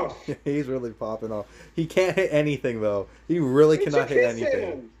off! He's really popping off. He can't hit anything, though. He really He cannot took hit his anything.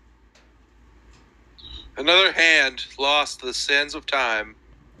 hand. Another hand lost to the sands of time.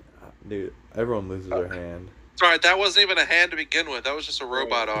 Dude, everyone loses their hand. It's alright, that wasn't even a hand to begin with. That was just a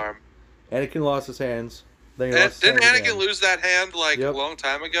robot arm. Anakin lost his hands. Then he And lost his didn't hands Anakin again. lose that hand like Yep. a long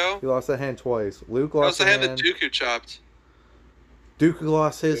time ago? He lost that hand twice. Luke That was lost the a hand hand. that Dooku chopped. Dooku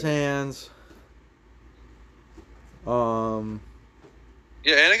lost his hands.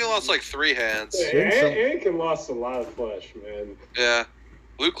 Yeah, Anakin lost like 3 hands. Yeah, Didn't some- Anakin lost a lot of flesh, man. Yeah.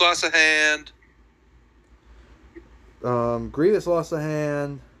 Luke lost a hand. Grievous lost a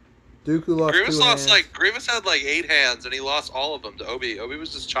hand. Dooku lost Grievous two lost hands. Grievous had like 8 hands and he lost all of them to Obi. Obi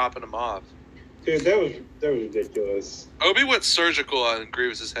was just chopping them off. Dude, that was ridiculous. Obi went surgical on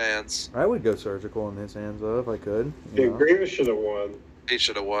Grievous's hands. I would go surgical in his hands though if I could. you Dude, know. Grievous should have won. He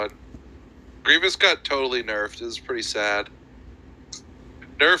should have won. Grievous got totally nerfed. It was pretty sad.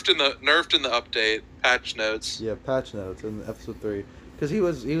 Nerfed in the update patch notes. Yeah, patch notes in episode 3, because he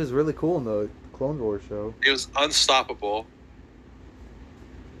was really cool in the Clone Wars show. He was unstoppable.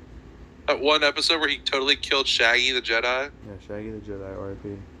 That one episode where he totally killed Shaggy the Jedi. Yeah, Shaggy the Jedi,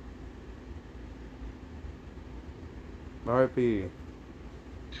 R.I.P. R.I.P.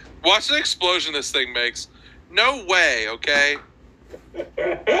 Watch the explosion this thing makes. No way, okay?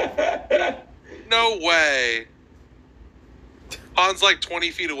 No way. Han's like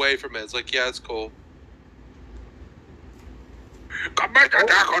 20 feet away from it. It's like, yeah, it's cool.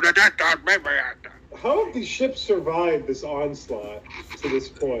 How have these ships survived this onslaught to this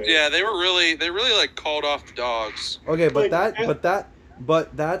point? Yeah, they really like called off the dogs. Okay, but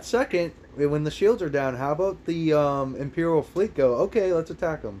Like, that second, when the shields are down, how about the Imperial fleet go? Okay, let's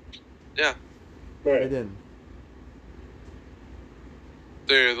attack them. Yeah. They Right. didn't.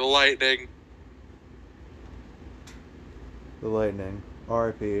 Dude, the lightning. The lightning.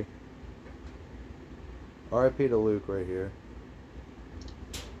 R.I.P. R.I.P. to Luke right here.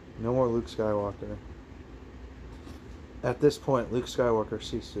 No more Luke Skywalker. At this point, Luke Skywalker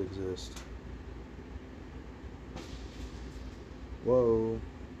ceased to exist. Whoa.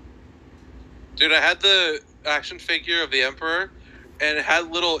 Dude, I had the action figure of the Emperor, and it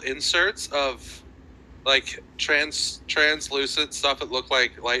had little inserts of like translucent stuff that looked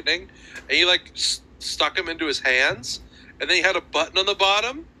like lightning, and he like stuck them into his hands, and then he had a button on the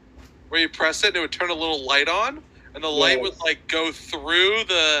bottom where you press it and it would turn a little light on, and the light would like go through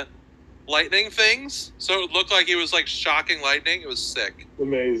the lightning things, so it looked like he was like shocking lightning. It was sick.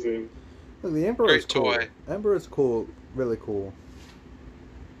 Amazing. Look, the Emperor's Great cool. toy. Emperor's cool. Really cool.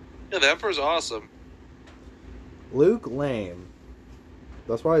 Yeah, the Emperor's awesome. Luke lame.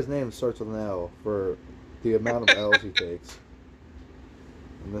 That's why his name starts with an L, for the amount of L's he takes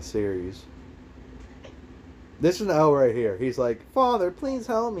in this series. This is an L right here. He's like, Father, please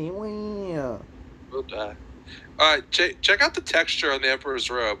help me. Wah. We'll die. Alright, check out the texture on the Emperor's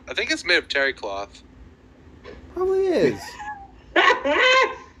robe. I think it's made of terry cloth. Probably is.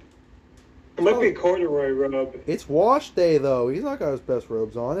 It might be a corduroy robe. It's wash day, though. He's not got his best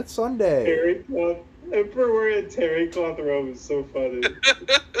robes on. It's Sunday. Terry cloth. Emperor wearing a terry cloth robe is so funny.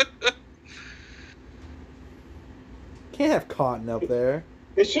 Can't have cotton up there.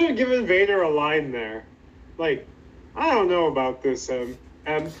 They should have given Vader a line there. Like, I don't know about this, I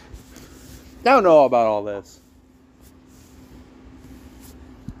don't know about all this.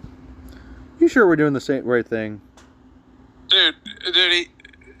 You sure we're doing the same right thing? Dude, he...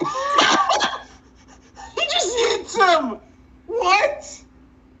 He just hits him! What?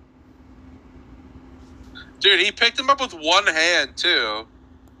 Dude, he picked him up with one hand, too.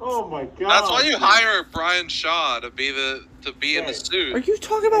 Oh my god. That's why you hire Brian Shaw to be in the suit. Are you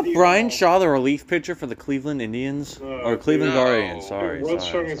talking about Brian Shaw, the relief pitcher for the Cleveland Indians? Or Cleveland no. Guardians, sorry. World's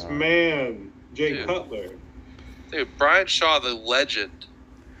strongest man, Jay Dude. Cutler. Dude, Brian Shaw, the legend.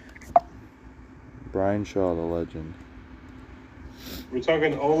 Brian Shaw, the legend. We're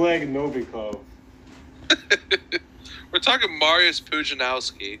talking Oleg Novikov. We're talking Mariusz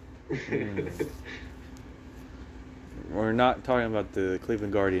Pujanowski. We're not talking about the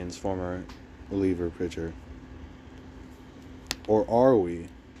Cleveland Guardians' former reliever pitcher. Or are we?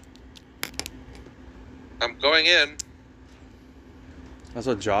 I'm going in. That's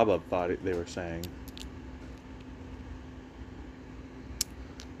what Jabba thought they were saying.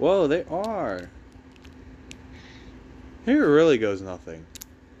 Whoa, they are. Here really goes nothing.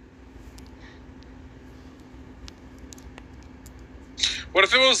 What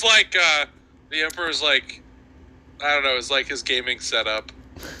if it was like, the Emperor's like, I don't know, it's like his gaming setup.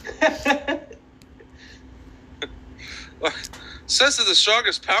 Says that the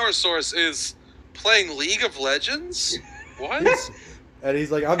strongest power source is playing League of Legends? What? And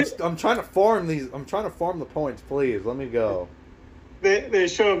he's like, I'm trying to farm these. I'm trying to farm the points. Please, let me go. They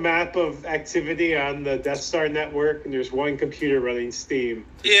show a map of activity on the Death Star network, and there's one computer running Steam.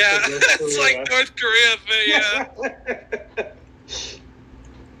 Yeah, North it's Korea. like North Korea thing, yeah.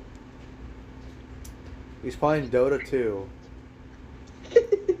 He's playing Dota 2.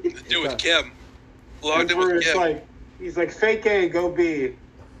 Do with Kim. Logged in with Kim. He's like, fake A, go B.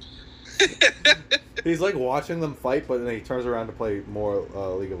 He's like watching them fight, but then he turns around to play more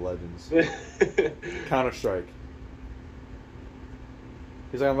League of Legends. Counter-Strike.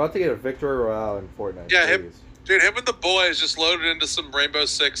 He's like, I'm about to get a victory royale in Fortnite. Yeah, please. him and the boys just loaded into some Rainbow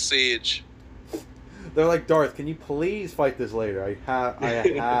Six Siege. They're like, Darth, can you please fight this later? I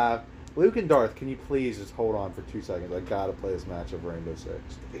have. Luke and Darth, can you please just hold on for 2 seconds? I gotta play this match of Rainbow Six.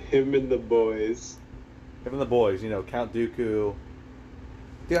 Him and the boys. Him and the boys, Count Dooku.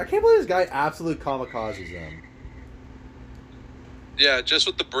 Dude, I can't believe this guy absolute kamikazes them. Yeah, just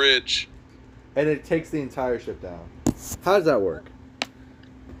with the bridge. And it takes the entire ship down. How does that work?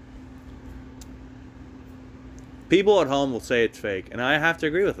 People at home will say it's fake, and I have to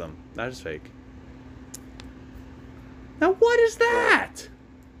agree with them. That is fake. Now, what is that?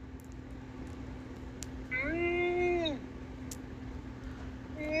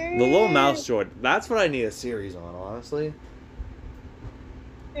 The little mouse droid. That's what I need a series on, honestly.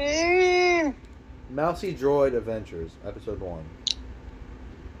 Mousy Droid Adventures, Episode 1.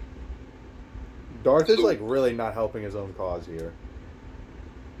 Darth is like really not helping his own cause here.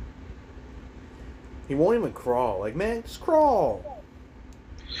 He won't even crawl. Like, man, just crawl.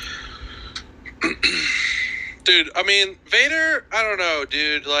 Dude, I mean, Vader, I don't know,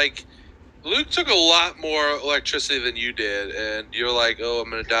 dude. Like, Luke took a lot more electricity than you did, and you're like, oh, I'm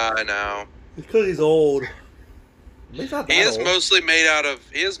gonna die now. It's because he's old. He's not that He is old. mostly made out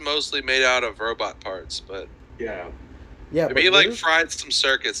of robot parts, but Yeah. Yeah, maybe but he like Luke- fried some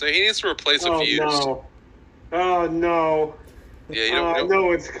circuits. So he needs to replace a Oh fuse. no. Oh no. Yeah, you Oh, I don't.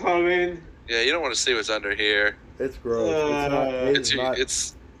 know it's coming. Yeah, you don't want to see what's under here. It's gross. It's not. It's It's not.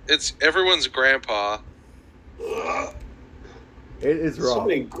 it's everyone's grandpa. It is So rough.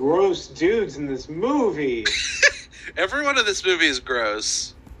 many gross dudes in this movie. Everyone in this movie is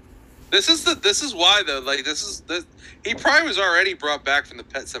gross. This is why though. Like he probably was already brought back from the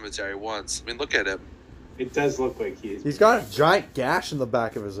pet cemetery once. I mean, look at him. It does look like he's. He's got a giant gash in the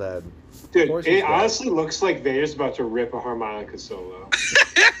back of his head. Of Dude, course he's it dead. honestly looks like Vader's about to rip a harmonica solo.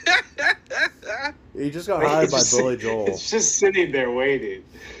 He just got hired by Billy Joel. It's just sitting there waiting.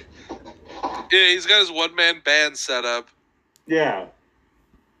 Yeah, he's got his one-man band set up. Yeah.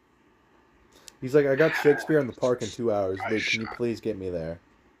 He's like, I got Shakespeare in the park in 2 hours. Dude, can you please get me there?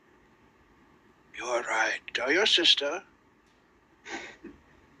 You're right. Your sister.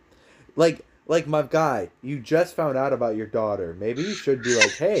 Like my guy, you just found out about your daughter. Maybe you should be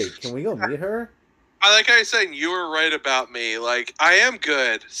like, hey, can we go meet her? I like how you're saying you were right about me. Like, I am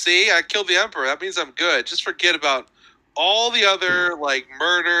good. See, I killed the Emperor. That means I'm good. Just forget about all the other, like,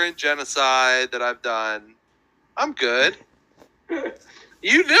 murder and genocide that I've done. I'm good.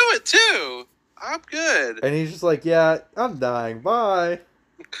 You knew it, too. I'm good. And he's just like, yeah, I'm dying. Bye.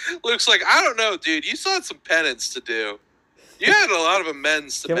 Luke's like, I don't know, dude. You still had some penance to do. You had a lot of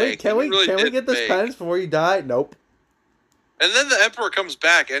amends to Can make. we You really can we did get this make. penance before you die? Nope. And then the Emperor comes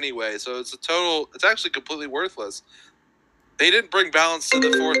back anyway, so it's it's actually completely worthless. They didn't bring balance to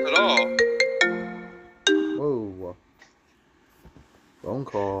the Fourth at all. Whoa. Phone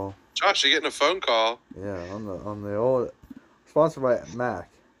call. Josh, you're getting a phone call. Yeah, on the old, sponsored by Mac.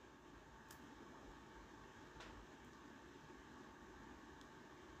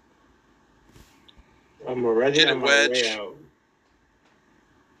 I'm already Hit it, on my Wedge. way out.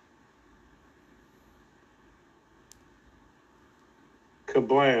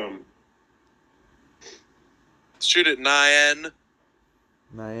 Kablam. Shoot at Nyan.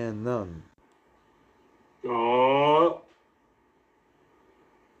 Nyan none. Oh.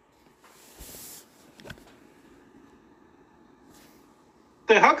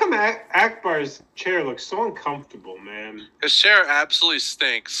 How come Akbar's chair looks so uncomfortable, man? His chair absolutely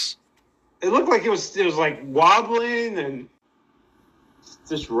stinks. It looked like it was like wobbling and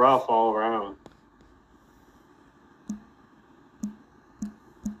just rough all around.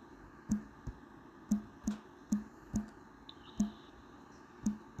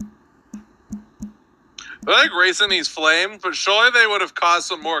 I like racing these flames, but surely they would have caused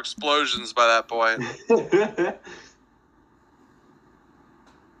some more explosions by that point.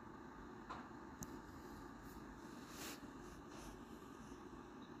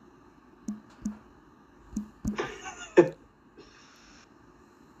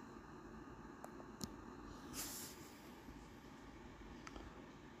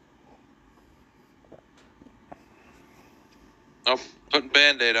 Oh, putting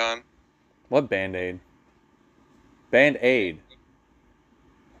Band-Aid on. What Band-Aid? Band-Aid.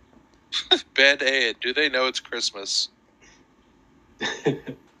 Band-Aid. Do they know it's Christmas?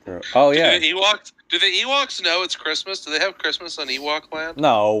 Oh, yeah. Do the Ewoks know it's Christmas? Do they have Christmas on Ewok Land?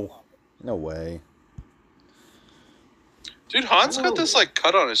 No. No way. Dude, Han's got this, like,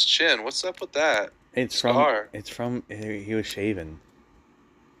 cut on his chin. What's up with that? It's Scar. from, he was shaven.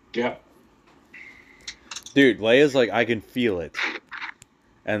 Yeah. Dude, Leia's like, I can feel it.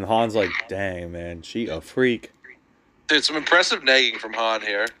 And Han's like, dang, man, she a freak. Dude, some impressive nagging from Han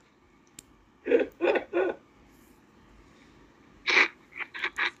here.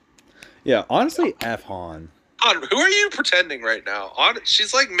 Yeah, honestly, F Han. Han, who are you pretending right now?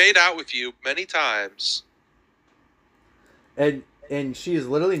 She's, like, made out with you many times. And she's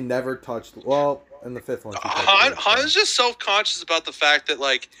literally never touched. Well, in the fifth one, she touched Han her. is just self-conscious about the fact that,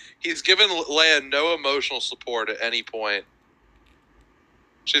 like, he's given Leia no emotional support at any point.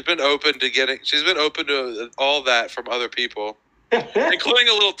 She's been open to all that from other people, including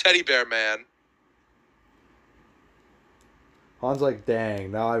a little teddy bear man. Han's like,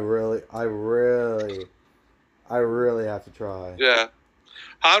 dang, now I really have to try. Yeah.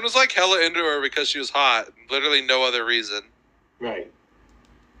 Han was, like, hella into her because she was hot. Literally no other reason. Right.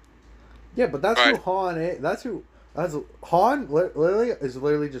 Yeah, but that's Right. who Han is. That's Han.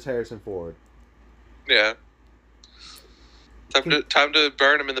 Literally just Harrison Ford. Yeah. Time to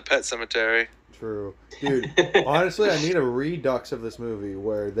burn him in the pet cemetery. True, dude. Honestly, I need a redux of this movie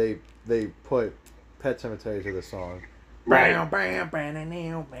where they put Pet Cemetery to the song. Right. Under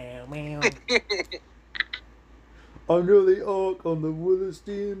the ark on the wooden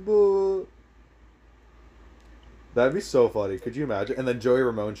steamboat. That'd be so funny. Could you imagine? And then Joey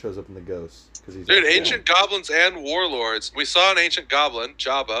Ramone shows up in the Ghost because he's Dude, like, ancient goblins and warlords. We saw an ancient goblin,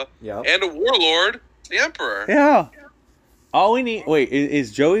 Jabba, Yeah. and a warlord, the Emperor. Yeah. All we need... Wait,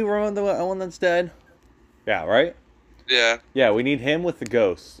 is Joey Ramone the one that's dead? Yeah, right? Yeah. Yeah, we need him with the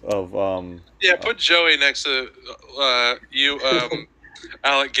ghosts of... Yeah, put Joey next to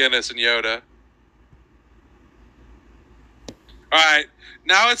Alec Guinness and Yoda. Alright,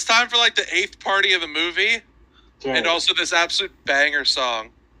 now it's time for, like, the 8th party of the movie, and also this absolute banger song.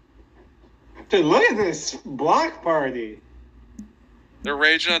 Dude, look at this block party. They're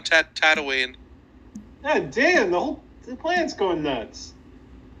raging on Tatooine. God damn, the planet's going nuts.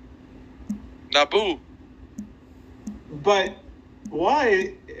 Naboo. But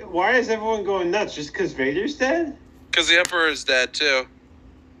why? Why is everyone going nuts? Just because Vader's dead? Because the Emperor is dead, too.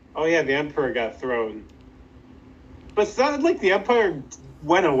 Oh yeah, the Emperor got thrown. But it's not like the Empire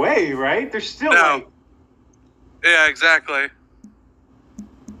went away, right? They're still No. like... Yeah, exactly.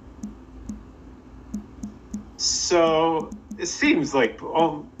 So it seems like a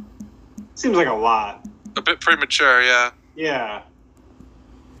lot. A bit premature, yeah. Yeah.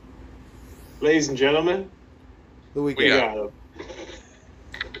 Ladies and gentlemen, Who we We got? got him.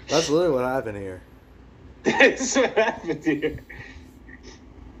 That's literally what happened here. That's what happened here.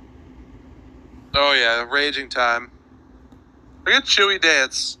 Oh, yeah, raging time. Look at Chewie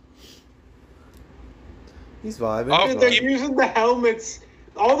dance. He's vibing. Oh, He's They're vibing. using the helmets.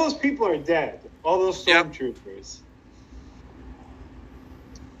 All those people are dead. All those Yep. stormtroopers.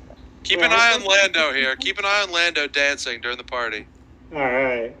 Keep Yeah, an eye I on think- Lando here. Keep an eye on Lando dancing during the party. All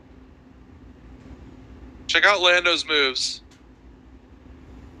right. Check out Lando's moves.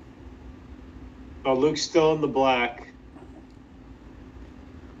 Oh, Luke's still in the black.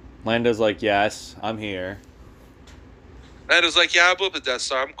 Lando's like, yes, I'm here. Lando's like, yeah, I blew up the Death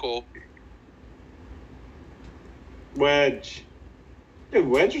Star. I'm cool. Wedge. Dude,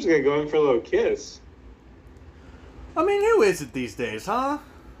 Wedge was gonna go in for a little kiss. I mean, who is it these days, huh?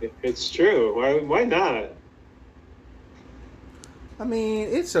 It's true. Why not? I mean,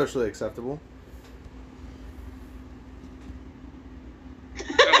 it's socially acceptable.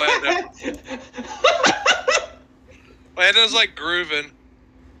 Lando. Lando's like grooving.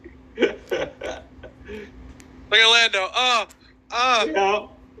 Look at Lando.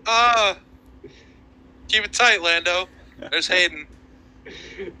 Yeah. Keep it tight, Lando. There's Hayden.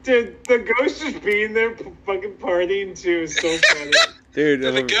 Dude, the ghost just being there fucking partying too is so funny. Dude,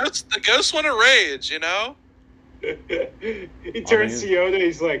 The ghosts want to rage, you know? He turns to Yoda,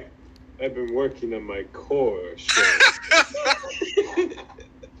 he's like, I've been working on my core show.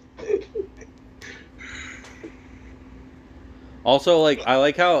 also, like, I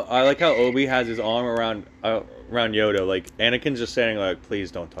like how Obi has his arm around Yoda. Like, Anakin's just saying, like,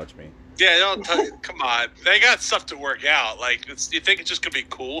 please don't touch me. Yeah, don't come on. They got stuff to work out. Like, you think it's just gonna be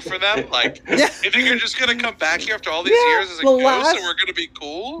cool for them? Like, Yeah. you think you're just gonna come back here after all these Yeah, years as a the ghost last- and we're gonna be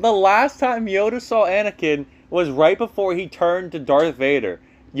cool? The last time Yoda saw Anakin was right before he turned to Darth Vader.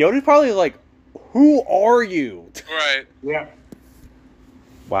 Yoda's probably like, who are you? Right. Yeah.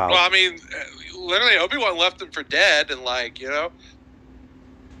 Wow. Well, I mean, literally, Obi-Wan left him for dead, and like, you know,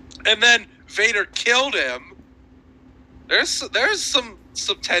 and then Vader killed him. There's some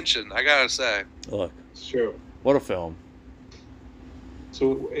tension, I gotta say. Look, It's true. what a film.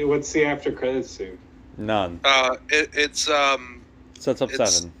 So what's the after credits scene? None. It's Sets up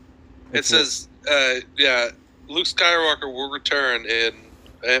It's- 7. it says, Luke Skywalker will return in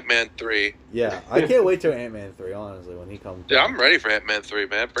Ant-Man 3. Yeah, I can't wait till Ant-Man 3, honestly, when he comes. Yeah, I'm ready for Ant-Man 3,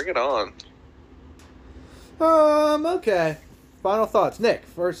 man. Bring it on. Okay. Final thoughts. Nick,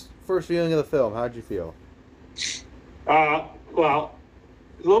 first viewing of the film, how'd you feel? Well,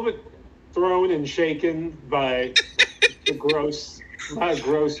 a little bit thrown and shaken by the gross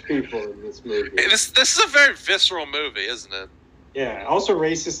people in this movie. Hey, this is a very visceral movie, isn't it? Yeah, also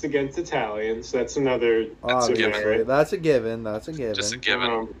racist against Italians. That's another Obviously, demerit. that's a given. That's a given. Just a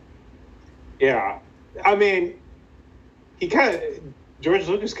given. Yeah, I mean, George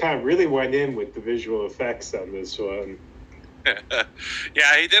Lucas kind of really went in with the visual effects on this one.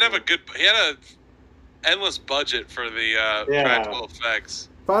 Yeah, he did have he had a endless budget for the Yeah. practical effects.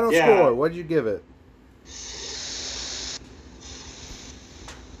 Final Yeah. score. What'd you give it?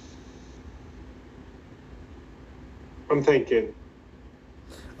 I'm thinking.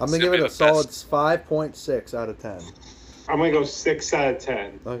 I'm gonna It's give gonna it be a the solid best. 5.6 out of 10. I'm gonna go 6 out of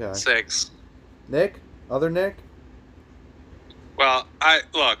 10. Okay. 6. Nick? Other Nick? Well,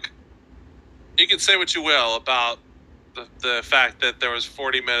 look. You can say what you will about the fact that there was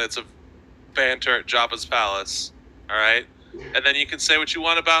 40 minutes of banter at Jabba's palace, all right, and then you can say what you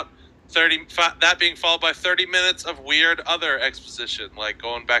want about that being followed by 30 minutes of weird other exposition, like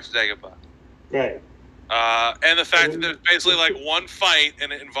going back to Dagobah. Right. And the fact that there's basically like one fight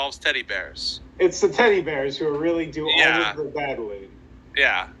and it involves teddy bears. It's the teddy bears who really do Yeah. all of the battling.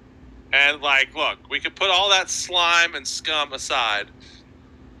 Yeah. And like, look, we could put all that slime and scum aside.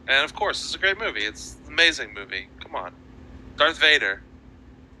 And of course, it's a great movie. It's an amazing movie. Come on. Darth Vader,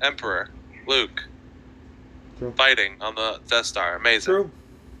 Emperor, Luke, True. fighting on the Death Star. Amazing.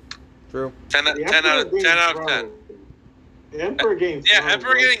 True. 10 The out Emperor of getting 10 out of 10. thrown. The Emperor getting Yeah, thrown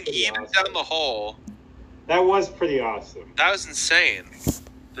Emperor was getting pretty yeeted awesome. down the hole. That was pretty awesome. That was insane.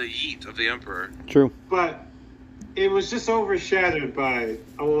 The yeet of the Emperor. True. But it was just overshadowed by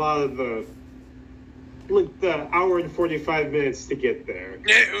a lot of the the hour and 45 minutes to get there.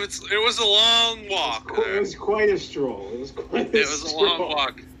 Yeah, it was a long walk. It was quite a stroll. It was A long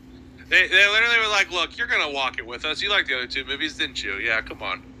walk. They literally were like, "Look, you're gonna walk it with us. You like the other two movies, didn't you? Yeah, come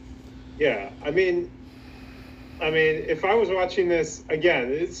on." Yeah, I mean, if I was watching this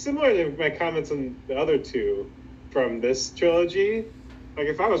again, it's similar to my comments on the other two from this trilogy. Like,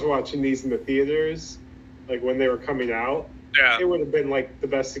 if I was watching these in the theaters, like when they were coming out, Yeah. it would have been like the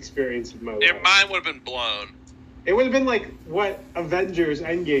best experience of my life. Yeah, mine would have been blown. It would have been like what Avengers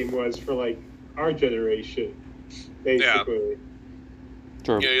Endgame was for like our generation, basically.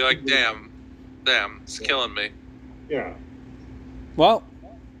 True. Yeah, you're like, damn, it's killing me. Yeah. Well,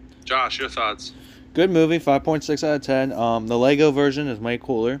 Josh, your thoughts? good movie, 5.6 out of 10. The Lego version is way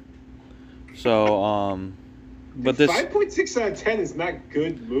cooler. So, but this. 5.6 out of 10 is not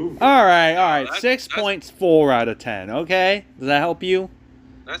good movie. All right. that's- 6.4 out of 10. Okay, does that help you?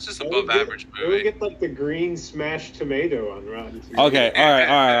 That's just It above would get- average It would movie. get like the green smashed tomato on Rotten Tomatoes. Okay. All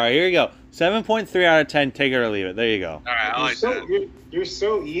right. Here you go. 7.3 out of 10. Take it or leave it. There you go. All right, I like that. You're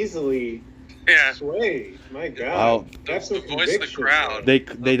so easily Yeah. swayed. My God. Well, That's the some voice of the conviction. crowd. They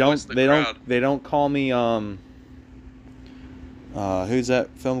voice of the crowd. don't call me who's that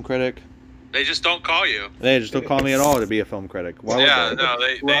film critic? They just don't call you. They just don't call me at all to be a film critic. Why would Yeah,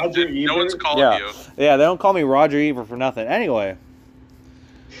 they? no, Roger no one's Ebert? calling Yeah. you. Yeah, they don't call me Roger Ebert for nothing. Anyway,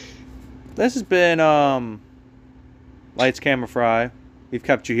 this has been Lights Camera Fry. We've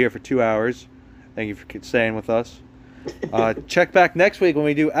kept you here for 2 hours. Thank you for staying with us. Check back next week when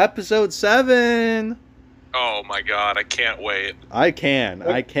we do episode 7. Oh my God, I can't wait. I can. I'm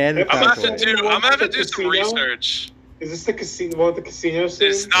I'm gonna have to wait. do. I'm gonna have to do some Casino? research. Is this the casino? One of the casino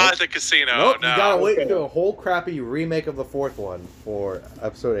scenes? It's not the casino. Nope, No. you gotta wait Okay. for a whole crappy remake of the fourth one for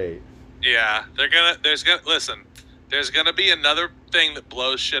episode 8. Yeah, listen. There's gonna be another thing that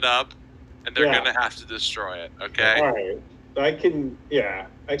blows shit up, and they're Yeah. gonna have to destroy it. Okay, All right. I can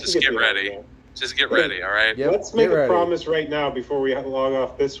Just get behind ready. that. just get ready. All right. Yep, Let's make get a ready. promise right now before we log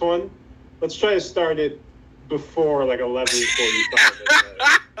off this one. Let's try to start it before like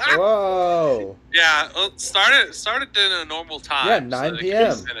 11:45. Whoa! Yeah, well, start it in a normal time. Yeah, so 9 that it p.m.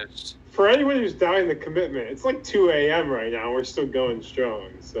 gets finished. For anyone who's doubting the commitment, it's like 2 a.m. right now. We're still going strong.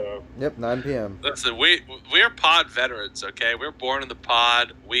 So Yep, 9 p.m. Listen, we're pod veterans. Okay, we're born in the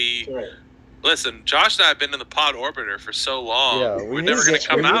pod. right. Listen. Josh and I have been in the pod orbiter for so long. Yeah, we're need never to gonna get-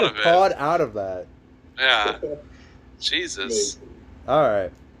 come we out need of to it. pod out of that. Yeah, Jesus. Amazing. All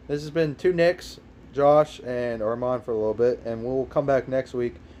right, this has been 2 Nicks, Josh, and Armand for a little bit, and we'll come back next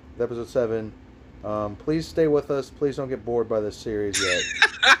week with episode 7. Please stay with us. Please don't get bored by this series yet.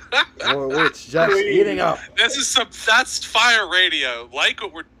 It's just eating up. That's fire radio.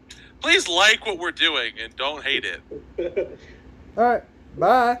 Please like what we're doing and don't hate it. All right,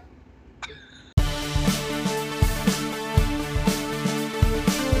 bye.